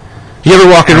 You ever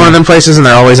walk in one of them places and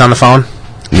they're always on the phone?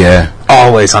 Yeah.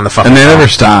 Always on the phone. And they never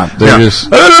stop. They're Yeah. just...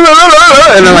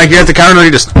 And then, like, you're at the counter,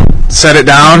 you just set it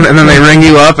down, and then they ring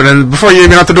you up, and then before you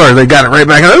even out the door, they got it right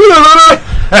back.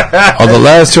 Oh, the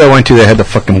last two I went to, they had the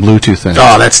fucking Bluetooth thing.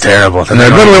 Oh, that's terrible. And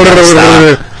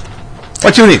they're...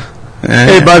 What you need?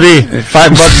 Hey, buddy.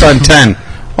 $5 on 10.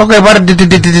 Okay, buddy.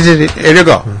 Here you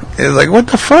go. It's like, what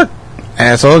the fuck?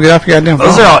 Asshole, get off your goddamn phone.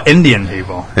 Those are all Indian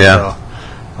people. Yeah.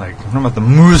 So, like, what about the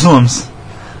Muslims?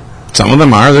 Some of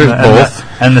them are. There's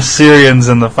both. And the Syrians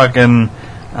and the fucking...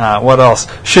 what else?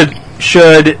 Should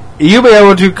you be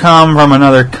able to come from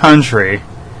another country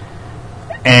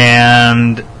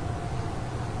and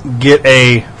get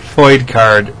a FOID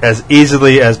card as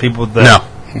easily as people that... No.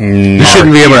 You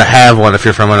shouldn't be able to have one if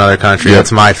you're from another country. Yep.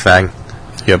 That's my thing.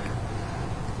 Yep.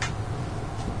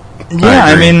 Yeah,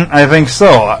 I agree. mean, I think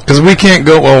so. Because we can't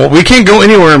go... Well, we can't go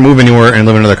anywhere and move anywhere and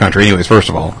live in another country anyways, first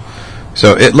of all.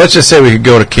 So let's just say we could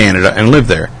go to Canada and live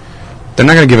there. They're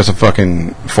not going to give us a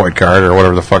fucking FOID card or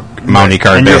whatever the fuck Mountie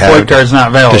card And they your have FOID card's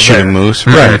not valid to shooting there. moose.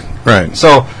 Right. Right.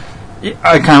 So,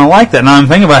 I kind of like that. Now, I'm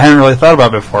thinking about it. I hadn't really thought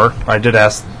about it before. I did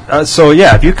ask. So,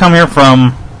 yeah, if you come here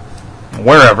from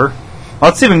wherever,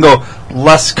 let's even go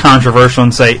less controversial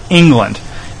and say England.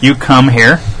 You come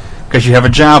here because you have a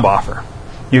job offer.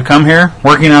 You come here,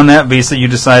 working on that visa, you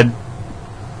decide,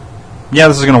 yeah,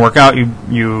 this is going to work out. You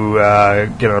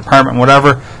get an apartment,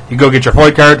 whatever. You go get your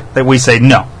FOID card. That we say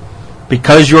no.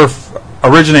 Because you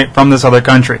originate from this other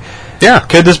country. Yeah.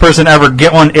 Could this person ever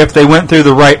get one if they went through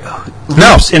the right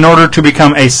hoops in order to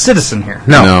become a citizen here?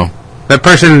 No. That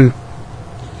person...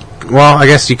 Well, I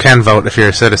guess you can vote if you're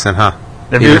a citizen, huh?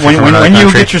 If Even you, if you're from when another you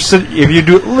country. get your if you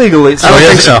do it legally, I don't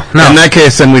think so. No. In that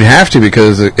case, then we'd have to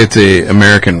because it's a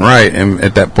American right, and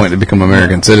at that point they become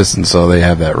American citizens, so they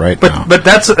have that right now. But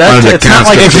that's Under the it's not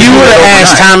like If you would have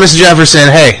asked overnight. Thomas Jefferson,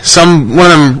 hey,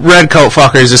 one of them red coat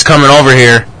fuckers is coming over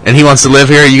here and he wants to live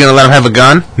here, are you going to let him have a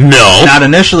gun? No. Not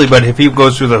initially, but if he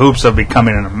goes through the hoops of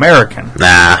becoming an American,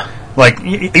 Nah. like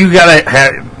you gotta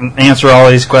answer all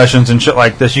these questions and shit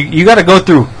like this. You gotta go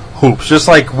through hoops, just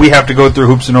like we have to go through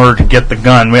hoops in order to get the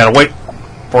gun. We gotta wait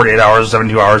 48 hours,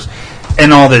 72 hours,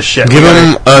 and all this shit. Give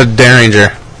him a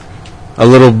Derringer. A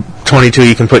little 22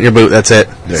 you can put in your boot, that's it.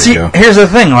 There See, you go. here's the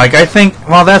thing. Like, I think,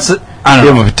 well, I Give don't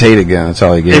him know. a potato gun. That's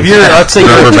all he gets. If you're, let's say,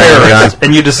 you're a Rubber band terrorist gun.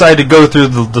 and you decide to go through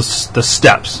the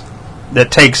steps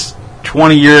that takes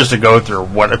 20 years to go through,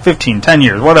 15, 10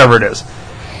 years, whatever it is,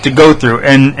 to go through,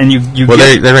 and you Well,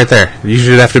 get they're right there. You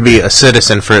should have to be a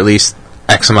citizen for at least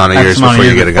X amount of X years amount of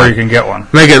before you years get a before gun. you can get one.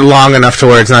 Make it long enough to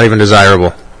where it's not even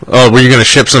desirable. Oh, were you going to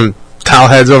ship some towel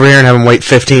heads over here and have them wait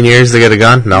 15 years to get a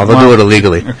gun? No, they'll do it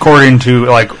illegally. According to,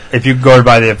 like, if you go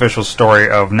by the official story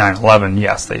of 9/11,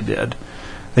 yes, they did.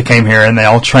 They came here and they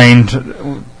all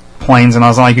trained planes, and I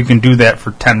was like, you can do that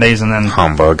for 10 days and then...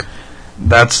 Humbug.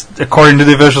 That's, according to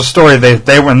the official story,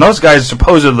 they were, and those guys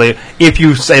supposedly, if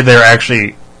you say they're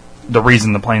actually the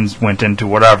reason the planes went into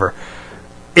whatever,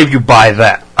 if you buy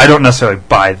that, I don't necessarily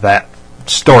buy that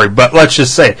story, but let's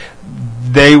just say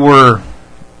they were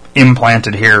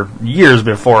implanted here years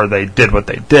before they did what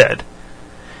they did.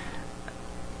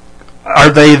 Are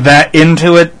they that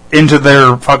into it, into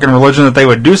their fucking religion, that they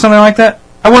would do something like that?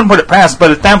 I wouldn't put it past,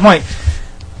 but at that point,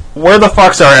 where the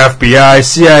fuck's our FBI,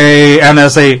 CIA,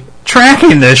 NSA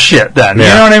tracking this shit then? Yeah.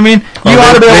 You know what I mean? You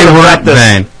ought to be able to track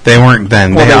this. They weren't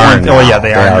then. Well, they they are weren't- now. oh, yeah,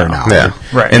 they are now. Yeah.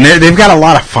 Right. And they've got a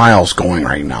lot of files going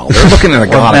right now. They're looking at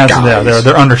a lot of guys.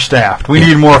 They're understaffed. We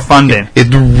need more funding. It's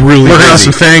really Working on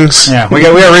busy. some things. Yeah, we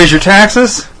got to raise your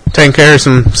taxes. Taking care of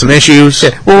some issues.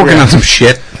 We're working on some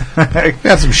shit.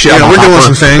 Got some shit. Yeah, on we're the doing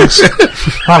hopper. some things.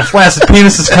 A lot of flaccid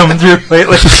penises coming through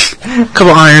lately.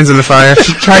 Couple irons in the fire.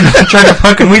 trying to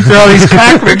fucking weed through all these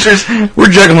cock pictures. We're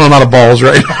juggling a lot of balls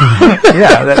right now.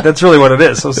 Yeah, that's really what it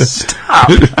is. So stop.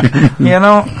 You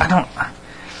know, I don't.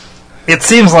 It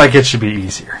seems like it should be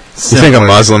easier. You think a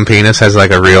Muslim penis has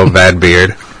like a real bad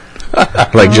beard?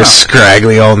 Like just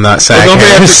scraggly old nutsack Don't they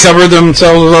have hairs? to cover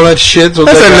themselves with all that shit? So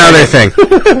That's another thing.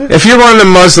 If you're one of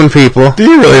the Muslim people, Do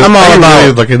you really? I'm all are you about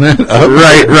really looking at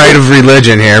right of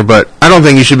religion here, but I don't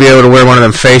think you should be able to wear one of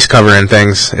them face covering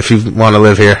things if you want to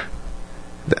live here.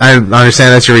 I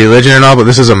understand that's your religion and all, but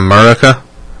this is America,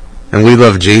 and we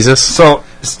love Jesus. So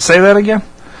say that again.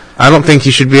 I don't think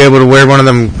you should be able to wear one of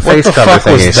them face the cover fuck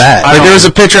was thingies. that? Like there was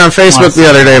a picture on Facebook the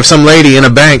other day of some lady in a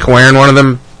bank wearing one of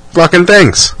them fucking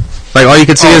things. Like all you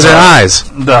could see is her eyes.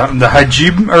 The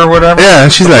hijab or whatever. Yeah,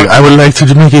 and she's like, I would like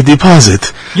to make a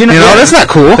deposit. You know that's not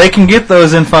cool. They can get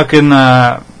those in fucking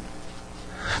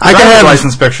I could have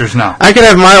license pictures now. I could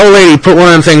have my old lady put one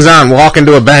of them things on, walk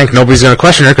into a bank, nobody's going to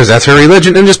question her because that's her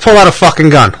religion, and just pull out a fucking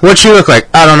gun. What'd she look like?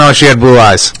 I don't know. She had blue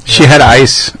eyes. She had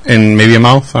ice and maybe a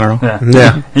mouth. I don't know. Yeah.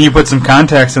 Yeah. And you put some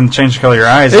contacts and change the color of your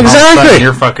eyes. And all of a Exactly. sudden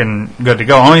you're fucking good to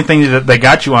go. Only thing that they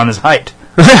got you on is height.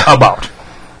 About.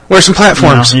 Wear some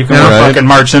platforms. You can Yeah, wear right. fucking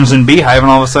Marge Simpson beehive and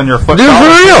all of a sudden you're a foot Dude,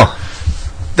 taller. for real.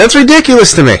 That's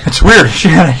ridiculous to me. It's weird. She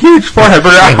had a huge forehead,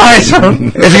 but her eyes are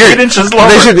 8 inches lower.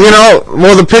 They should,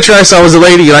 well, the picture I saw was a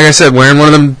lady, like I said, wearing one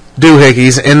of them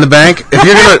doohickeys in the bank. If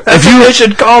you're gonna, That's what they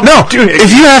should call no, doohickeys.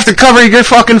 if you have to cover your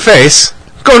fucking face,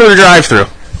 go to the drive-thru.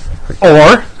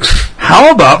 Or,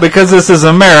 how about, because this is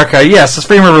America, yes, it's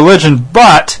freedom of religion,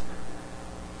 but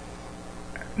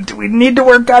do we need to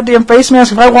wear goddamn face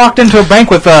masks? If I walked into a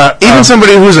bank with a... Even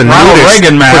somebody who's a Ronald nudist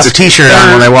Reagan mask, puts a T-shirt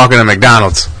on when they walk into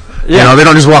McDonald's. You Yeah. know, they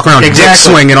don't just walk around dick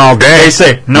swinging all day. They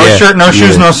say, no Yeah. shirt, no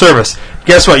shoes, Yeah. no service.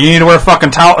 Guess what? You need to wear a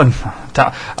fucking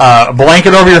a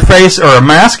blanket over your face or a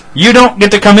mask. You don't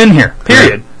get to come in here.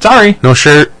 Period. Sorry. No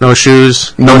shirt, no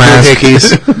shoes, No mask.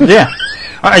 doohickeys. Yeah.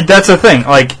 That's the thing.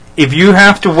 Like, if you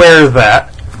have to wear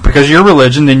that because of your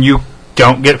religion, then you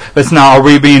don't get... That's now, are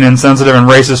we being insensitive and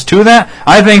racist to that?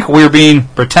 I think we're being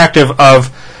protective of...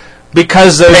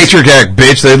 Because those... Patriarch,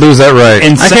 bitch. They lose that right.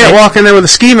 I can't walk in there with a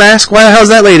ski mask. Why the hell's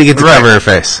that lady get to Right. cover her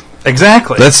face?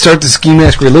 Exactly. Let's start the ski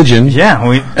mask religion. yeah,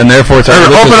 we... And therefore it's Or our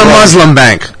open a religious Muslim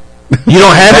bank. You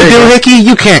don't have a There you go. doohickey,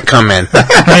 you can't come in.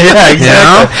 yeah,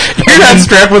 exactly. You're not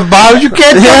strapped with bombs. You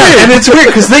can't do Yeah, it. and it's weird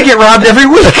because they get robbed every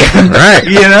week. Right.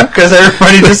 You know, because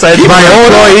everybody decides to My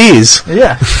employees.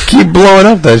 Yeah. Keep blowing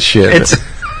up that shit. It's,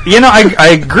 I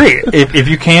agree. If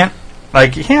you can't,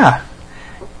 like, yeah.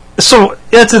 So,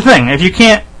 that's the thing. If you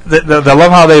can't, I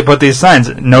love how they put these signs,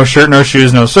 no shirt, no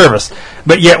shoes, no service.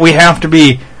 But yet we have to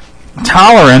be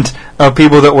tolerant of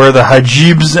people that wear the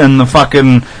hijabs and the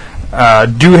fucking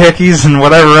doohickeys and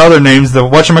whatever other names, the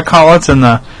whatchamacallits and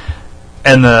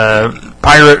the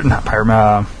pirate,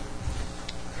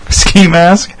 ski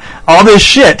mask, all this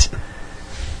shit.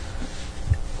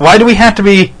 Why do we have to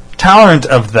be tolerant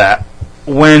of that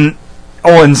when,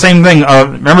 and same thing,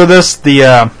 remember this,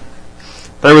 there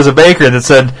was a baker that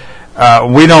said,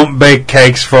 we don't bake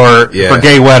cakes for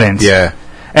gay weddings. yeah.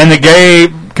 And the gay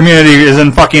community is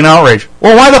in fucking outrage.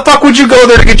 Well, why the fuck would you go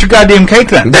there to get your goddamn cake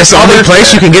then? That's the only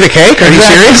place you can get a cake? Are you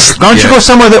Exactly. serious? Why don't you go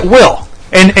somewhere that will?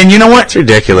 And you know what? It's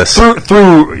ridiculous.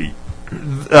 Through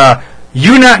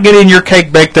you not getting your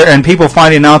cake baked there and people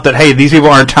finding out that, hey, these people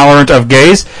aren't tolerant of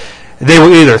gays, they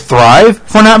will either thrive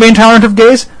for not being tolerant of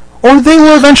gays, or they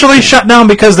will eventually shut down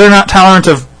because they're not tolerant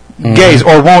of gays,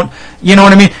 or won't, you know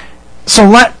what I mean? So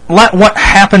let what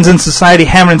happens in society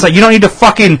happen inside. You don't need to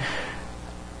fucking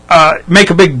make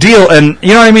a big deal, and you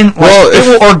know what I mean? Like, Well, it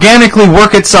will organically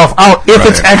work itself out if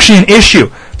it's Right. actually an issue.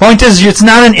 Point is, it's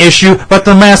not an issue, but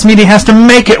the mass media has to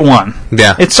make it one.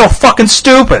 Yeah. It's so fucking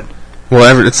stupid.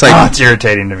 Well, it's like It's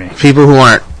irritating to me. people who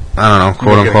aren't, I don't know,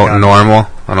 quote Get a unquote gun. normal.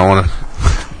 I don't want to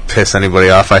piss anybody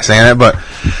off by saying it, but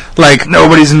like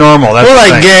Nobody's normal. That's well,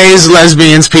 the like thing. gays,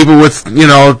 lesbians, people with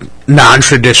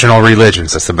non-traditional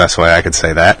religions. That's the best way I could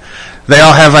say that. They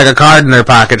all have like a card in their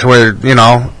pocket to where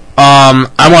I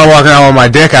want to walk around with my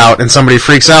dick out, and somebody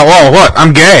freaks out. Whoa, what?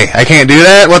 I'm gay. I can't do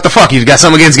that. What the fuck? You got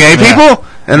something against gay people?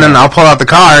 And then I'll pull out the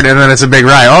card, and then it's a big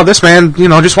riot. Oh, this man,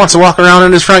 just wants to walk around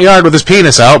in his front yard with his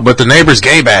penis out, but the neighbor's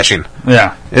gay bashing.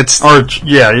 Yeah. It's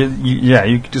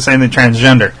You could just say the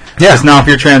transgender. Yeah. Because now if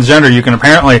you're transgender, you can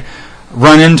apparently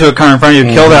run into a car in front of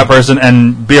you, kill that person,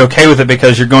 and be okay with it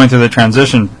because you're going through the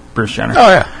transition, Bruce Jenner. oh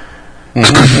yeah.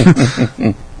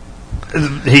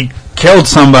 He killed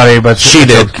somebody, but She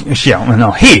did. Yeah,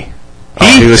 no, he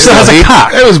he was still has still a he?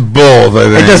 cock. It was both, I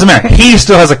think. It doesn't matter. He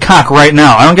still has a cock right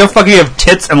now. I don't give a fuck if you have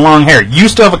tits and long hair. You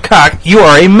still have a cock. You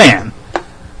are a man.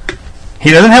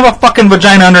 He doesn't have a fucking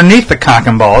vagina underneath the cock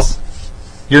and balls.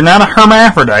 You're not a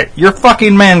hermaphrodite. You're a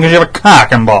fucking man because you have a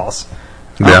cock and balls.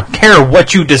 I don't care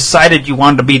what you decided you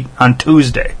wanted to be on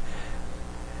Tuesday.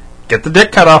 Get the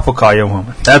dick cut off, we'll call you a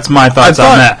woman. That's my thoughts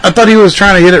on that. I thought he was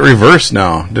trying to get it reversed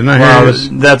now. Didn't I hear Well, he was...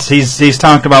 that's he's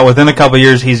talked about within a couple of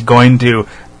years he's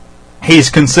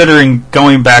considering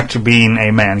going back to being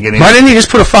a man. Why didn't he just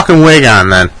put a fucking wig on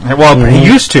then? Well, he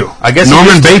used to. I guess Norman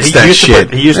he used Bates to, that he used shit. To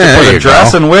put, he used Yeah, to there put you a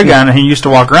dress go. and wig on, and he used to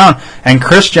walk around. And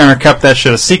Kris Jenner kept that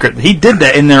shit a secret. He did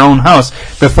that in their own house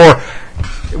before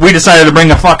we decided to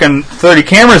bring a fucking 30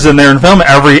 cameras in there and film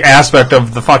every aspect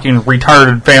of the fucking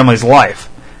retarded family's life.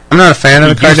 I'm not a fan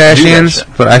of the He used to do that Kardashians,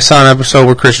 shit. but I saw an episode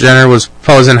where Kris Jenner was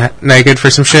posing naked for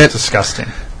some shit. Disgusting.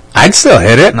 I'd still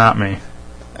hit it. Not me.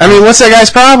 I mean, what's that guy's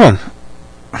problem?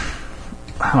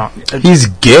 He's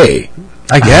gay.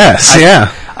 I guess,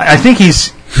 yeah. I think he's...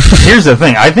 Here's the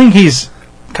thing. I think he's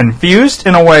confused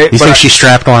in a way. You think she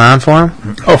strapped one on for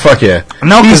him? Oh, fuck yeah.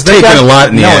 No, He's because they taking got a lot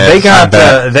in the ass, they got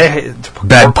I bet.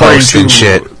 Bedposts and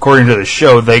shit. According to the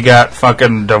show, they got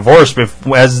fucking divorced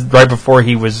right before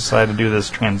he was decided to do this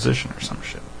transition or some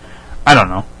shit. I don't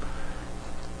know.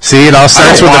 See, it all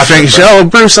starts don't with a watch finger. it, but- Oh,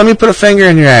 Bruce, let me put a finger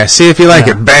in your ass. See if you like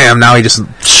Yeah. it. Bam! Now he just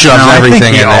shoves No, everything I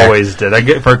think he in there. always did.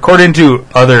 According to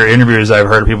other interviews I've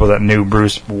heard of people that knew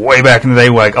Bruce way back in the day,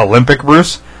 like Olympic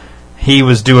Bruce, he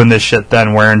was doing this shit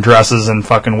then, wearing dresses and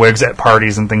fucking wigs at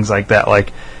parties and things like that.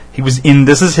 Like, he was in,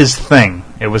 this is his thing.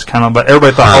 It was kind of, but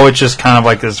everybody thought, Huh. it's just kind of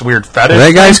like this weird fetish.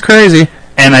 That guy's crazy.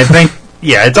 And I think,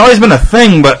 yeah, it's always been a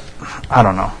thing, but I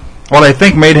don't know. What I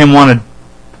think made him want to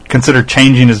consider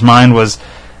changing his mind was,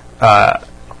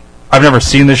 I've never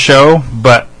seen the show,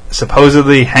 but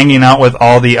supposedly hanging out with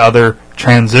all the other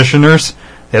transitioners,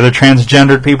 the other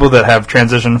transgendered people that have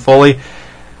transitioned fully,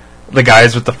 the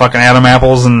guys with the fucking Adam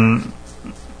apples and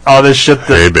all this shit.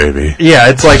 That, baby. yeah,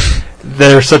 it's like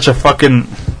they're such a fucking,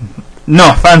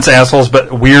 no offense, assholes,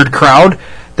 but weird crowd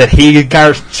that he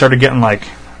started getting like,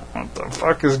 what the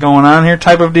fuck is going on here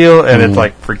type of deal, and it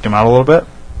like freaked him out a little bit.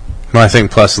 Well, I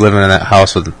think plus living in that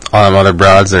house with all them other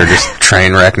broads that are just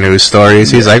train wreck news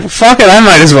stories, he's like, fuck it, I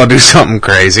might as well do something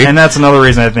crazy. And that's another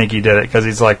reason I think he did it, because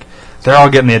he's like, they're all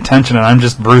getting the attention, and I'm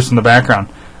just Bruce in the background.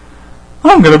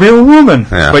 I'm going to be a woman.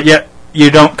 Yeah. But yet,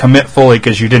 you don't commit fully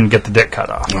because you didn't get the dick cut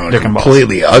off. Oh, Dick and balls.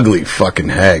 completely ugly fucking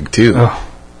hag, too. Oh.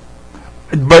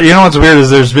 But you know what's weird is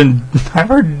there's been, I've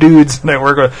heard dudes that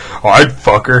work with, I'd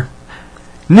fuck her.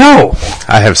 No.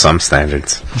 I have some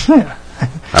standards.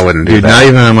 I wouldn't do Dude, that. not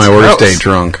even on my worst Gross. day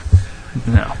drunk.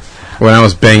 No. When I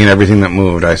was banging everything that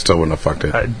moved, I still wouldn't have fucked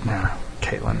it. No.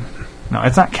 Caitlin. No,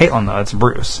 it's not Caitlin, though. It's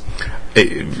Bruce.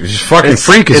 It's fucking It's,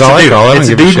 freak is it's all a I dude. call it. I It's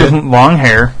a don't give dude shit. with long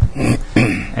hair.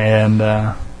 And,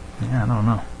 yeah, I don't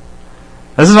know.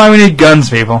 This is why we need guns,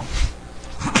 people.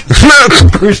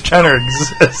 Bruce Jenner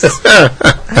exists.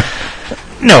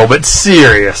 No, but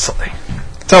seriously.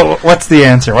 So, what's the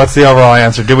answer? What's the overall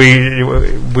answer? Do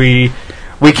we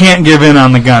can't give in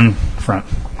on the gun front.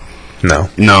 No.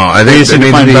 No, I We think just there need to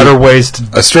needs to find be better ways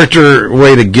to. a stricter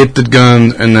way to get the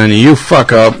gun, and then you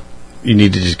fuck up, you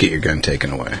need to just get your gun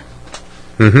taken away.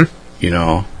 Mm-hmm. You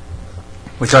know?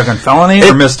 We talking felony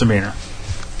or misdemeanor?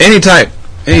 Any type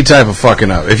of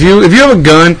fucking up. If you have a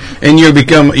gun and you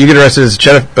get arrested as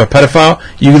a pedophile,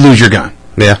 you lose your gun.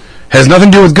 Yeah. Has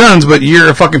nothing to do with guns, but you're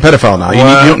a fucking pedophile now.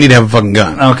 Well- You don't need to have a fucking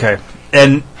gun. Okay,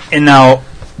 and now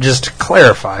just to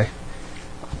clarify,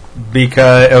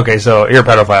 because so you're a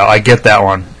pedophile. I get that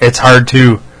one. It's hard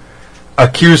to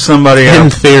accuse somebody In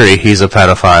of theory, he's a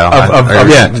pedophile. Of-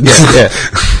 Yeah.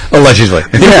 Allegedly.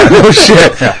 Yeah, no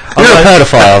shit. Yeah. You're a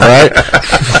pedophile, right?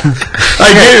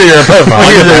 I get you're a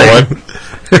pedophile.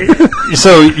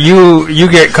 So you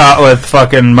get caught with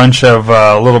fucking bunch of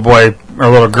little boy or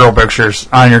little girl pictures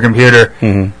on your computer.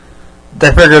 Mhm.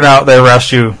 They figured out, they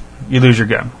arrest you, you lose your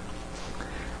gun.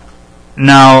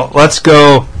 Now, let's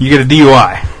go, you get a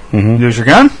DUI. Mhm. You lose your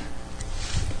gun?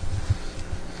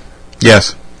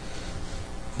 Yes.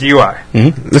 DUI.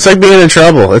 It's like being in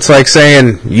trouble. It's like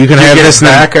saying you can You have get this it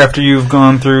back after you've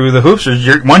gone through the hoops. Or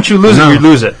once you lose No. it, you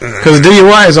lose it. Because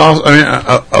DUI is also, I mean,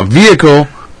 a vehicle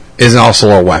is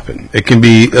also a weapon. It can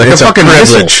be like It's a a fucking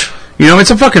privilege. missile. You know, it's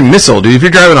a fucking missile, dude. If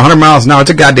you're driving 100 miles an hour, it's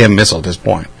a goddamn missile at this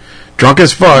point. Drunk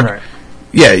as fuck. Right.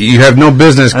 Yeah, you have no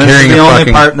business And this is carrying the a only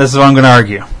fucking... part, this is what I'm going to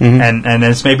argue. Mhm. And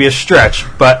this may be a stretch,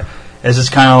 but it's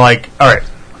just kind of like, alright,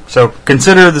 so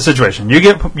consider the situation. You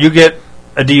get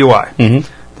a DUI. Mhm.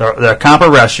 The cop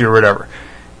arrests you or whatever.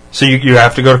 So you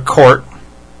have to go to court,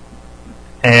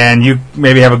 and you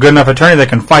maybe have a good enough attorney that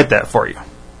can fight that for you.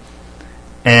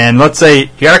 And let's say you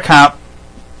got a cop,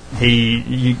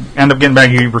 you end up getting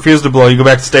back, you refuse to blow, you go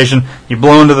back to the station, you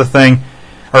blow into the thing,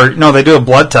 or no, they do a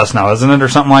blood test now, isn't it, or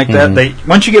something like that?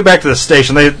 Once you get back to the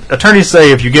station, attorneys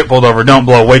say if you get pulled over, don't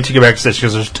blow, wait till you get back to the station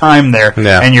because there's time there,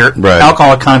 Yeah. and your Right.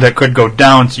 alcohol content could go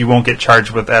down, so you won't get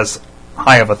charged with as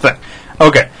high of a thing.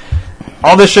 Okay,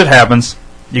 all this shit happens.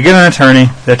 You get an attorney.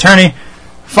 The attorney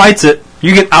fights it.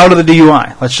 You get out of the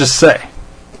DUI. Let's just say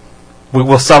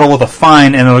we'll settle with a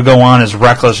fine, and it'll go on as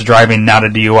reckless driving, not a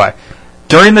DUI.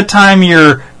 During the time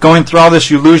you're going through all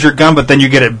this, you lose your gun, but then you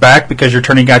get it back because your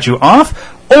attorney got you off?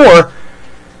 Or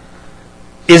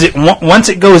is it once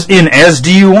it goes in as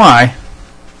DUI,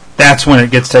 that's when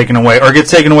it gets taken away? Or it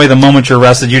gets taken away the moment you're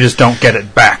arrested, you just don't get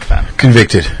it back then?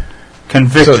 Convicted.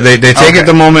 Convicted. So they take it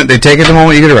the moment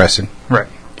you get arrested. Right.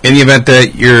 In the event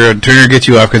that your attorney gets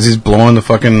you off because he's blowing the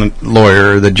fucking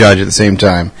lawyer or the judge at the same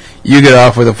time, you get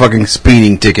off with a fucking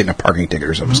speeding ticket and a parking ticket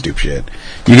or some stupid shit.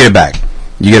 You get it back.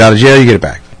 You get out of jail, you get it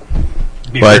back.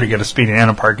 Be But- fair to get a speeding and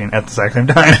a parking at the exact same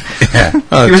time. Yeah.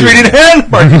 Oh, He was too- speeding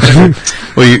and parking.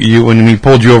 Well, you when we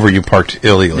pulled you over, you parked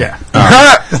illegally. Yeah.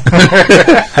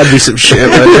 Had to be some shit.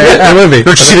 Don't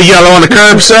you see the yellow on the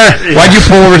curb, sir? Why'd you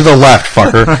pull over to the left,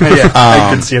 fucker? Yeah,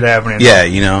 I can see it happening. Yeah,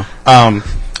 you know.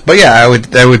 But yeah, I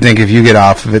would think if you get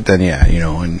off of it, then yeah, you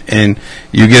know, and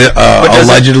you get does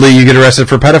allegedly you get arrested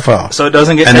for pedophile, So it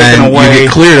doesn't get and taken then away, you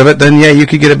get cleared of it, then yeah, you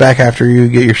could get it back after you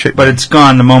get your shit. but it's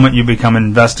gone the moment you become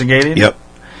investigated. Yep.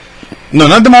 No,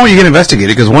 not the moment you get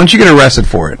investigated, because once you get arrested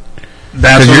for it,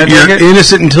 That's because when you're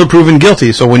innocent until proven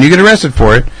guilty. So when you get arrested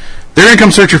for it, they're gonna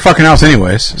come search your fucking house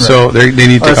anyways. So they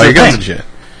need to Well, take all your that's guns the and shit.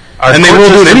 Our And they court will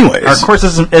do it system- anyways. Our court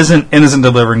system isn't innocent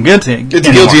until proven guilty. It's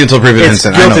guilty until proven It's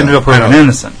innocent. I guilty know until that. proven I know that.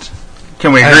 innocent.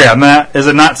 Can we agree on that? Does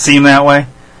it not seem that way?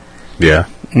 Yeah.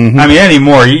 I mean,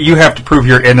 anymore, you have to prove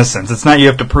your innocence. It's not you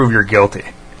have to prove you're guilty.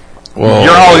 Well,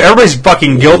 Everybody's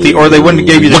fucking guilty, or they wouldn't have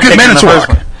gave you the Look at ticket in the Manitowoc.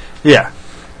 first place. Yeah,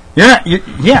 you're not.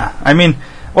 Yeah, I mean,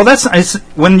 well,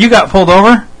 when you got pulled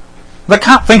over, the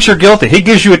cop thinks you're guilty. He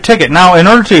gives you a ticket. Now, in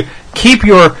order to keep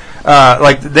your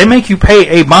they make you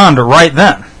pay a bond right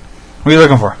then. What are you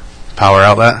looking for? Power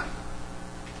outlet?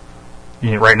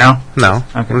 Right now? No.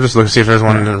 Okay. We're just looking to see if there's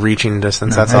one in reaching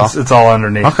distance. That's all. It's all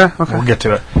underneath. Okay, okay. We'll get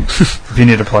to it. If you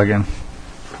need to plug in,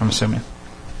 I'm assuming.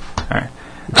 All right.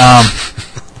 Well,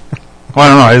 I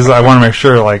don't know. I want to make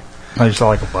sure, like, I just saw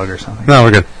like a bug or something. No, we're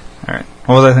good. All right.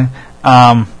 What was I saying?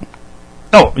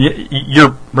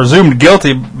 You're presumed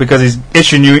guilty because he's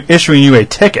issuing you a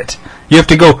ticket. You have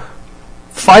to go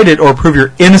fight it or prove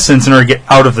your innocence in order to get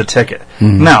out of the ticket.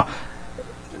 Now,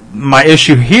 my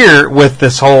issue here with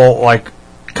this whole, like,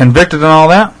 convicted and all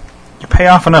that, you pay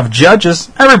off enough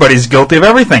judges, everybody's guilty of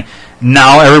everything.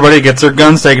 Now everybody gets their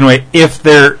guns taken away if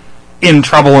they're in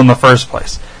trouble in the first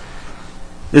place.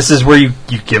 This is where you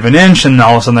give an inch and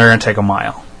all of a sudden they're going to take a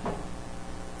mile.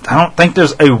 I don't think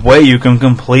there's a way you can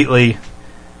completely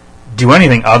do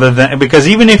anything other than... Because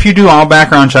even if you do all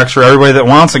background checks for everybody that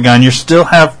wants a gun, you still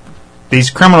have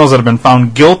these criminals that have been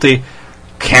found guilty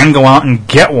can go out and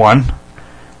get one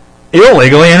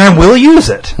illegally and then will use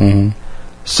it.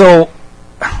 So,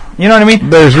 you know what I mean?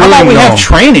 There's How really about we no- have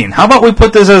training? How about we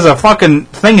put this as a fucking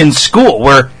thing in school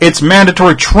where it's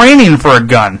mandatory training for a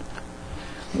gun?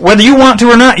 Whether you want to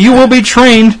or not, you will be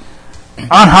trained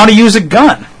on how to use a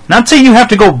gun. Not saying you have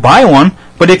to go buy one,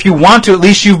 but if you want to, at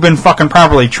least you've been fucking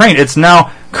properly trained. It's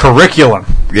now curriculum.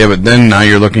 Yeah, but then now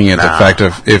you're looking at the fact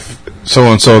of if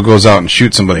so-and-so goes out and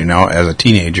shoots somebody now as a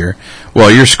teenager, well,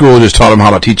 your school just taught them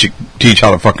how to teach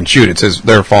how to fucking shoot. It's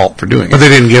their fault for doing it. But they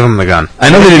didn't give him the gun. I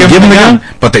know they didn't give him the gun,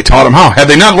 but they taught him how. Have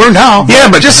they not learned how? Yeah,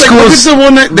 but just schools, like, look at the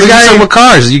one that, the guy with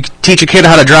cars. You teach a kid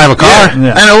how to drive a car.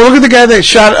 Yeah. I know. Look at the guy that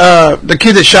shot the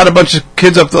kid that shot a bunch of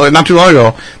kids up not too long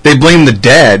ago. They blamed the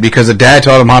dad because the dad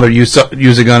taught him how to use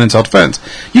a gun in self-defense.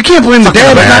 You can't blame the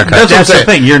dad. America. That's the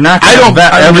thing. You're not.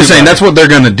 I'm just saying that's what they're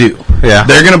going to do. Yeah.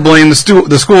 They're going to blame the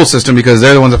school system because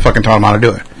they're the ones that fucking taught them how to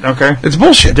do it. Okay. It's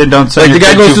bullshit. Don't say like the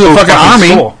guy goes to the fucking army.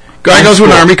 School. Guy goes to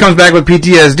an army, comes back with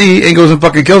PTSD, and goes and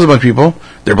fucking kills a bunch of people.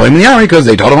 They're blaming the army because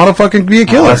they taught him how to fucking be a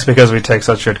killer. That's because we take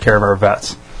such good care of our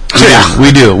vets. Yeah,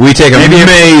 we do. We take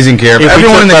amazing care of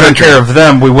everyone in the country. Care of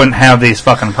them, we wouldn't have these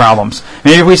fucking problems.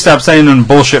 Maybe if we stopped sending them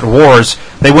bullshit wars,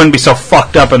 they wouldn't be so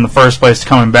fucked up in the first place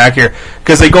coming back here.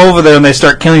 Because they go over there and they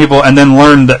start killing people and then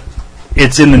learn that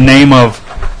it's in the name of,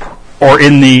 or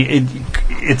in the,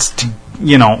 it's to,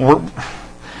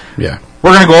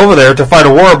 we're going to go over there to fight a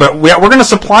war, but we're going to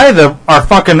supply our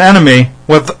fucking enemy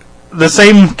with the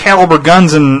same caliber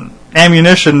guns and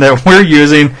ammunition that we're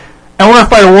using, and we're going to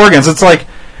fight a war against. It's like,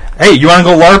 hey, you want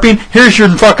to go LARPing? Here's your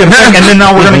fucking thing, and then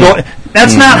now we're going to go...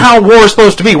 That's not how war is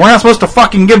supposed to be. We're not supposed to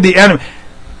fucking give the enemy...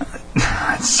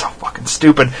 It's so fucking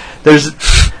stupid.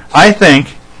 I think,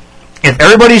 if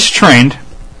everybody's trained,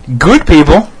 good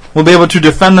people will be able to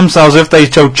defend themselves if they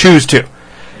so choose to.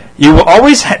 There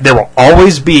will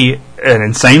always be an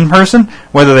insane person,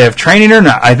 whether they have training or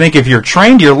not. I think if you're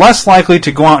trained, you're less likely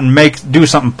to go out and do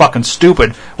something fucking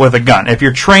stupid with a gun, if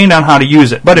you're trained on how to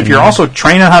use it. But if you're also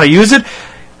trained on how to use it,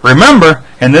 remember,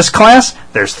 in this class,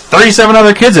 there's 37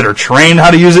 other kids that are trained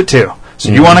how to use it too. So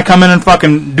you want to come in and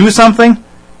fucking do something?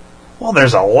 Well,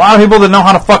 there's a lot of people that know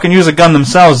how to fucking use a gun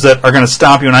themselves that are going to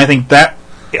stop you, and I think that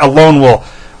alone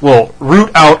will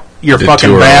root out your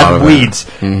fucking bad weeds.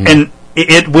 And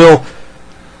it will...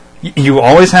 You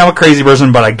always have a crazy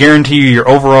person, but I guarantee you your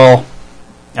overall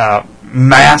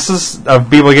masses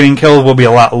of people getting killed will be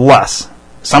a lot less.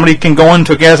 Somebody can go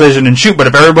into a gas station and shoot, but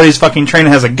if everybody's fucking trained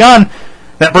and has a gun,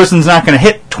 that person's not going to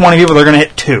hit 20 people, they're going to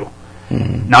hit 2.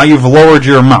 Now you've lowered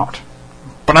your amount.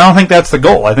 But I don't think that's the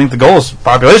goal. I think the goal is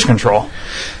population control.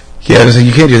 Yeah,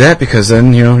 you can't do that because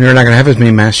then you're not going to have as many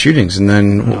mass shootings, and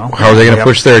then how are they going to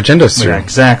push their agendas through? Yeah,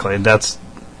 exactly. It's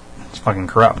fucking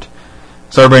corrupt.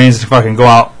 So everybody needs to fucking go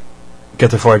out,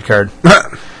 get the FOID card,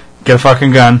 get a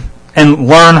fucking gun, and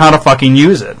learn how to fucking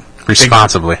use it.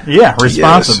 Responsibly. Yeah,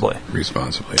 responsibly. Yes,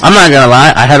 responsibly. I'm not going to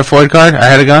lie. I had a FOID card. I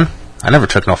had a gun. I never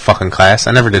took no fucking class.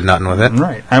 I never did nothing with it.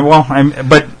 Right.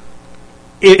 But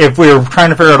if we were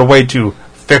trying to figure out a way to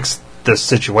fix this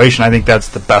situation, I think that's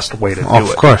the best way to do it.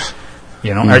 Of course.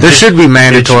 There should be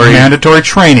mandatory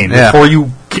training before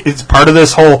you. It's part of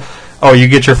this whole. Oh, you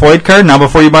get your FOID card now.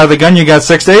 Before you buy the gun, you got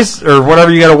 6 days or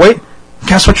whatever. You got to wait.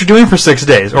 Guess what you're doing for 6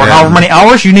 days, or however many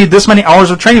hours you need. This many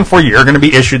hours of training before you're going to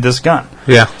be issued this gun.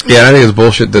 Yeah. And I think it's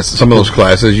bullshit that some of those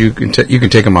classes you can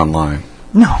take them online.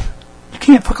 No. You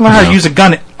can't fucking learn how to use a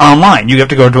gun online. You have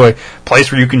to go to a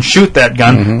place where you can shoot that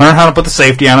gun, learn how to put the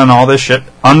safety on and all this shit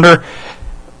under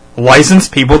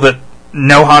licensed people that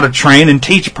know how to train and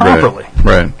teach properly.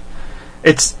 Right.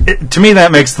 To me,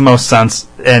 that makes the most sense.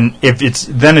 And if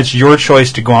it's your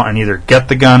choice to go out and either get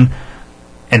the gun,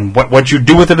 and what you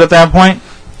do with it at that point,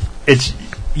 it's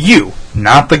you,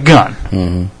 not the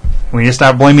gun. We need to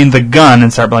stop blaming the gun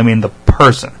and start blaming the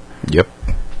person. Yep.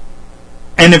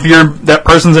 And if that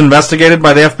person's investigated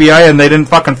by the FBI and they didn't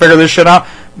fucking figure this shit out,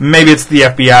 maybe it's the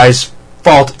FBI's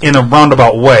fault in a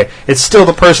roundabout way. It's still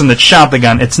the person that shot the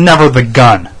gun. It's never the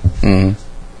gun.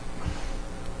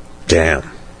 Damn.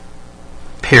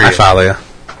 Period. I follow you.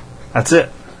 That's it.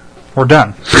 We're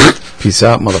done. Peace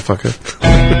out, motherfucker.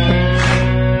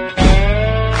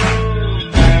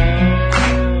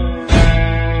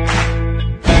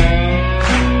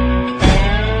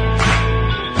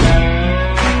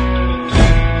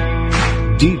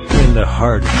 Deep in the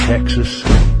heart of Texas,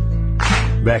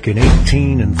 back in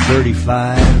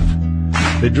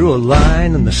 1835, they drew a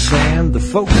line in the sand. The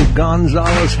folks of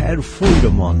Gonzales had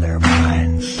freedom on their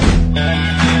minds.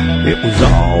 It was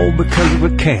all because of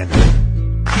a candle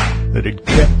that had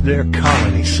kept their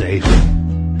colony safe.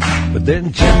 But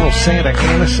then General Santa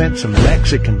Anna sent some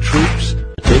Mexican troops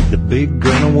to take the big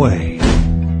gun away.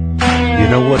 You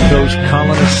know what those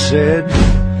colonists said?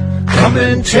 Come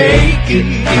and take it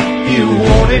if you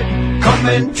want it. Come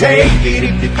and take it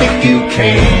if you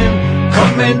can.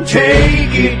 Come and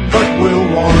take it, but we'll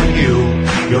warn you,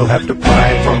 you'll have to pry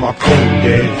it from our cold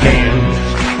dead hands.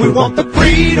 We want the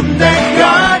freedom that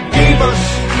God gave us,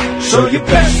 so you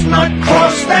best not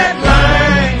cross that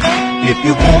line. If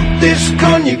you want this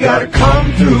gun, you gotta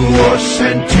come through us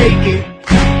and take it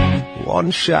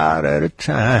one shot at a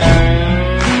time.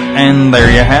 And there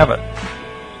you have it.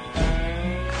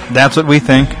 That's what we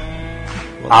think.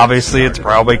 Obviously, it's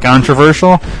probably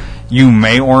controversial. You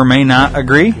may or may not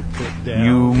agree.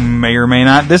 You may or may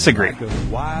not disagree.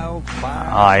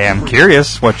 I am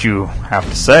curious what you have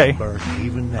to say.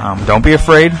 Don't be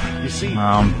afraid.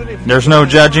 There's no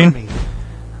judging.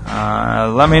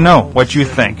 Let me know what you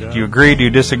think. Do you agree? Do you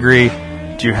disagree?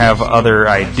 Do you have other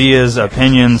ideas,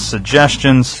 opinions,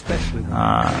 suggestions?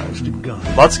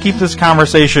 Let's keep this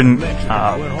conversation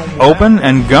open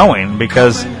and going,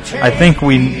 because I think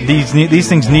these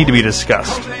things need to be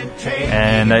discussed.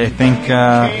 And I think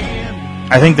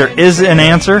there is an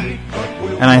answer,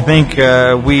 and I think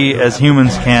we as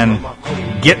humans can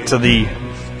get to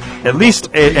at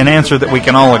least an answer that we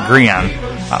can all agree on.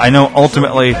 I know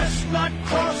ultimately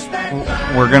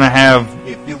we're going to have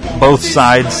both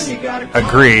sides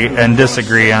agree and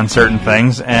disagree on certain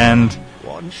things, and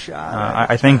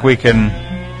I think we can.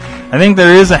 I think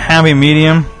there is a happy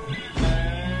medium.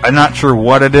 I'm not sure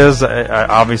what it is.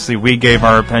 Obviously, we gave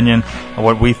our opinion of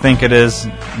what we think it is.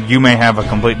 You may have a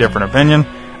complete different opinion.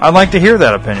 I'd like to hear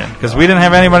that opinion, because we didn't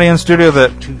have anybody in studio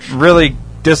that really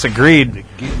disagreed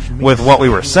with what we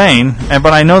were saying,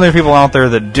 but I know there are people out there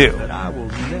that do.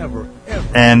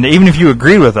 And even if you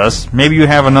agree with us, maybe you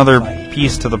have another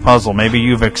piece to the puzzle. Maybe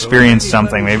you've experienced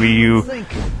something. Maybe you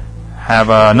have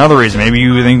another reason. Maybe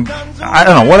you think, I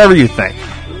don't know, whatever you think.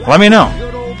 Let me know.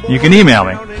 You can email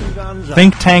me.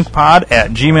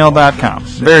 thinktankpod@gmail.com.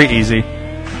 Very easy.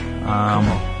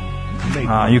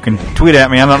 You can tweet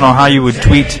at me. I don't know how you would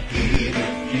tweet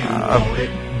a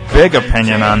big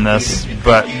opinion on this,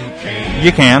 but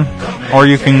you can. Or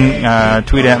you can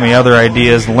tweet at me other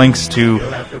ideas, links to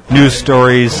news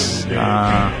stories,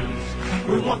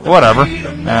 whatever.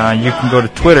 You can go to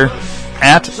Twitter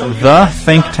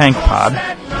 @TheThinkTankPod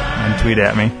and tweet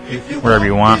at me wherever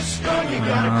you want.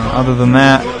 Other than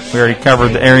that, we already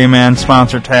covered the Area Man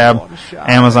sponsor tab,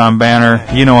 Amazon banner.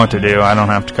 You know what to do. I don't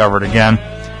have to cover it again.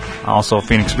 Also,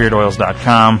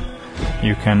 PhoenixBeardOils.com.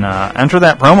 You can enter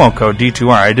that promo code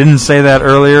D2R. I didn't say that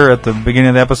earlier at the beginning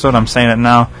of the episode. I'm saying it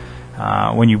now.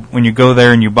 When you go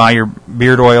there and you buy your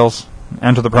beard oils,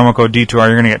 enter the promo code D2R.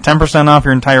 You're going to get 10% off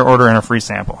your entire order and a free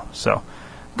sample. So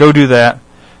go do that.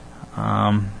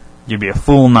 You'd be a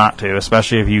fool not to,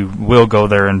 especially if you will go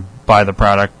there and buy the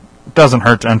product. It doesn't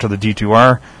hurt to enter the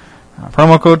D2R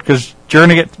promo code, because you're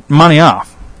going to get money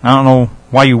off. I don't know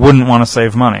why you wouldn't want to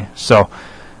save money. So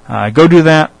go do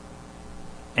that.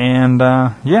 And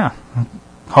yeah,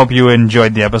 hope you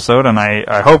enjoyed the episode, and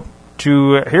I hope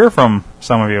to hear from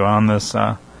some of you on this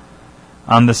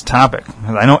topic.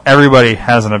 I know everybody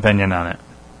has an opinion on it.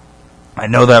 I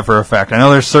know that for a fact. I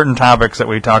know there's certain topics that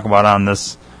we talk about on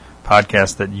this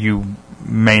podcast that you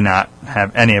may not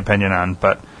have any opinion on,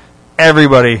 but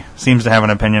everybody seems to have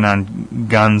an opinion on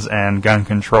guns and gun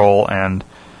control and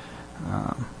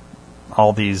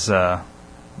all these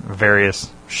various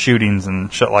shootings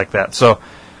and shit like that. So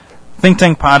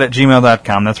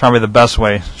thinktankpod@gmail.com. That's probably the best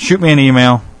way. Shoot me an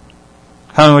email.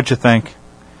 Tell me what you think.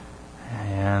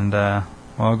 And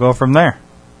we'll go from there.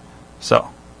 So,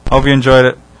 hope you enjoyed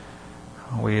it.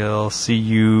 We'll see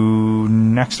you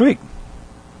next week.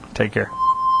 Take care.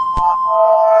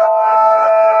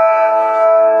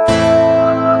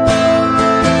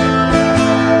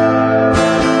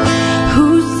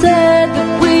 Who said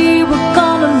that we were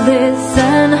gonna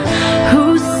listen?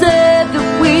 Who said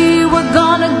that we were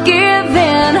gonna give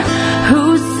in?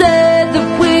 Who said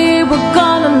that we were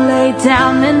gonna lay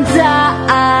down and die?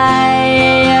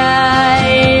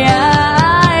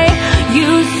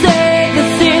 You say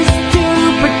this is to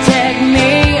protect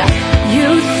me.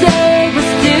 You say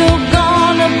we're still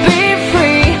gonna be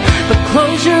free, but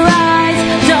close your eyes,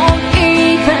 don't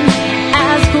even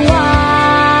ask why.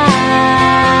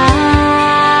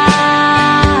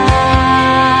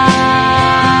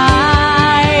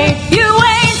 You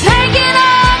ain't taking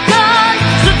our guns,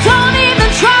 so don't even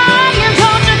try. And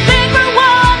don't you think for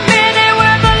 1 minute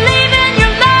we're believing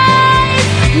your lies?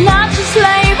 Not your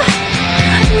slave,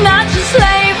 not your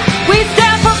slave. We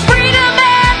stand for freedom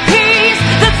and peace.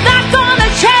 That's not gonna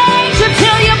change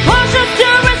until you push us to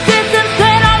resistance.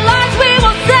 And our lives we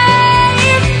will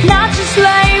save. Not your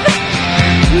slave,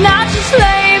 not your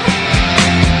slave.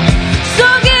 So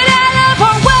get out of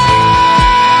our way,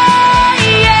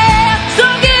 yeah. So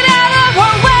get out of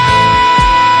our way,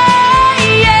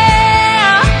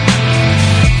 yeah.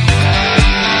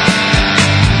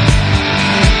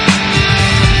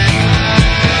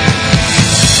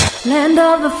 Land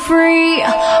of the free,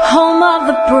 home of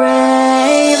the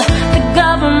brave. The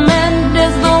government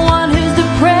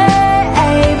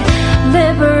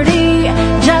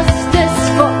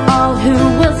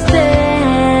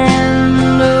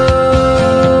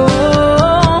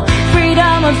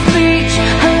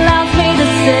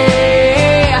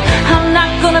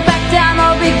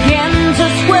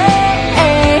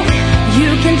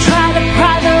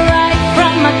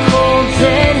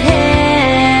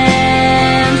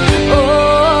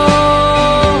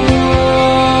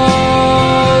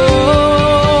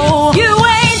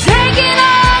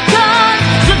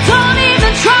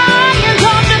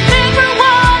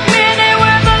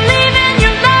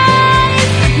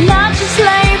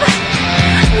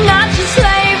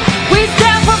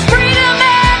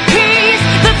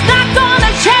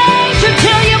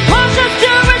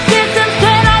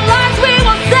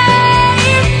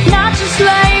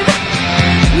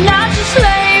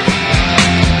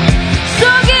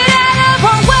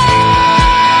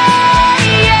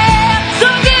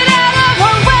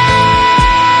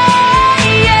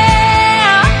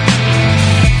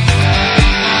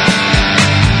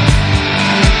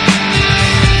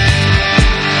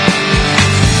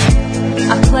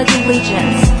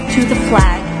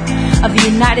the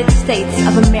United States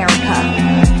of America,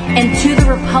 and to the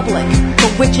republic for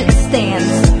which it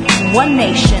stands, one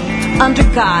nation, under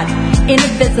God,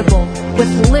 indivisible,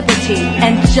 with liberty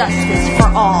and justice for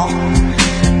all.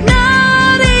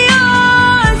 Not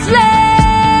your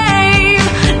slave,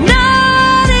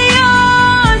 not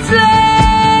your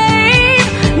slave,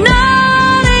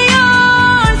 not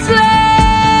your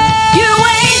slave. You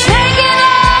ain't taking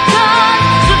our gun,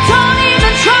 so don't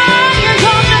even try. You're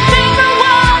gonna think for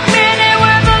 1 minute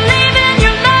we're believing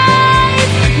your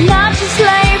lies. Not your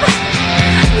slave,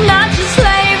 not your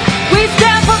slave. We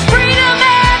stand for freedom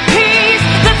and peace.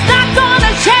 That's not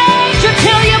gonna change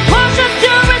until you push us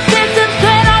to resistance.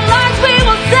 Then our lives we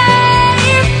will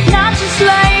save. Not your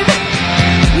slave,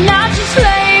 not your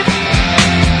slave.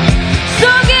 So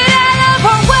get out of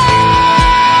our way,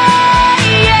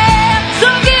 yeah. So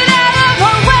get out of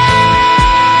our way,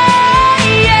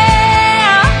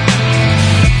 yeah.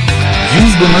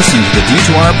 You've been listening to the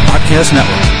D2R Podcast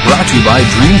Network, brought to you by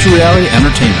Dream to Reality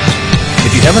Entertainment.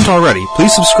 If you haven't already,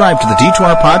 please subscribe to the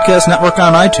D2R Podcast Network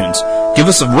on iTunes, give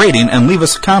us a rating, and leave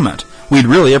us a comment. We'd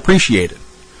really appreciate it.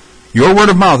 Your word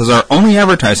of mouth is our only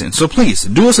advertising, so please,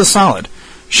 do us a solid.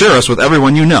 Share us with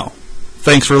everyone you know.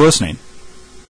 Thanks for listening.